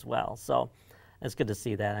with it as well. So it's good to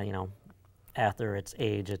see that, you know, after its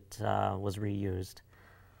age, it was reused.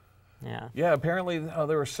 Yeah. Yeah, apparently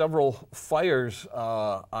there were several fires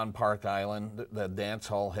on Park Island. The dance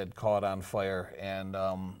hall had caught on fire, and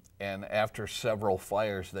after several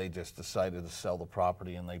fires, they just decided to sell the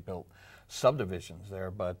property, and they built subdivisions there.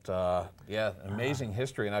 But yeah, amazing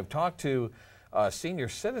history. And I've talked to senior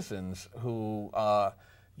citizens who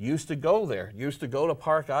used to go there, used to go to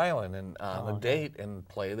Park Island and on a date and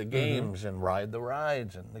play the games and ride the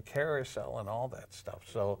rides and the carousel and all that stuff.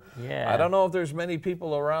 So yeah. I don't know if there's many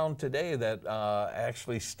people around today that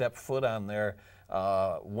actually step foot on there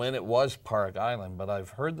when it was Park Island, but I've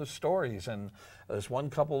heard the stories. And there's one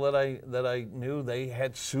couple that I knew, they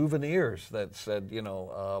had souvenirs that said, you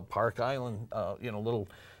know, Park Island, you know, little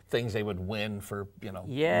things they would win for, you know,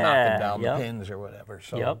 knocking down the pins or whatever.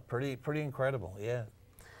 So pretty incredible, yeah.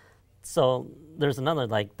 So there's another,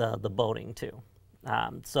 like the boating too.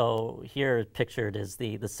 So here pictured is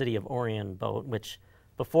the City of Orion boat, which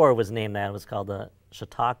before it was named that, it was called the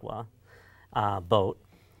Chautauqua boat.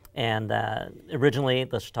 And originally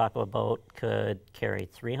the Chautauqua boat could carry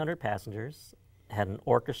 300 passengers, had an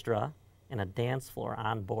orchestra and a dance floor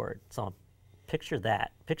on board. So picture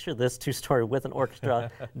that. Picture this two-story with an orchestra,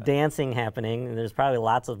 dancing happening. There's probably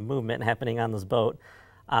lots of movement happening on this boat.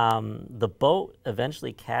 The boat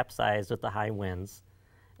eventually capsized with the high winds,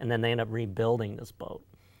 and then they ended up rebuilding this boat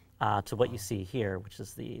to what you see here, which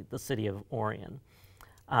is the City of Orion.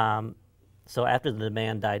 So after the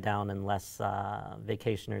demand died down and less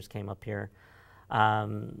vacationers came up here,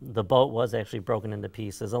 the boat was actually broken into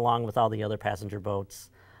pieces along with all the other passenger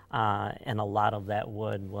boats, and a lot of that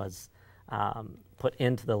wood was put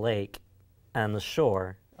into the lake on the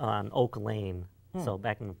shore on Oak Lane, so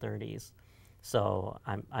back in the 30s. So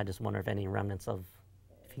I just wonder if any remnants of,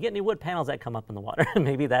 if you get any wood panels that come up in the water,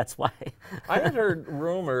 maybe that's why. I had heard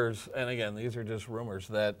rumors, and again, these are just rumors,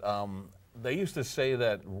 that they used to say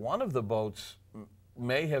that one of the boats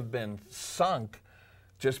may have been sunk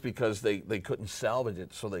just because they couldn't salvage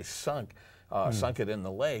it, so they sunk it in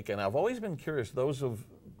the lake. And I've always been curious, those of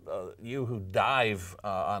you who dive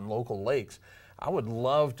on local lakes, I would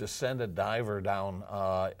love to send a diver down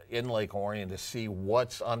in Lake Orion to see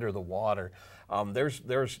what's under the water.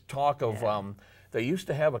 There's talk of, they used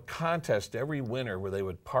to have a contest every winter where they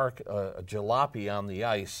would park a jalopy on the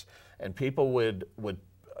ice, and people would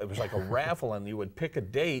it was like a raffle, and you would pick a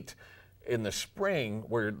date in the spring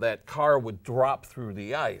where that car would drop through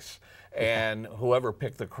the ice, and whoever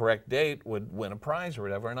picked the correct date would win a prize or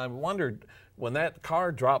whatever. And I wondered, when that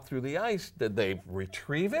car dropped through the ice, did they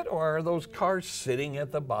retrieve it, or are those cars sitting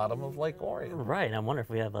at the bottom of Lake Orion? Right, I wonder if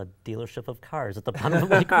we have a dealership of cars at the bottom of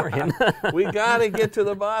Lake Orion. We got to get to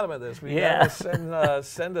the bottom of this. We got to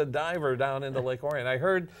send a diver down into Lake Orion. I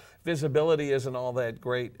heard visibility isn't all that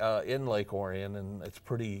great in Lake Orion, and it's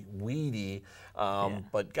pretty weedy.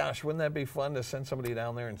 But gosh, wouldn't that be fun to send somebody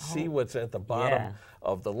down there and see what's at the bottom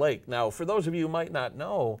of the lake? Now, for those of you who might not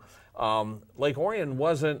know, Lake Orion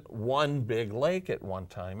wasn't one big lake at one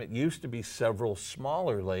time. It used to be several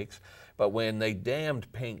smaller lakes, but when they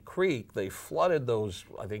dammed Paint Creek, they flooded those,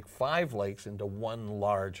 I think, 5 lakes into one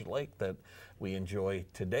large lake that we enjoy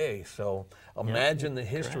today. So imagine the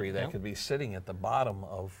history that could be sitting at the bottom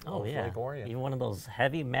of Lake Orion. Even one of those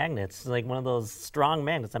heavy magnets, like one of those strong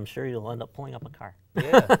magnets, I'm sure you'll end up pulling up a car.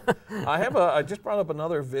 Yeah. I just brought up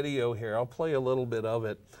another video here. I'll play a little bit of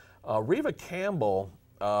it. Reva Campbell,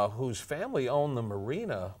 whose family owned the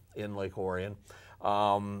marina in Lake Orion,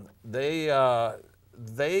 Reva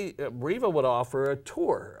would offer a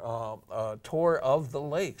tour of the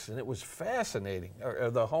lakes, and it was fascinating,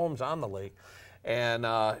 or the homes on the lake. And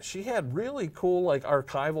she had really cool, like,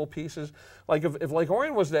 archival pieces. Like, if Lake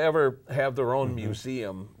Orion was to ever have their own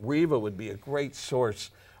museum, Reva would be a great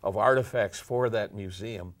source of artifacts for that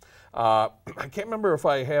museum. I can't remember if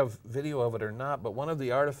I have video of it or not, but one of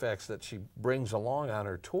the artifacts that she brings along on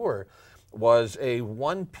her tour was a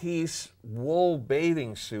one-piece wool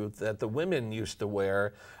bathing suit that the women used to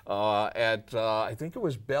wear at, I think it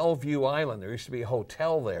was Bellevue Island. There used to be a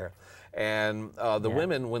hotel there. And the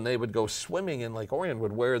women, when they would go swimming in Lake Orion,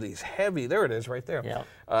 would wear these heavy, there it is right there. Yep.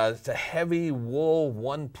 It's a heavy wool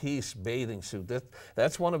one-piece bathing suit.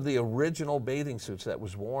 That's one of the original bathing suits that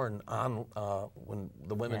was worn on when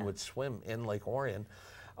the women would swim in Lake Orion.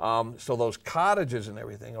 So those cottages and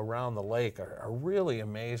everything around the lake are really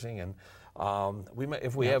amazing. And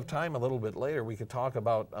if we have time a little bit later, we could talk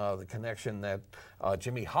about the connection that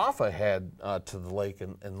Jimmy Hoffa had to the lake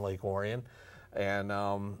in Lake Orion. And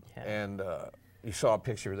you saw a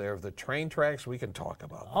picture there of the train tracks. We can talk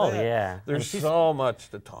about that. Oh, yeah. There's so much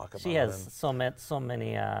to talk about. She has so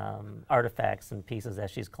many artifacts and pieces that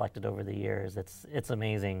she's collected over the years. It's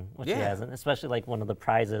amazing what she has, and especially like one of the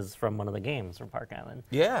prizes from one of the games from Park Island.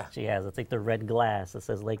 Yeah. She has. It's like the red glass that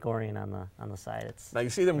says Lake Orion on the side. It's now you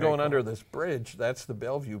see them going cool. under this bridge. That's the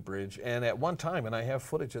Bellevue Bridge. And at one time, and I have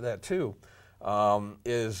footage of that too, it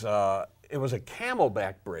was a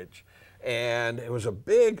camelback bridge. And it was a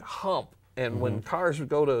big hump, and when cars would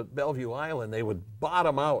go to Bellevue Island, they would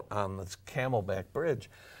bottom out on this camelback bridge.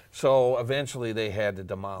 So eventually they had to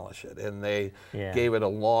demolish it, and they gave it a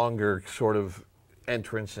longer sort of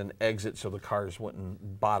entrance and exit so the cars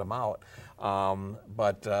wouldn't bottom out.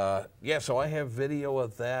 So I have video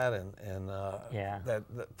of that, and that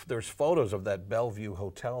there's photos of that Bellevue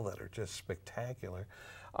Hotel that are just spectacular.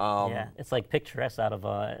 It's like picturesque out of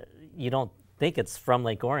you don't think it's from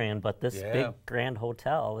Lake Orion, but this big grand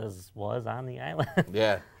hotel was on the island.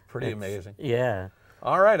 Yeah, pretty amazing. Yeah.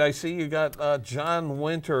 All right, I see you got John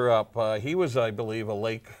Winter up. He was, I believe, a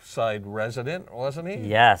lakeside resident, wasn't he?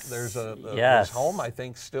 Yes. There's yes. his home, I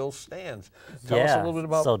think, still stands. Tell us a little bit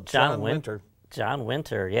about John Winter. John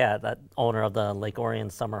Winter, that owner of the Lake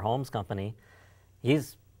Orion Summer Homes Company.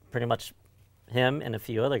 He's pretty much, him and a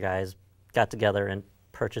few other guys got together and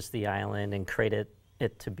purchased the island and created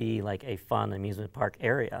it to be like a fun amusement park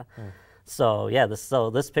area. So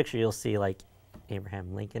this picture you'll see like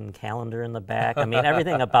Abraham Lincoln calendar in the back. I mean,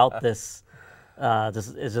 everything about this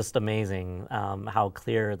is just amazing. How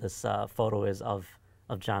clear this photo is of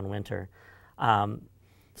John Winter. Built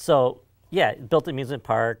the amusement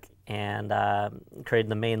park and created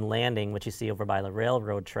the main landing, which you see over by the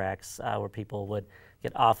railroad tracks, where people would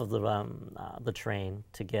get off of the train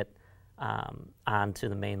to get onto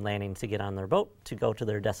the main landing to get on their boat to go to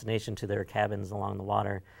their destination, to their cabins along the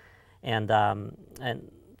water. And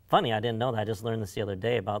funny, I didn't know that. I just learned this the other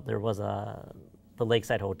day about the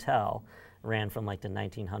Lakeside Hotel ran from like the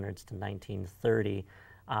 1900s to 1930.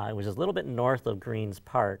 It was just a little bit north of Greens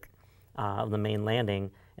Park, of the main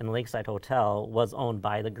landing, and the Lakeside Hotel was owned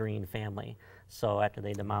by the Green family. So after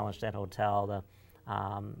they demolished that hotel,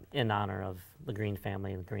 in honor of the Green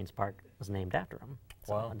family, the Greens Park was named after them.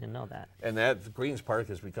 So I didn't know that. And that Greens Park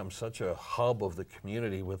has become such a hub of the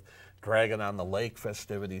community with Dragon on the Lake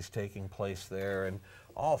festivities taking place there and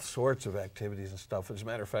all sorts of activities and stuff. As a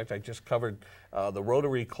matter of fact, I just covered the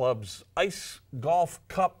Rotary Club's Ice Golf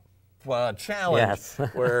Cup challenge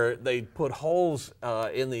where they put holes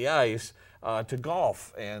in the ice to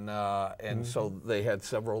golf, and so they had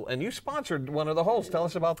several, and you sponsored one of the holes. Tell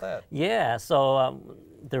us about that. Yeah, so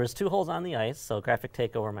there was 2 holes on the ice, so Graphic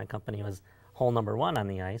Takeover, my company, was hole number 1 on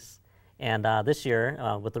the ice. And this year,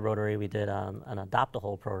 with the Rotary, we did an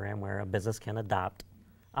adopt-a-hole program where a business can adopt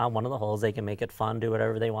one of the holes. They can make it fun, do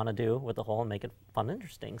whatever they want to do with the hole and make it fun and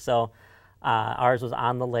interesting. So ours was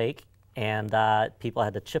on the lake, and people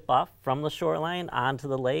had to chip off from the shoreline onto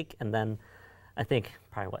the lake, and then I think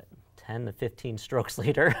probably 10 to 15 strokes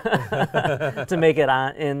later to make it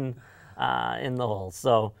in the hole.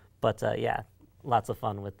 So, lots of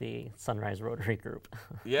fun with the Sunrise Rotary Group.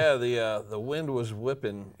 Yeah, the wind was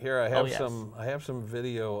whipping. Here I have some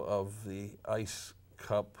video of the Ice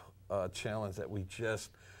Cup challenge that we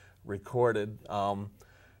just recorded.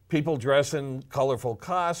 People dress in colorful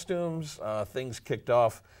costumes. Things kicked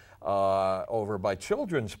off over by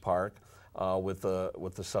Children's Park with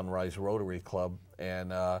the Sunrise Rotary Club,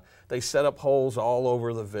 and they set up holes all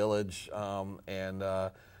over the village.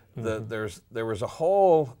 There was a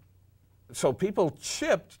hole. So people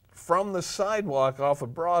chipped from the sidewalk off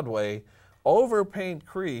of Broadway over Paint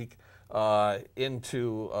Creek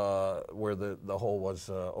into where the hole was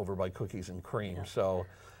over by Cookies and Cream. So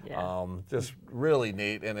just really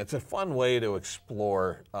neat, and it's a fun way to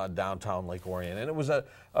explore downtown Lake Orion. And it was a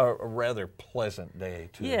rather pleasant day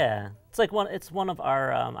too. Yeah, it's one of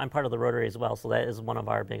our. I'm part of the Rotary as well, so that is one of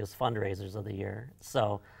our biggest fundraisers of the year.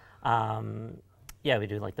 So we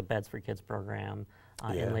do like the Beds for Kids program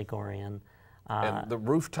in Lake Orion. And the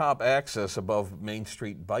rooftop access above Main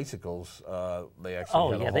Street bicycles, they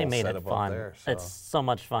actually had a they whole made it setup fun. up there. So. It's so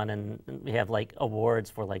much fun, and we have like awards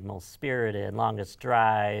for like most spirited, longest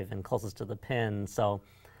drive, and closest to the pin. So,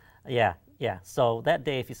 yeah. So that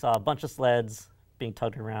day, if you saw a bunch of sleds being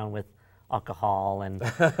tugged around with alcohol and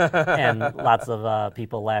and lots of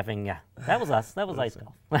people laughing, yeah, that was us. That was ice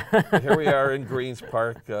golf. Here we are in Greens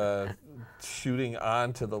Park, shooting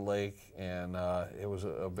onto the lake, and it was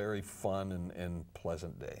a very fun and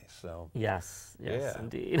pleasant day. So yes, yeah.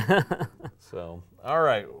 Indeed. So all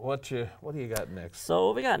right, what do you got next? So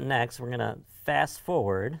what we got next, we're gonna fast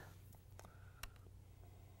forward,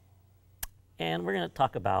 and we're gonna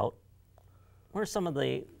talk about what are some of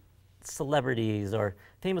the celebrities or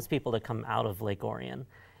famous people that come out of Lake Orion.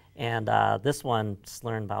 And this one just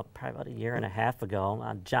learned about probably about a year and a half ago.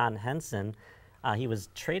 John Henson, he was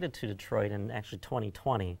traded to Detroit in actually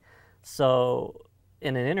 2020. So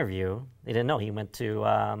in an interview, they didn't know he went to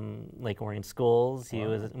Lake Orion schools. He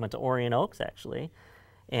went to Orion Oaks actually.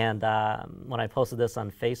 And when I posted this on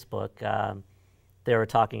Facebook, they were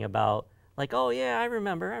talking about like, oh yeah, I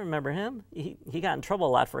remember him. He got in trouble a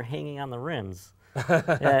lot for hanging on the rims.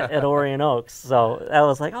 at Orion Oaks. So I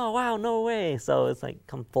was like, oh wow, no way. So it's like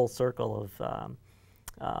come full circle of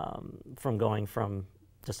from going from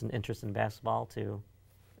just an interest in basketball to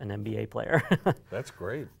an NBA player. That's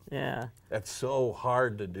great. Yeah. That's so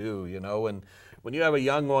hard to do, you know, and when you have a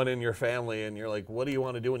young one in your family and you're like, what do you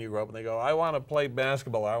want to do when you grow up? And they go, I want to play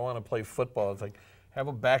basketball, I want to play football. It's like, have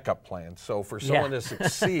a backup plan. So for someone to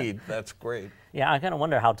succeed, that's great. Yeah, I kind of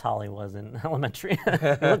wonder how tall he was in elementary. He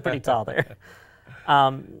looked pretty tall there.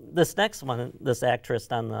 This next one, this actress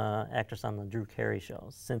on the Drew Carey show,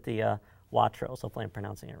 Cynthia Watros, hopefully I'm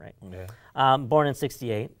pronouncing it right. Yeah. Born in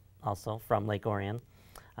 '68, also from Lake Orion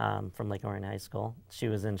High School. She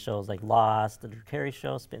was in shows like Lost, The Drew Carey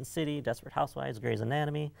Show, Spin City, Desperate Housewives, Grey's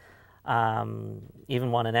Anatomy.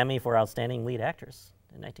 Even won an Emmy for Outstanding Lead Actress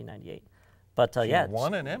in 1998. But She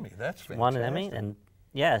won an Emmy. That's fantastic. Won an Emmy, and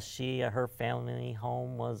yeah, her family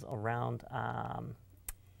home was around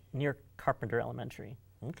near Carpenter Elementary.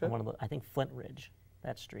 Okay. I think Flint Ridge,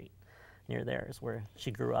 that street near there is where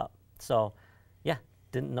she grew up. So, yeah,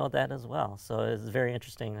 didn't know that as well. So it's very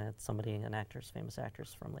interesting that somebody, an actress, famous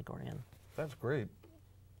actress from Lake Orion. That's great.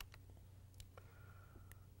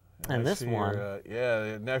 And this one.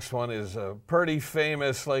 The next one is a pretty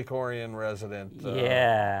famous Lake Orion resident.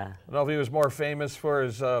 Yeah. I don't know if he was more famous for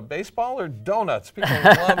his baseball or donuts. People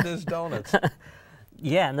loved his donuts.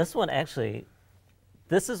 Yeah, and this one actually,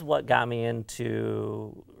 this is what got me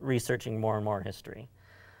into researching more and more history.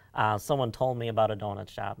 Someone told me about a donut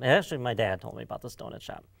shop. Actually, my dad told me about this donut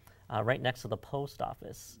shop right next to the post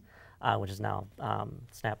office, which is now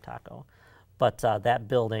Snap Taco. But that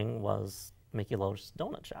building was Mickey Lowe's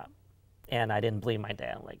donut shop. And I didn't believe my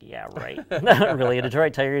dad. I'm like, yeah, right. Really, a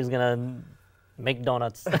Detroit Tiger is going to make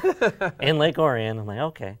donuts in Lake Orion. I'm like,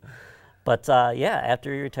 okay. But yeah,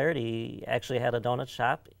 after he retired, he actually had a donut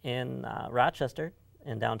shop in Rochester,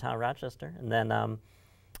 in downtown Rochester. And then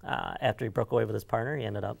after he broke away with his partner, he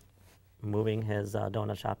ended up moving his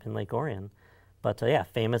donut shop in Lake Orion. But yeah,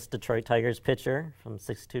 famous Detroit Tigers pitcher from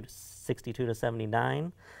 62 to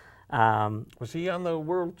 79. Was he on the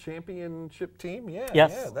World Championship team? Yeah.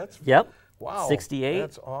 Yes. Yeah, that's wow. 68.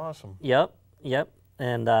 That's awesome. Yep.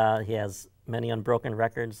 And he has many unbroken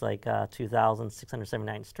records like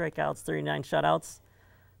 2,679 strikeouts, 39 shutouts,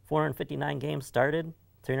 459 games started,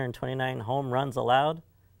 329 home runs allowed,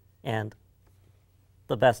 and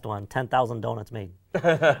the best one, 10,000 donuts made.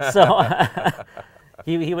 So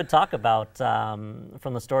he would talk about,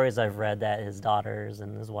 from the stories I've read, that his daughters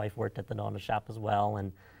and his wife worked at the donut shop as well,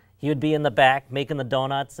 and he would be in the back making the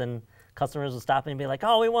donuts, and customers would stop and be like,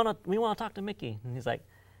 "Oh, we want to talk to Mickey." And he's like,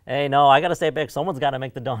 "Hey, no, I got to stay back. Someone's got to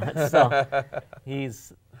make the donuts." So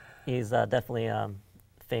he's definitely a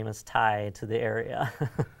famous tie to the area.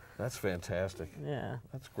 That's fantastic. Yeah.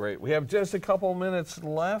 That's great. We have just a couple minutes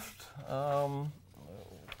left.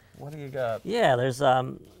 What do you got? Yeah, there's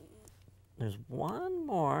one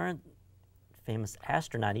more famous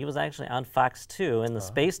astronaut. He was actually on Fox 2 in the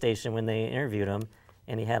space station when they interviewed him,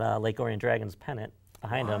 and he had a Lake Orion Dragons pennant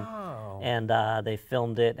behind him. And they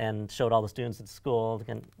filmed it and showed all the students at school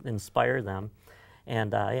to inspire them.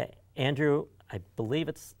 And yeah, Andrew, I believe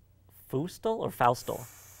it's Fustel or Faustel?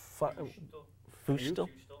 Fustel?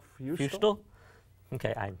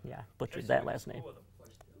 Okay, I butchered that last name.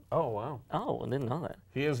 Oh, wow. Oh, I didn't know that.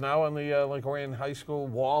 He is now on the Lake Orion High School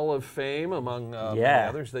Wall of Fame, among many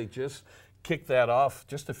others. They just kicked that off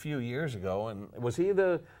just a few years ago. And was he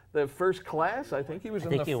the first class? I think he was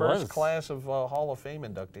in the first class of Hall of Fame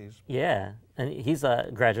inductees. Yeah, and he's a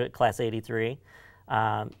graduate, class 83.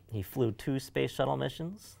 He flew 2 space shuttle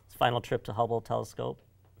missions, his final trip to Hubble telescope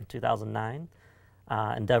in 2009,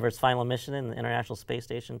 Endeavour's final mission in the International Space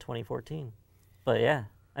Station 2014. But yeah,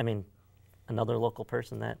 I mean, another local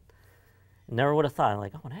person that never would have thought,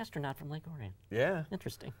 like, oh, an astronaut from Lake Orion. Yeah.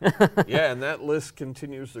 Interesting. Yeah, and that list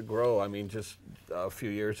continues to grow. I mean, just a few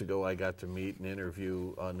years ago, I got to meet and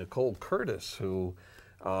interview Nicole Curtis, who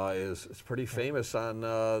is pretty famous on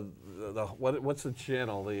what's the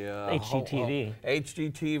channel? The HGTV.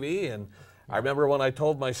 HGTV, and I remember when I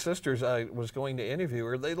told my sisters I was going to interview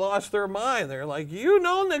her, they lost their mind. They're like, "You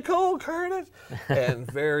know Nicole Curtis?"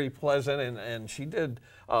 And very pleasant, and she did.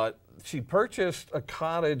 She purchased a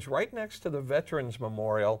cottage right next to the Veterans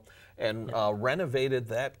Memorial and renovated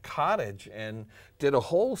that cottage and did a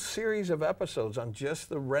whole series of episodes on just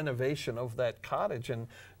the renovation of that cottage and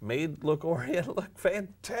made Lake Orion look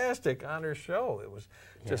fantastic on her show. It was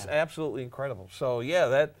just absolutely incredible. So yeah,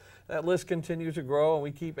 that list continues to grow, and we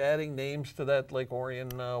keep adding names to that Lake Orion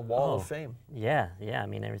Wall of Fame. Yeah, I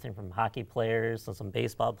mean, everything from hockey players to some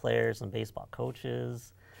baseball players, some baseball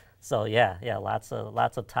coaches. So yeah, lots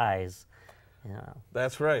of ties. Yeah.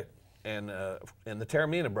 That's right, and the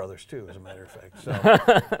Taormina brothers too, as a matter of fact. So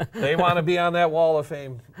they want to be on that Wall of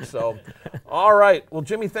Fame. So, all right. Well,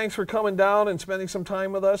 Jimmy, thanks for coming down and spending some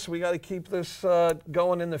time with us. We got to keep this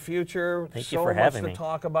going in the future. Thank you for having me. So much to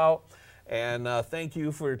talk about, and thank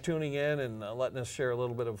you for tuning in and letting us share a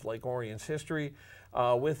little bit of Lake Orion's history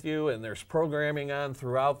with you. And there's programming on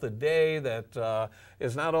throughout the day that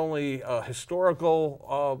is not only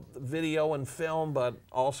historical video and film, but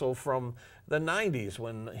also from the 90s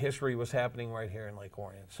when history was happening right here in Lake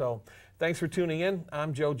Orion. So thanks for tuning in.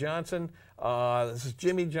 I'm Joe Johnson. This is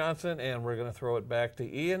Jimmy Johnson, and we're going to throw it back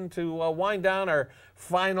to Ian to wind down our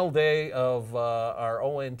final day of our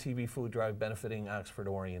ONTV Food Drive benefiting Oxford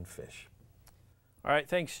Orion Fish. All right,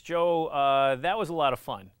 thanks, Joe. That was a lot of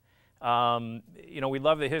fun. You know, we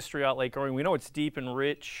love the history out Lake Orion. We know it's deep and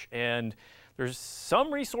rich, and there's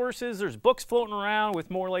some resources, there's books floating around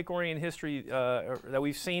with more Lake Orion history that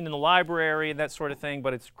we've seen in the library and that sort of thing,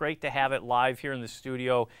 but it's great to have it live here in the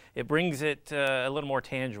studio. It brings it a little more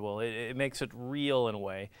tangible. It makes it real in a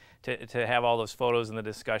way to have all those photos and the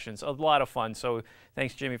discussions. A lot of fun. So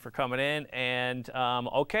thanks, Jimmy, for coming in. And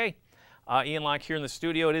okay. Ian Locke here in the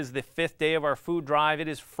studio. It is the 5th day of our food drive. It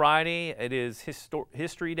is Friday. It is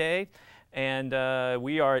History Day. And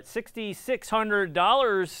we are at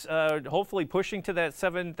 $6,600, hopefully pushing to that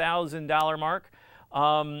 $7,000 mark.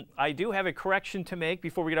 I do have a correction to make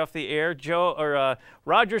before we get off the air.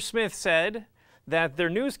 Roger Smith said that their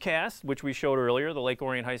newscast, which we showed earlier, the Lake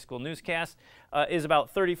Orion High School newscast, is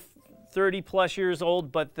about 30 plus years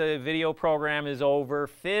old, but the video program is over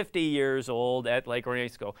 50 years old at Lake Orion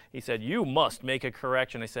High School. He said, "You must make a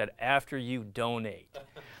correction." I said, "After you donate."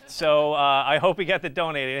 So I hope we got the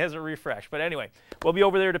donate. It hasn't refreshed. But anyway, we'll be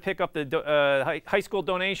over there to pick up the high school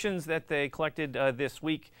donations that they collected this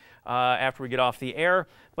week after we get off the air.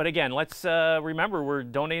 But again, let's remember we're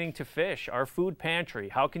donating to Fish, our food pantry.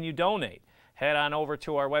 How can you donate? Head on over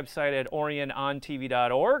to our website at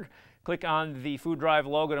orionontv.org. Click on the Food Drive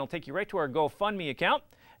logo, and it'll take you right to our GoFundMe account,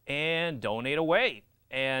 and donate away.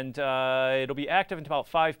 And it'll be active until about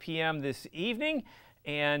 5 p.m. this evening.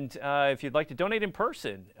 And if you'd like to donate in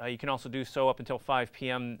person, you can also do so up until 5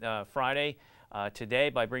 p.m. Friday today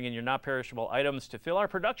by bringing your not-perishable items to fill our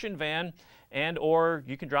production van, and or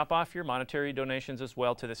you can drop off your monetary donations as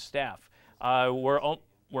well to the staff. We're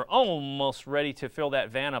almost ready to fill that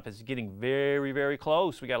van up. It's getting very, very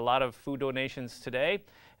close. We got a lot of food donations today.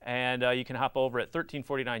 And you can hop over at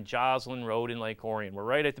 1349 Joslin Road in Lake Orion. We're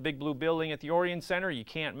right at the big blue building at the Orion Center. You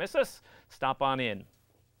can't miss us. Stop on in.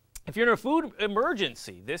 If you're in a food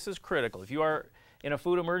emergency, this is critical. If you are in a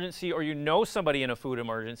food emergency or you know somebody in a food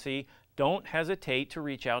emergency, don't hesitate to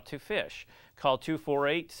reach out to Fish. Call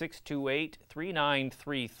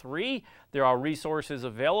 248-628-3933. There are resources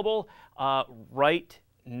available right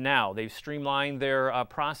now. They've streamlined their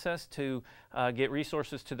process to get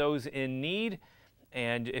resources to those in need.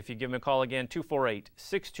 And if you give them a call again,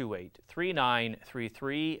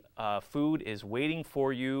 248-628-3933, food is waiting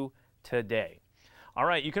for you today. All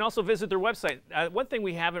right, you can also visit their website. One thing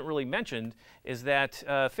we haven't really mentioned is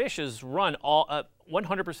that Fish is run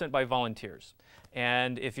 100% by volunteers.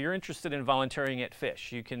 And if you're interested in volunteering at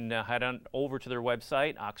Fish, you can head on over to their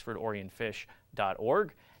website,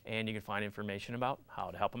 oxfordorionfish.org, and you can find information about how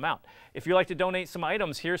to help them out. If you'd like to donate some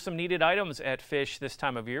items, here's some needed items at Fish this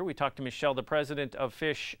time of year. We talked to Michelle, the president of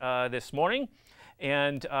Fish, this morning,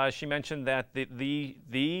 And she mentioned that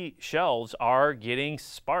the shelves are getting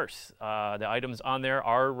sparse. The items on there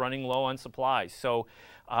are running low on supplies. So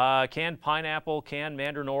canned pineapple, canned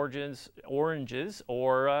mandarin oranges,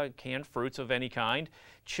 or canned fruits of any kind,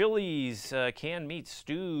 chilies, canned meats,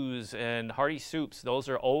 stews, and hearty soups. Those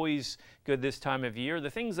are always good this time of year.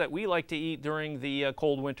 The things that we like to eat during the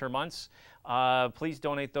cold winter months, please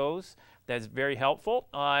donate those. That's very helpful.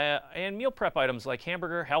 And meal prep items like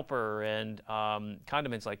hamburger helper and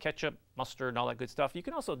condiments like ketchup, mustard, and all that good stuff. You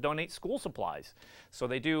can also donate school supplies. So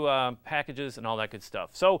they do packages and all that good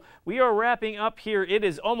stuff. So we are wrapping up here. It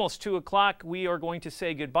is almost 2 o'clock. We are going to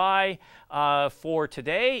say goodbye for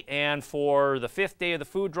today and for the 5th day of the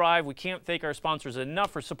food drive. We can't thank our sponsors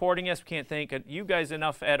enough for supporting us. We can't thank you guys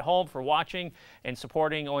enough at home for watching and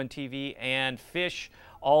supporting ONTV and Fish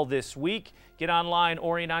all this week. Get online,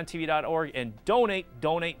 orionontv.org, and donate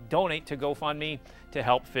to GoFundMe to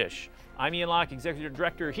help Fish. I'm Ian Locke, Executive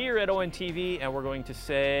Director here at ONTV, and we're going to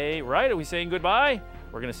say, right, are we saying goodbye?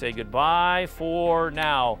 We're going to say goodbye for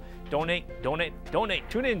now. Donate.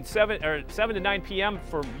 Tune in 7 to 9 p.m.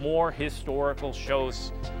 for more historical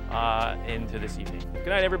shows into this evening. Good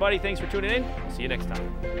night, everybody. Thanks for tuning in. See you next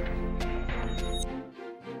time.